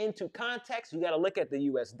everything into context. You got to look at the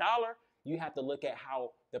US dollar. You have to look at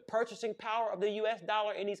how the purchasing power of the US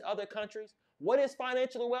dollar in these other countries. What is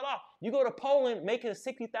financially well off? You go to Poland making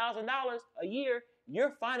 $60,000 a year,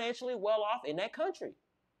 you're financially well off in that country.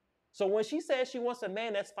 So when she says she wants a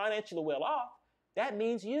man that's financially well off, that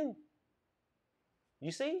means you.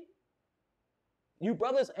 You see? You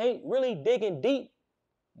brothers ain't really digging deep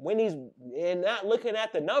and not looking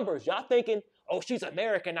at the numbers. Y'all thinking, oh, she's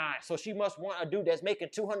Americanized, so she must want a dude that's making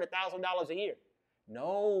 $200,000 a year.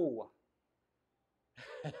 No.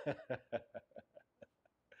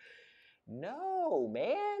 No,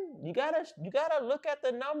 man. You gotta look at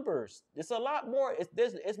the numbers. It's a lot more.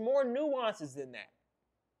 It's more nuances than that.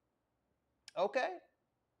 Okay?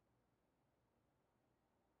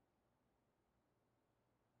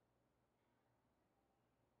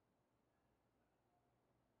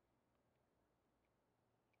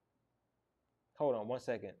 Hold on one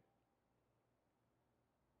second.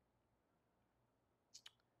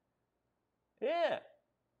 Yeah.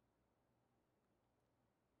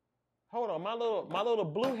 Hold on, my little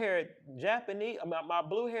blue-haired Japanese, my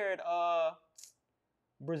blue-haired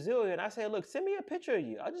Brazilian. I said, look, send me a picture of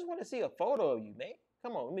you. I just want to see a photo of you, man.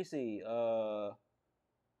 Come on, let me see. Let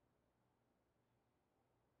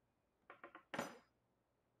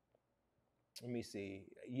me see.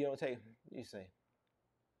 You don't take. You see.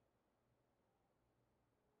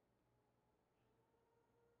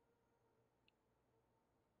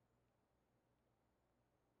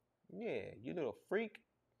 Yeah, you little freak.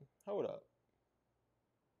 Hold up.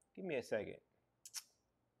 Give me a second.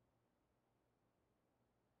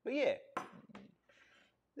 But yeah,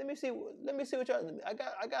 let me see what y'all. I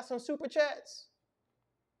got some super chats.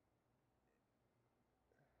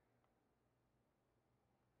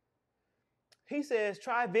 He says,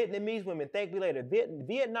 try Vietnamese women. Thank me later.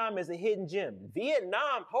 Vietnam is a hidden gem.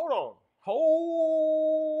 Vietnam, hold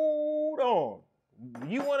on.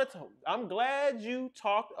 You want to? I'm glad you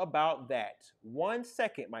talked about that. 1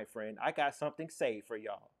 second, my friend. I got something saved for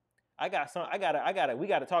y'all. We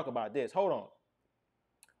got to talk about this. Hold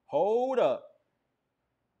up.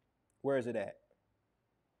 Where is it at?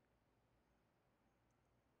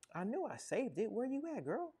 I knew I saved it. Where you at,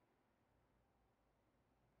 girl?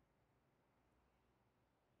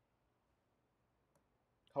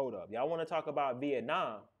 Hold up. Y'all want to talk about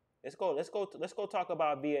Vietnam? Let's go talk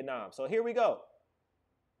about Vietnam. So here we go.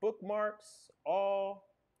 Bookmarks, all.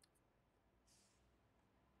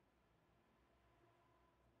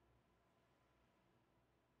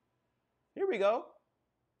 Here we go.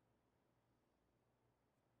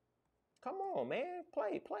 Come on, man.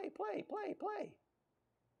 Play.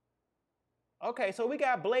 Okay, so we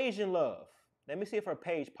got Blasian Love. Let me see if her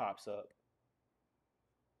page pops up.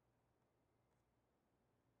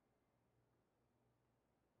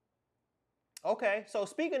 Okay, so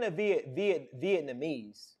speaking of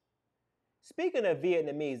Vietnamese,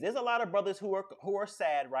 there's a lot of brothers who are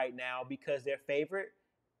sad right now because their favorite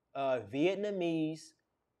Vietnamese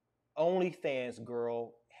OnlyFans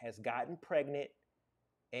girl has gotten pregnant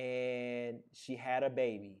and she had a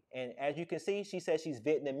baby. And as you can see, she says she's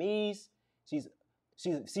Vietnamese. She's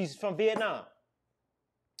from Vietnam,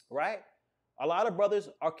 right? A lot of brothers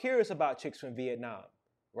are curious about chicks from Vietnam.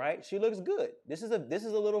 Right? She looks good. This is a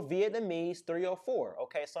little Vietnamese 304.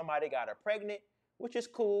 Okay, somebody got her pregnant, which is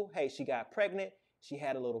cool. Hey, she got pregnant. She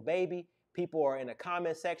had a little baby. People are in the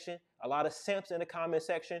comment section. A lot of simps in the comment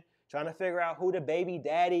section trying to figure out who the baby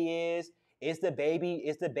daddy is. Is the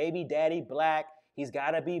baby daddy black? He's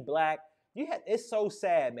got to be black. It's so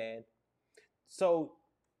sad, man. So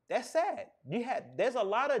that's sad. There's a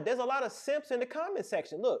lot of simps in the comment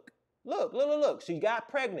section. Look. She got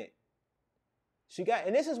pregnant.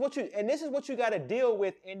 And this is what you got to deal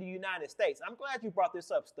with in the United States. I'm glad you brought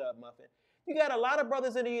this up, Stud Muffin. You got a lot of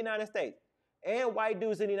brothers in the United States and white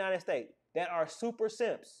dudes in the United States that are super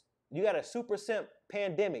simps. You got a super simp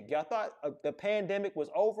pandemic. Y'all thought the pandemic was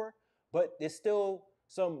over, but there's still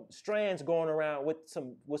some strands going around with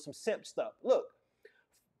some simp stuff. Look,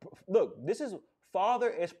 this is Father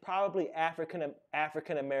is probably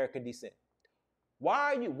African American descent.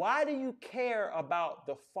 Why do you care about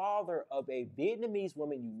the father of a Vietnamese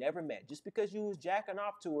woman you never met? Just because you was jacking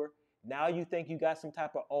off to her, now you think you got some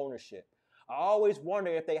type of ownership. I always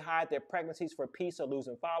wonder if they hide their pregnancies for peace or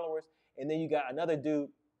losing followers. And then you got another dude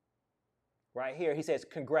right here. He says,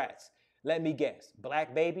 congrats. Let me guess.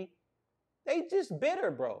 Black baby? They just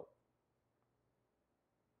bitter, bro.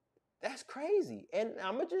 That's crazy. And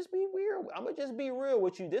I'm going to just be weird. I'm going to just be real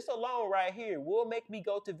with you. This alone right here will make me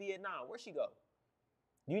go to Vietnam. Where'd she go?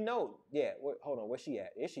 You know, yeah. Hold on. Where's she at?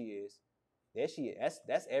 There she is. There she is.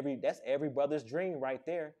 That's every brother's dream right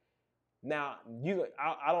there. Now,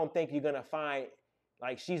 I don't think you're going to find,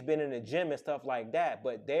 like, she's been in the gym and stuff like that,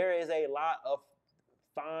 but there is a lot of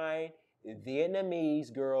fine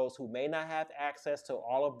Vietnamese girls who may not have access to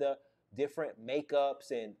all of the different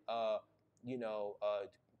makeups and,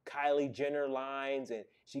 Kylie Jenner lines, and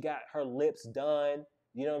she got her lips done.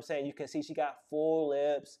 You know what I'm saying? You can see she got full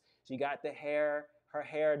lips. She got her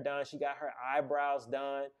hair done. She got her eyebrows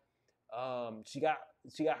done. She got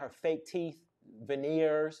her fake teeth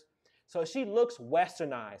veneers. So she looks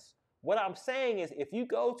westernized. What I'm saying is, if you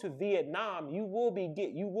go to Vietnam, you will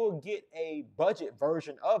get a budget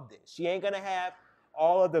version of this. She ain't gonna have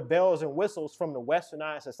all of the bells and whistles from the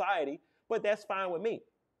westernized society, but that's fine with me.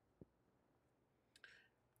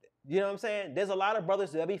 You know what I'm saying? There's a lot of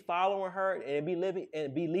brothers that be following her and be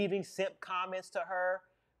leaving simp comments to her.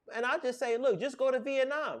 And I just say, look, just go to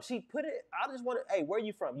Vietnam. Hey, where are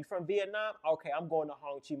you from? You from Vietnam? Okay, I'm going to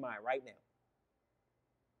Hong Chi Minh right now.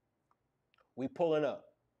 We pulling up.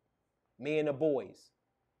 Me and the boys.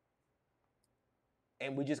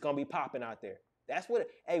 And we just going to be popping out there.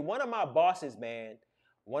 One of my bosses, man,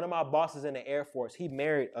 one of my bosses in the Air Force, he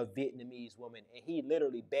married a Vietnamese woman, and he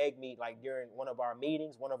literally begged me, like, during one of our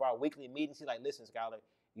weekly meetings, he's like, listen, Skylar,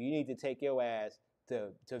 you need to take your ass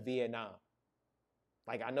to Vietnam.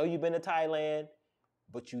 Like, I know you've been to Thailand,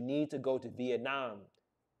 but you need to go to Vietnam.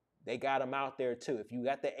 They got them out there, too. If you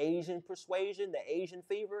got the Asian persuasion, the Asian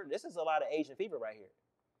fever, this is a lot of Asian fever right here.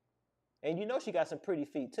 And you know she got some pretty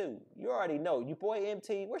feet, too. You already know. Your boy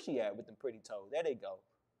MT, where's she at with them pretty toes? There they go.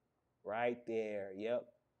 Right there, yep.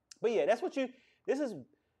 But yeah,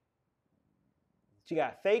 she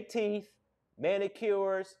got fake teeth,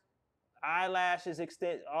 manicures, eyelashes,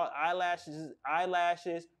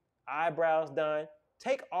 eyebrows done.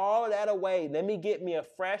 Take all of that away. Let me get me a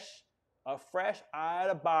fresh out of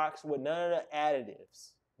the box with none of the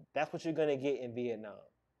additives. That's what you're gonna get in Vietnam.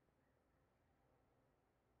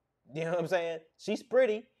 You know what I'm saying? She's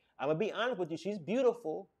pretty. I'm gonna be honest with you. She's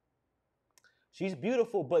beautiful. She's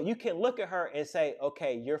beautiful, but you can look at her and say,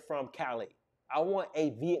 okay, you're from Cali. I want a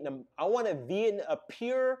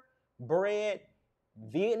purebred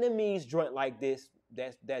Vietnamese joint like this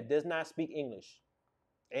that does not speak English.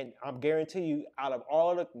 And I'm guarantee you, out of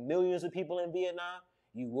all of the millions of people in Vietnam,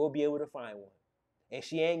 you will be able to find one. And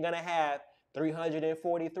she ain't gonna have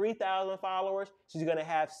 343,000 followers. She's gonna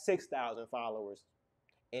have 6,000 followers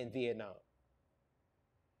in Vietnam.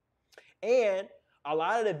 And a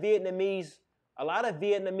lot of Vietnamese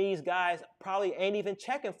guys probably ain't even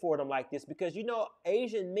checking for them like this, because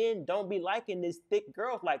Asian men don't be liking these thick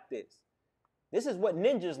girls like this. This is what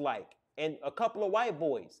ninjas like, and a couple of white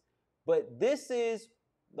boys. But this is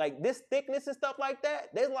like this thickness and stuff like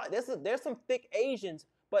that. There's some thick Asians,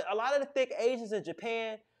 but a lot of the thick Asians in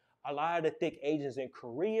Japan, a lot of the thick Asians in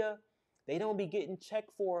Korea, they don't be getting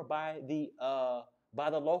checked for by the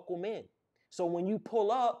local men. So when you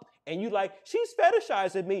pull up and you like, she's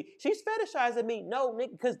fetishizing me. No,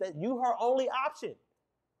 nigga, because you her only option.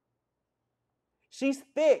 She's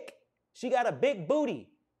thick. She got a big booty.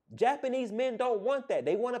 Japanese men don't want that.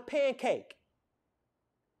 They want a pancake.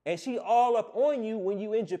 And she all up on you when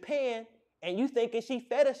you in Japan, and you thinking she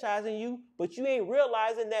fetishizing you, but you ain't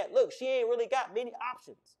realizing that, look, she ain't really got many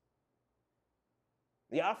options.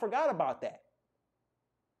 Y'all forgot about that.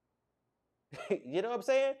 You know what I'm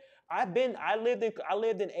saying? I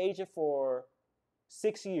lived in Asia for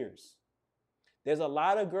 6 years. There's a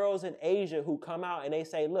lot of girls in Asia who come out and they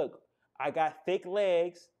say, look, I got thick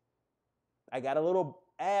legs, I got a little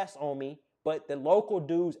ass on me, but the local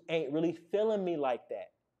dudes ain't really feeling me like that.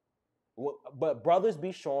 But brothers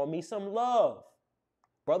be showing me some love.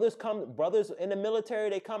 Brothers in the military,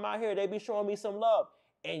 they come out here, they be showing me some love.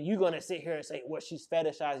 And you're going to sit here and say, well, she's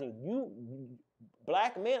fetishizing you.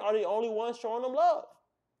 Black men are the only ones showing them love.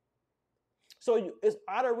 So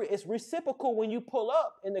it's reciprocal when you pull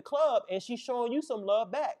up in the club and she's showing you some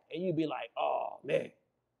love back. And you be like, oh, man.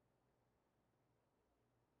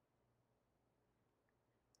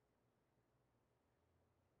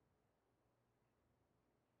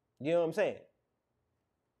 You know what I'm saying?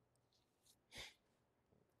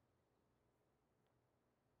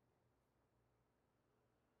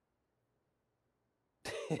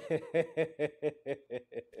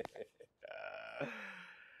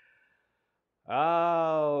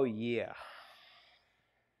 Oh, yeah.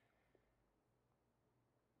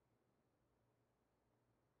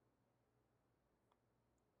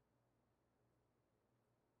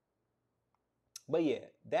 But yeah,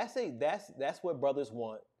 that's what brothers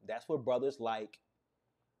want. That's what brothers like.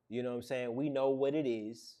 You know what I'm saying? We know what it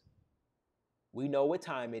is. We know what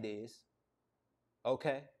time it is.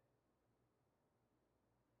 Okay.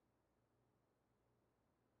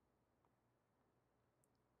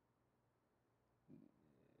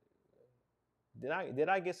 Did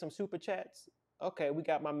I get some super chats? Okay, we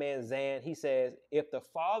got my man Zan. He says, if the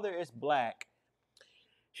father is black,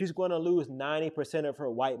 she's going to lose 90% of her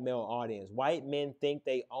white male audience. White men think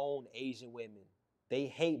they own Asian women. They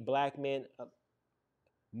hate black men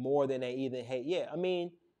more than they even hate. Yeah, I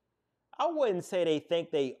mean, I wouldn't say they think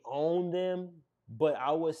they own them, but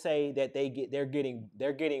I would say that they're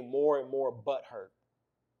getting more and more butthurt.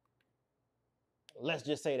 Let's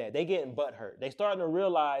just say that. They getting butthurt. They starting to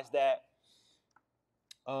realize that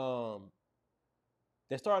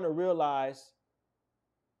they're starting to realize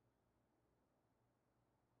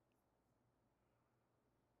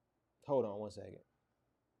hold on one second.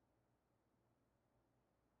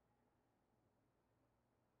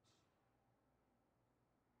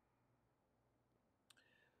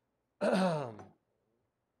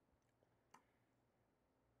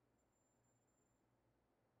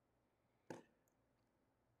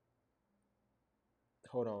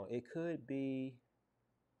 Hold on. It could be.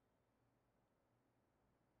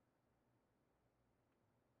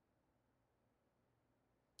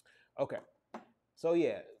 Okay. So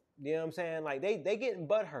yeah, you know what I'm saying? Like they getting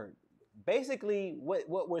butthurt. Basically,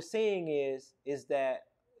 what we're seeing is that,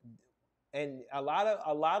 and a lot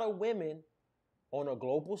of women on a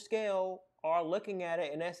global scale are looking at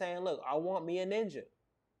it and they're saying, look, I want me a ninja.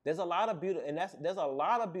 There's a lot of there's a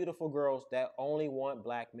lot of beautiful girls that only want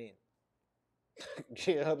black men.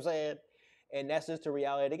 You know what I'm saying? And that's just the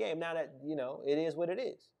reality of the game. Now that, you know, it is what it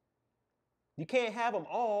is. You can't have them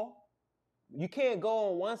all. You can't go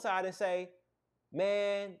on one side and say,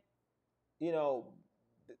 man, you know,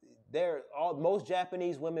 most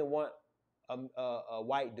Japanese women want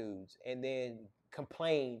white dudes, and then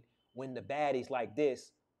complain when the baddies like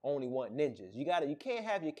this only want ninjas. You can't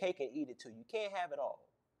have your cake and eat it too. You can't have it all.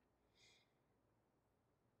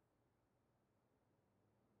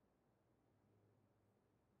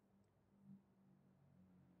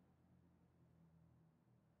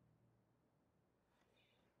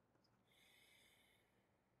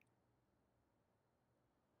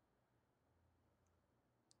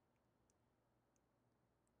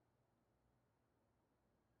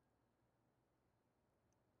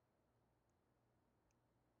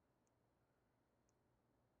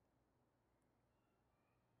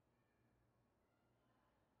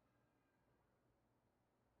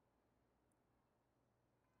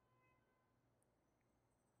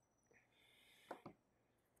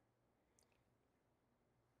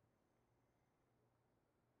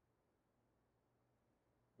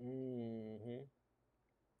 Mm-hmm.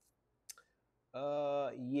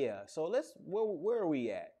 Yeah. So where are we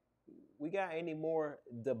at? We got any more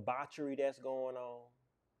debauchery that's going on?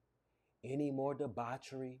 Any more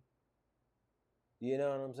debauchery? You know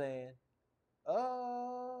what I'm saying?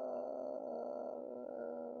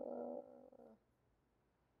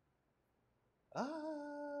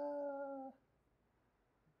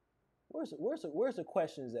 Where's the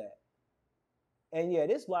questions at? And yeah,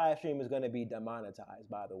 this live stream is going to be demonetized,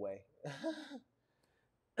 by the way.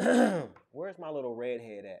 Where's my little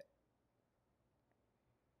redhead at?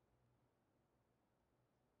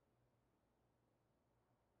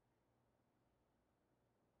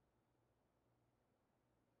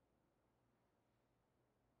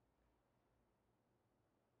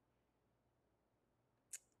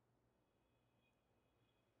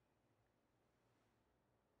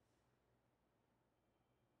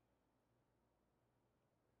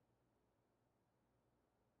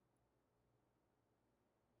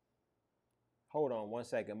 Hold on one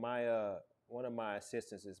second. My one of my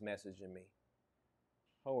assistants is messaging me.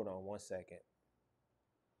 Hold on one second.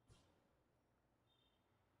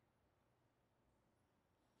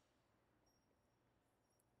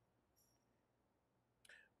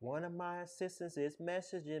 One of my assistants is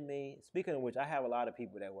messaging me. Speaking of which, I have a lot of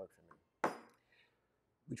people that work for me.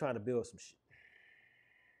 We trying to build some shit.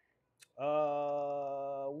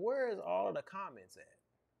 Where is all of the comments at?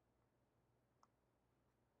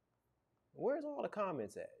 Where's all the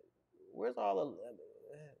comments at? Where's all the...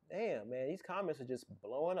 Damn, man, these comments are just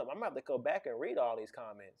blowing up. I'm going to have to go back and read all these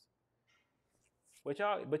comments. But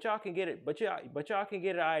y'all can get it. But y'all can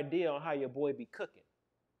get an idea on how your boy be cooking.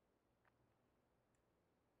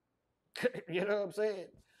 You know what I'm saying?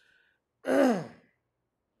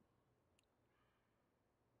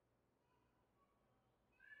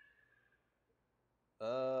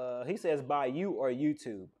 He says by you or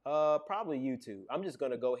YouTube. Probably YouTube. I'm just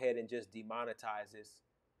gonna go ahead and just demonetize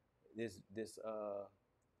this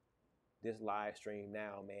live stream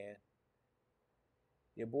now, man.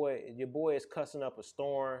 Your boy is cussing up a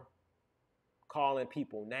storm, calling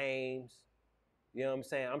people names. You know what I'm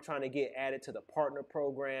saying? I'm trying to get added to the partner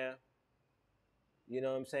program. You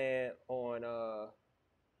know what I'm saying? On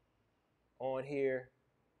here,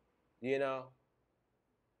 you know.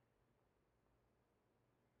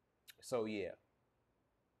 So yeah.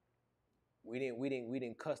 We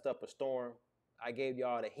didn't cuss up a storm. I gave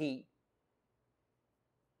y'all the heat.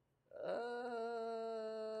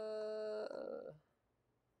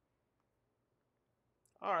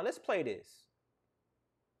 All right, let's play this.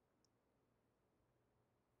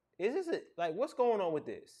 Is this like what's going on with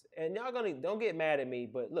this? And y'all don't get mad at me,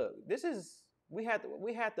 but look, this is we have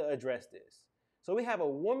to address this. So we have a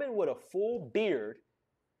woman with a full beard.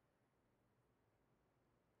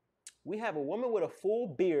 We have a woman with a full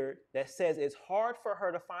beard that says it's hard for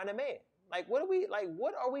her to find a man. Like what are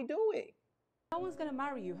we doing? No one's gonna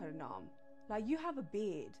marry you, Harnam. Like you have a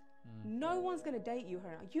beard. No one's gonna date you,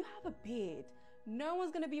 Harnam. You have a beard. No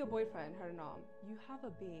one's gonna be your boyfriend, Harnam. You have a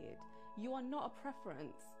beard. You are not a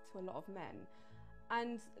preference to a lot of men.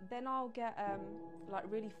 And then I'll get like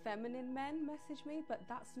really feminine men message me, but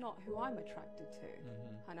that's not who I'm attracted to,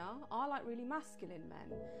 Hannah. I like really masculine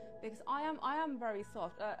men because I am very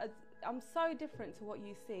soft. I'm so different to what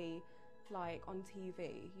you see like on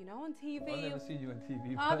TV, you know, on TV. I've never seen you on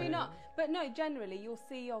TV. I mean, not, but no, generally you'll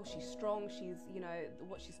see, oh, she's strong, she's, you know,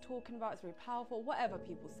 what she's talking about is very powerful, whatever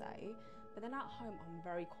people say. But then at home, I'm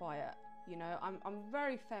very quiet, you know, I'm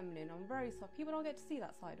very feminine, I'm very soft. People don't get to see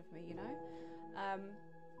that side of me, you know.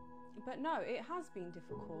 But no, it has been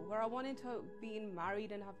difficult. Where I wanted to be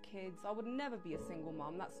married and have kids, I would never be a single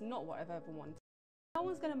mum. That's not what I've ever wanted. No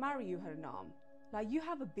one's gonna marry you, Harnam. Like you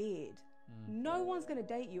have a beard. No one's gonna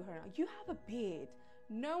date you, Harnam. You have a beard.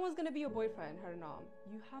 No one's gonna be your boyfriend, Harnam.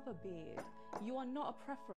 You have a beard. You are not a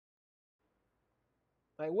preference.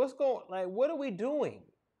 Like what are we doing?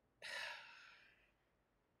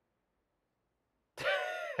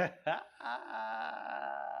 Like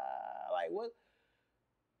what?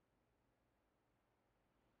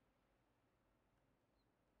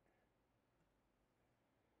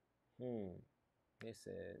 It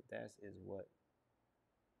said that is what.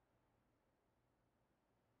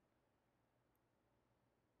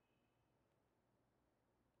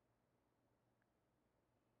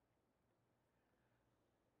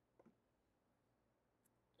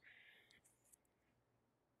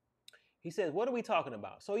 He says, what are we talking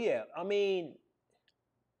about? So yeah, I mean,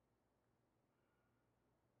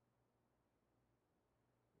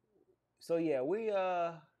 so yeah, we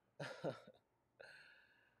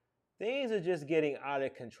things are just getting out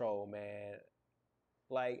of control, man.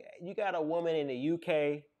 Like you got a woman in the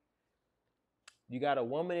UK, you got a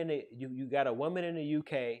woman in the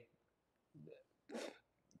UK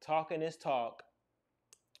talking this talk,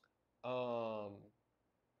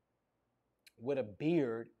 with a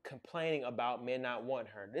beard, complaining about men not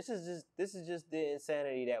wanting her. This is just the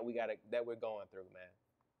insanity that we're going through, man.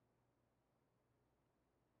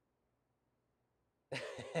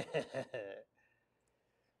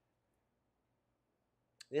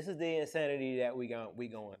 This is the insanity that we going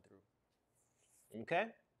through. Okay?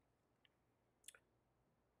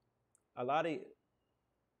 A lot of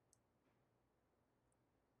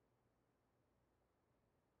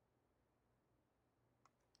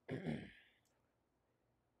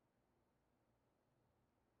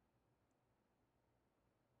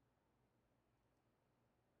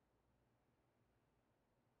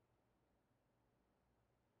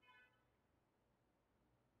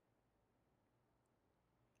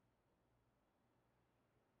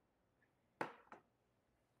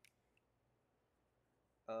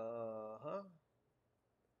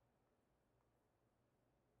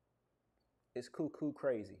it's cuckoo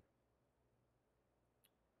crazy.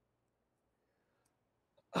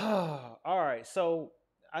 All right, so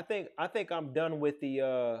I think I'm done with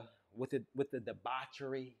the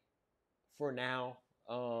debauchery for now.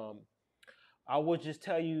 I will just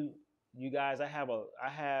tell you guys,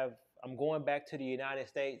 I'm going back to the United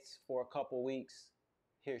States for a couple weeks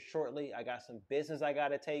here shortly. I got some business I got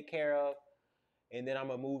to take care of, and then I'm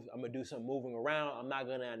gonna do some moving around. I'm not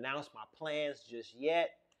gonna announce my plans just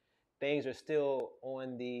yet. Things are still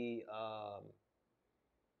on the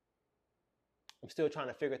I'm still trying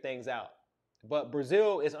to figure things out. But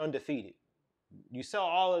Brazil is undefeated. You saw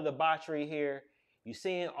all of the debauchery here. You're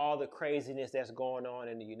seeing all the craziness that's going on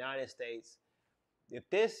in the United States. If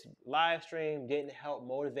this live stream didn't help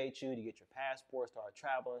motivate you to get your passport, start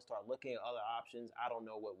traveling, start looking at other options, I don't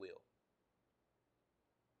know what will.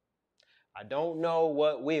 I don't know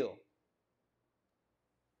what will.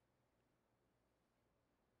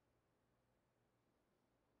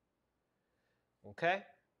 Okay?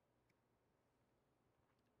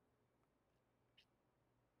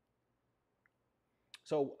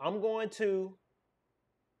 So I'm going to,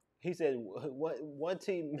 he said, one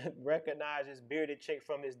team recognizes bearded chick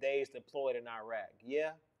from his days deployed in Iraq.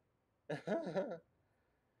 Yeah.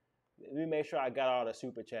 Let me make sure I got all the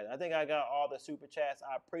super chats. I think I got all the super chats.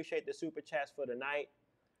 I appreciate the super chats for tonight.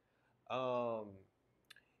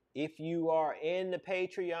 If you are in the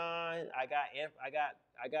Patreon,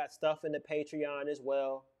 I got stuff in the Patreon as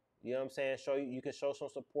well. You know what I'm saying? You can show some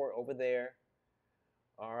support over there.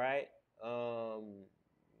 All right.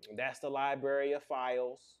 That's the library of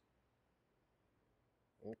files.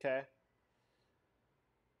 Okay.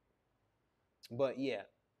 But yeah,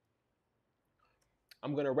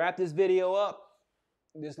 I'm going to wrap this video up,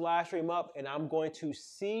 this live stream up, and I'm going to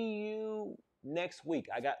see you next week.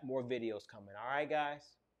 I got more videos coming. All right, guys?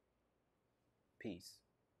 Peace.